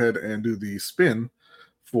to go ahead and do the spin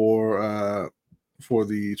for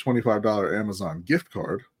the $25 Amazon gift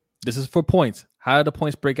card. This is for points. How do the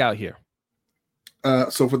points break out here?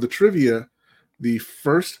 So for the trivia, the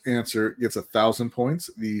first answer gets 1,000 points.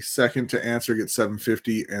 The second to answer gets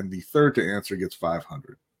 750, and the third to answer gets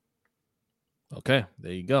 500. Okay,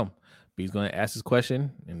 there you go. B's going to ask his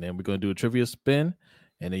question, and then we're going to do a trivia spin,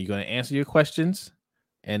 and then you're going to answer your questions,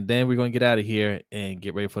 and then we're going to get out of here and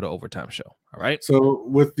get ready for the overtime show. All right. So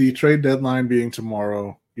with the trade deadline being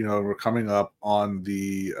tomorrow, we're coming up on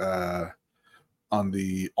the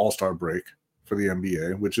All-Star break for the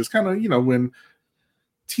NBA, which is kind of when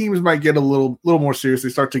teams might get a little more serious. They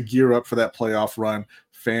start to gear up for that playoff run.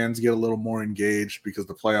 Fans get a little more engaged because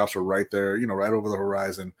the playoffs are right there, right over the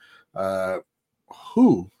horizon.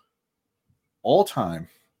 Who all time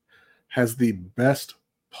has the best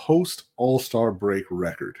post All-Star break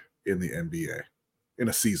record in the NBA in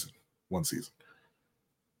a season, one season?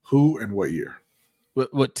 Who and what year?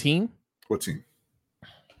 What team? What team?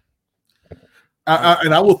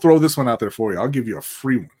 And I will throw this one out there for you. I'll give you a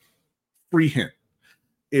free hint.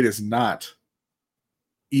 It is not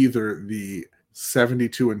either the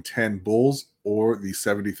 72-10 Bulls or the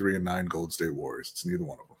 73-9 Golden State Warriors. It's neither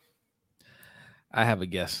one of them. I have a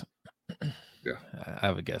guess. Yeah. I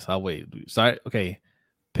have a guess. I'll wait. Sorry. Okay.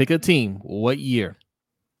 Pick a team. What year?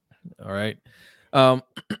 All right.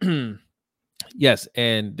 Yes,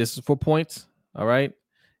 and this is for points. All right.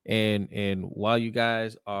 And while you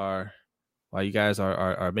guys are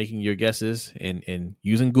making your guesses and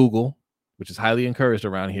using Google, which is highly encouraged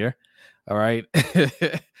around here. All right.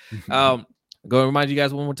 Go and remind you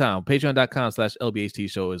guys one more time. Patreon.com/LBHT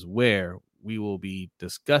show is where we will be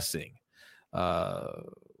discussing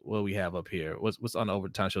what we have up here. What's on the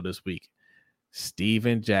overtime show this week?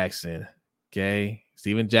 Steven Jackson. Okay.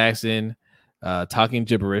 Steven Jackson talking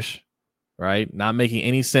gibberish, right? Not making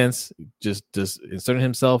any sense. Just inserting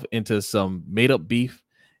himself into some made-up beef,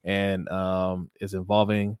 and is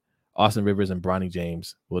involving Austin Rivers and Bronny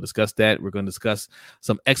James. We'll discuss that. We're going to discuss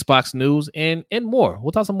some Xbox news and more.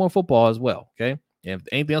 We'll talk some more football as well. Okay. And if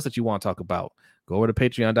anything else that you want to talk about, go over to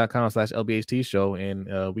patreon.com/LBHT show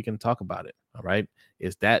and we can talk about it. All right.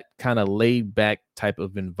 It's that kind of laid back type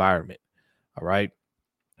of environment. All right.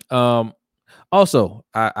 Also,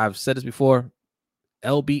 I've said this before,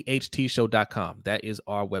 LBHTshow.com. That is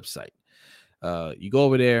our website. You go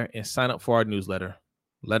over there and sign up for our newsletter.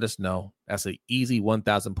 Let us know. That's an easy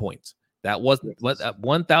 1,000 points. That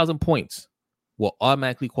 1,000 points will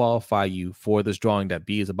automatically qualify you for this drawing that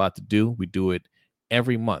B is about to do. We do it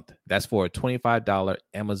every month. That's for a $25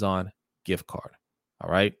 Amazon gift card.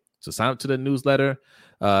 All right. So sign up to the newsletter.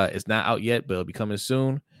 It's not out yet, but it'll be coming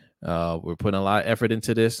soon. We're putting a lot of effort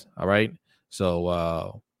into this. All right.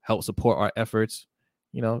 So help support our efforts.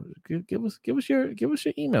 Give us your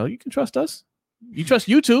email. You can trust us. You trust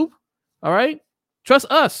YouTube. All right. Trust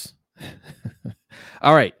us.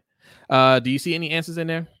 All right. Do you see any answers in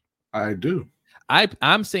there? I do.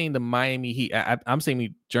 I'm saying the Miami Heat. I'm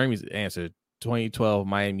saying Jeremy's answer, 2012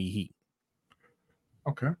 Miami Heat.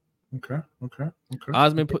 Okay.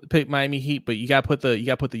 Osman picked Miami Heat, but you got to put the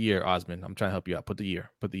year, Osman. I'm trying to help you out. Put the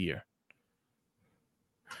year.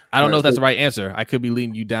 I don't know if that's the right answer. I could be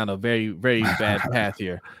leading you down a very, very bad path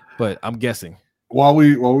here, but I'm guessing. While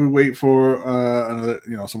we wait for another,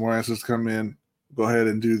 some more answers to come in, go ahead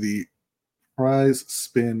and do the prize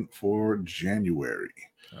spin for January.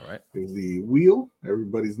 All right. There's the wheel.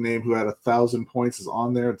 Everybody's name who had 1,000 points is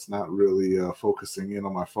on there. It's not really focusing in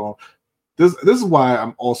on my phone. This is why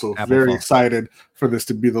I'm also very excited for this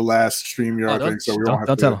to be the last StreamYard thing. So we don't have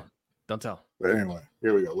Don't tell. But anyway,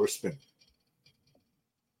 here we go. We're spinning.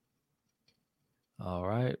 All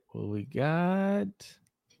right. What we got?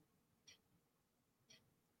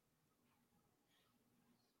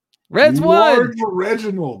 Reds won.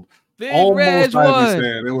 Reginald. Big Almost Reg Ivy won.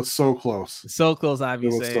 saying. It was so close. So close, Ivy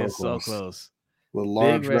saying. So close. The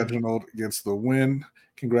large Reginald gets the win.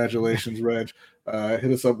 Congratulations, Reg.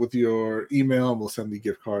 Hit us up with your email and we'll send the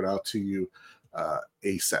gift card out to you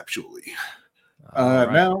ASAPually.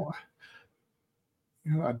 Right. Now,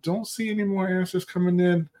 I don't see any more answers coming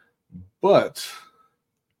in, but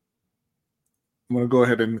I'm going to go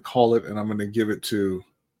ahead and call it, and I'm going to give it to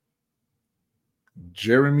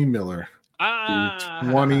Jeremy Miller, the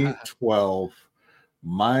 2012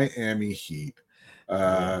 Miami Heat,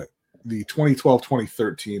 the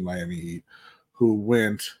 2012-2013 Miami Heat, who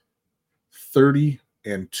went 30-2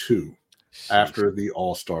 after the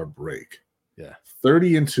All-Star break. Yeah.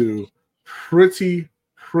 30-2, pretty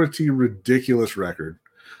ridiculous record.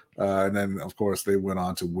 And then, of course, they went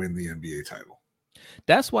on to win the NBA title.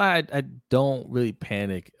 That's why I don't really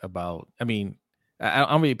panic about. I mean, I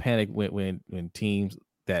don't really panic when teams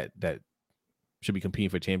that should be competing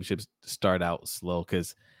for championships start out slow,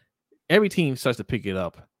 because every team starts to pick it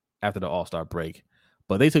up after the All-Star break,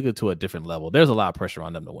 but they took it to a different level. There's a lot of pressure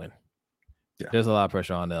on them to win. Yeah. There's a lot of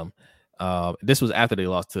pressure on them. This was after they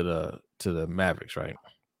lost to the Mavericks, right?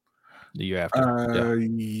 The year after.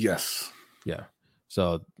 Yes. Yeah.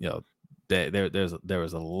 So, there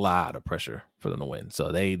was a lot of pressure for them to win.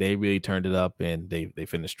 So they really turned it up, and they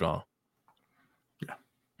finished strong.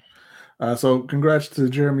 Yeah. So congrats to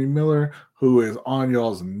Jeremy Miller, who is on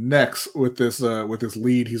y'all's necks with this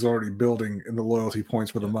lead he's already building in the loyalty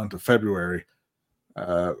points for the month of February.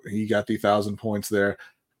 He got the 1,000 points there.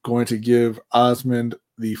 Going to give Osmond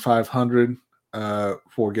the 500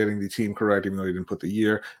 for getting the team correct, even though he didn't put the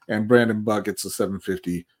year. And Brandon Buck gets the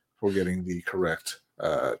 750 for getting the correct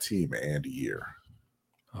team and year.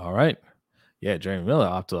 All right. Yeah, Jeremy Miller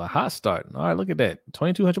off to a hot start. All right, look at that.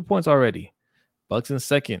 2,200 points already. Bucks in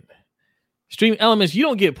second. Stream Elements, you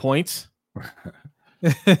don't get points.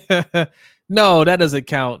 No, that doesn't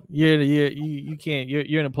count. You can't.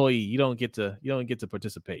 You're an employee. You don't get to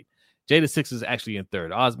participate. Jada Six is actually in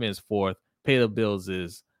third. Osmond is fourth. Pay the Bills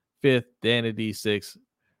is fifth. Danity sixth.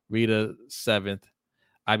 Rita seventh.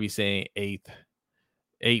 I be saying eighth.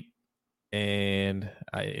 And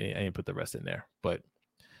I didn't put the rest in there. But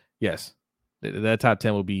yes, that top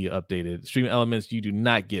 10 will be updated. Stream Elements, you do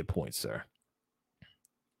not get points, sir.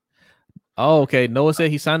 Oh, okay. Noah said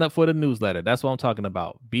he signed up for the newsletter. That's what I'm talking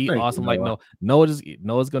about. Be Thank awesome you, like Noah. Noah.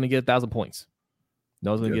 Noah's going to get 1,000 points.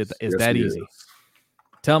 Noah's going to get. It's that easy.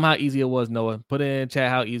 Tell him how easy it was, Noah. Put it in chat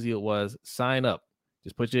how easy it was. Sign up.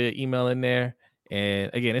 Just put your email in there. And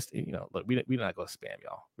again, it's look, we're not going to spam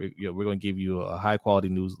y'all. We're going to give you a high quality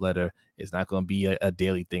newsletter. It's not going to be a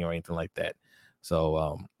daily thing or anything like that.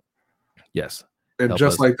 So, yes. And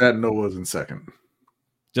just like that, Noah's in second.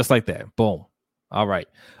 Just like that. Boom. All right.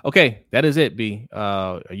 Okay, that is it, B.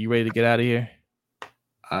 Are you ready to get out of here?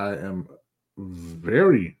 I am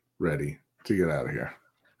very ready to get out of here.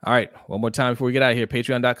 All right. One more time before we get out of here.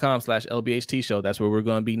 Patreon.com/LBHT show. That's where we're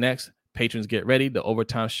going to be next. Patrons, get ready. The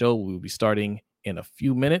overtime show will be starting in a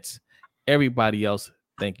few minutes. Everybody else,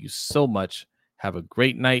 thank you so much. Have a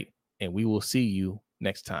great night, and we will see you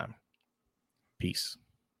next time. Peace.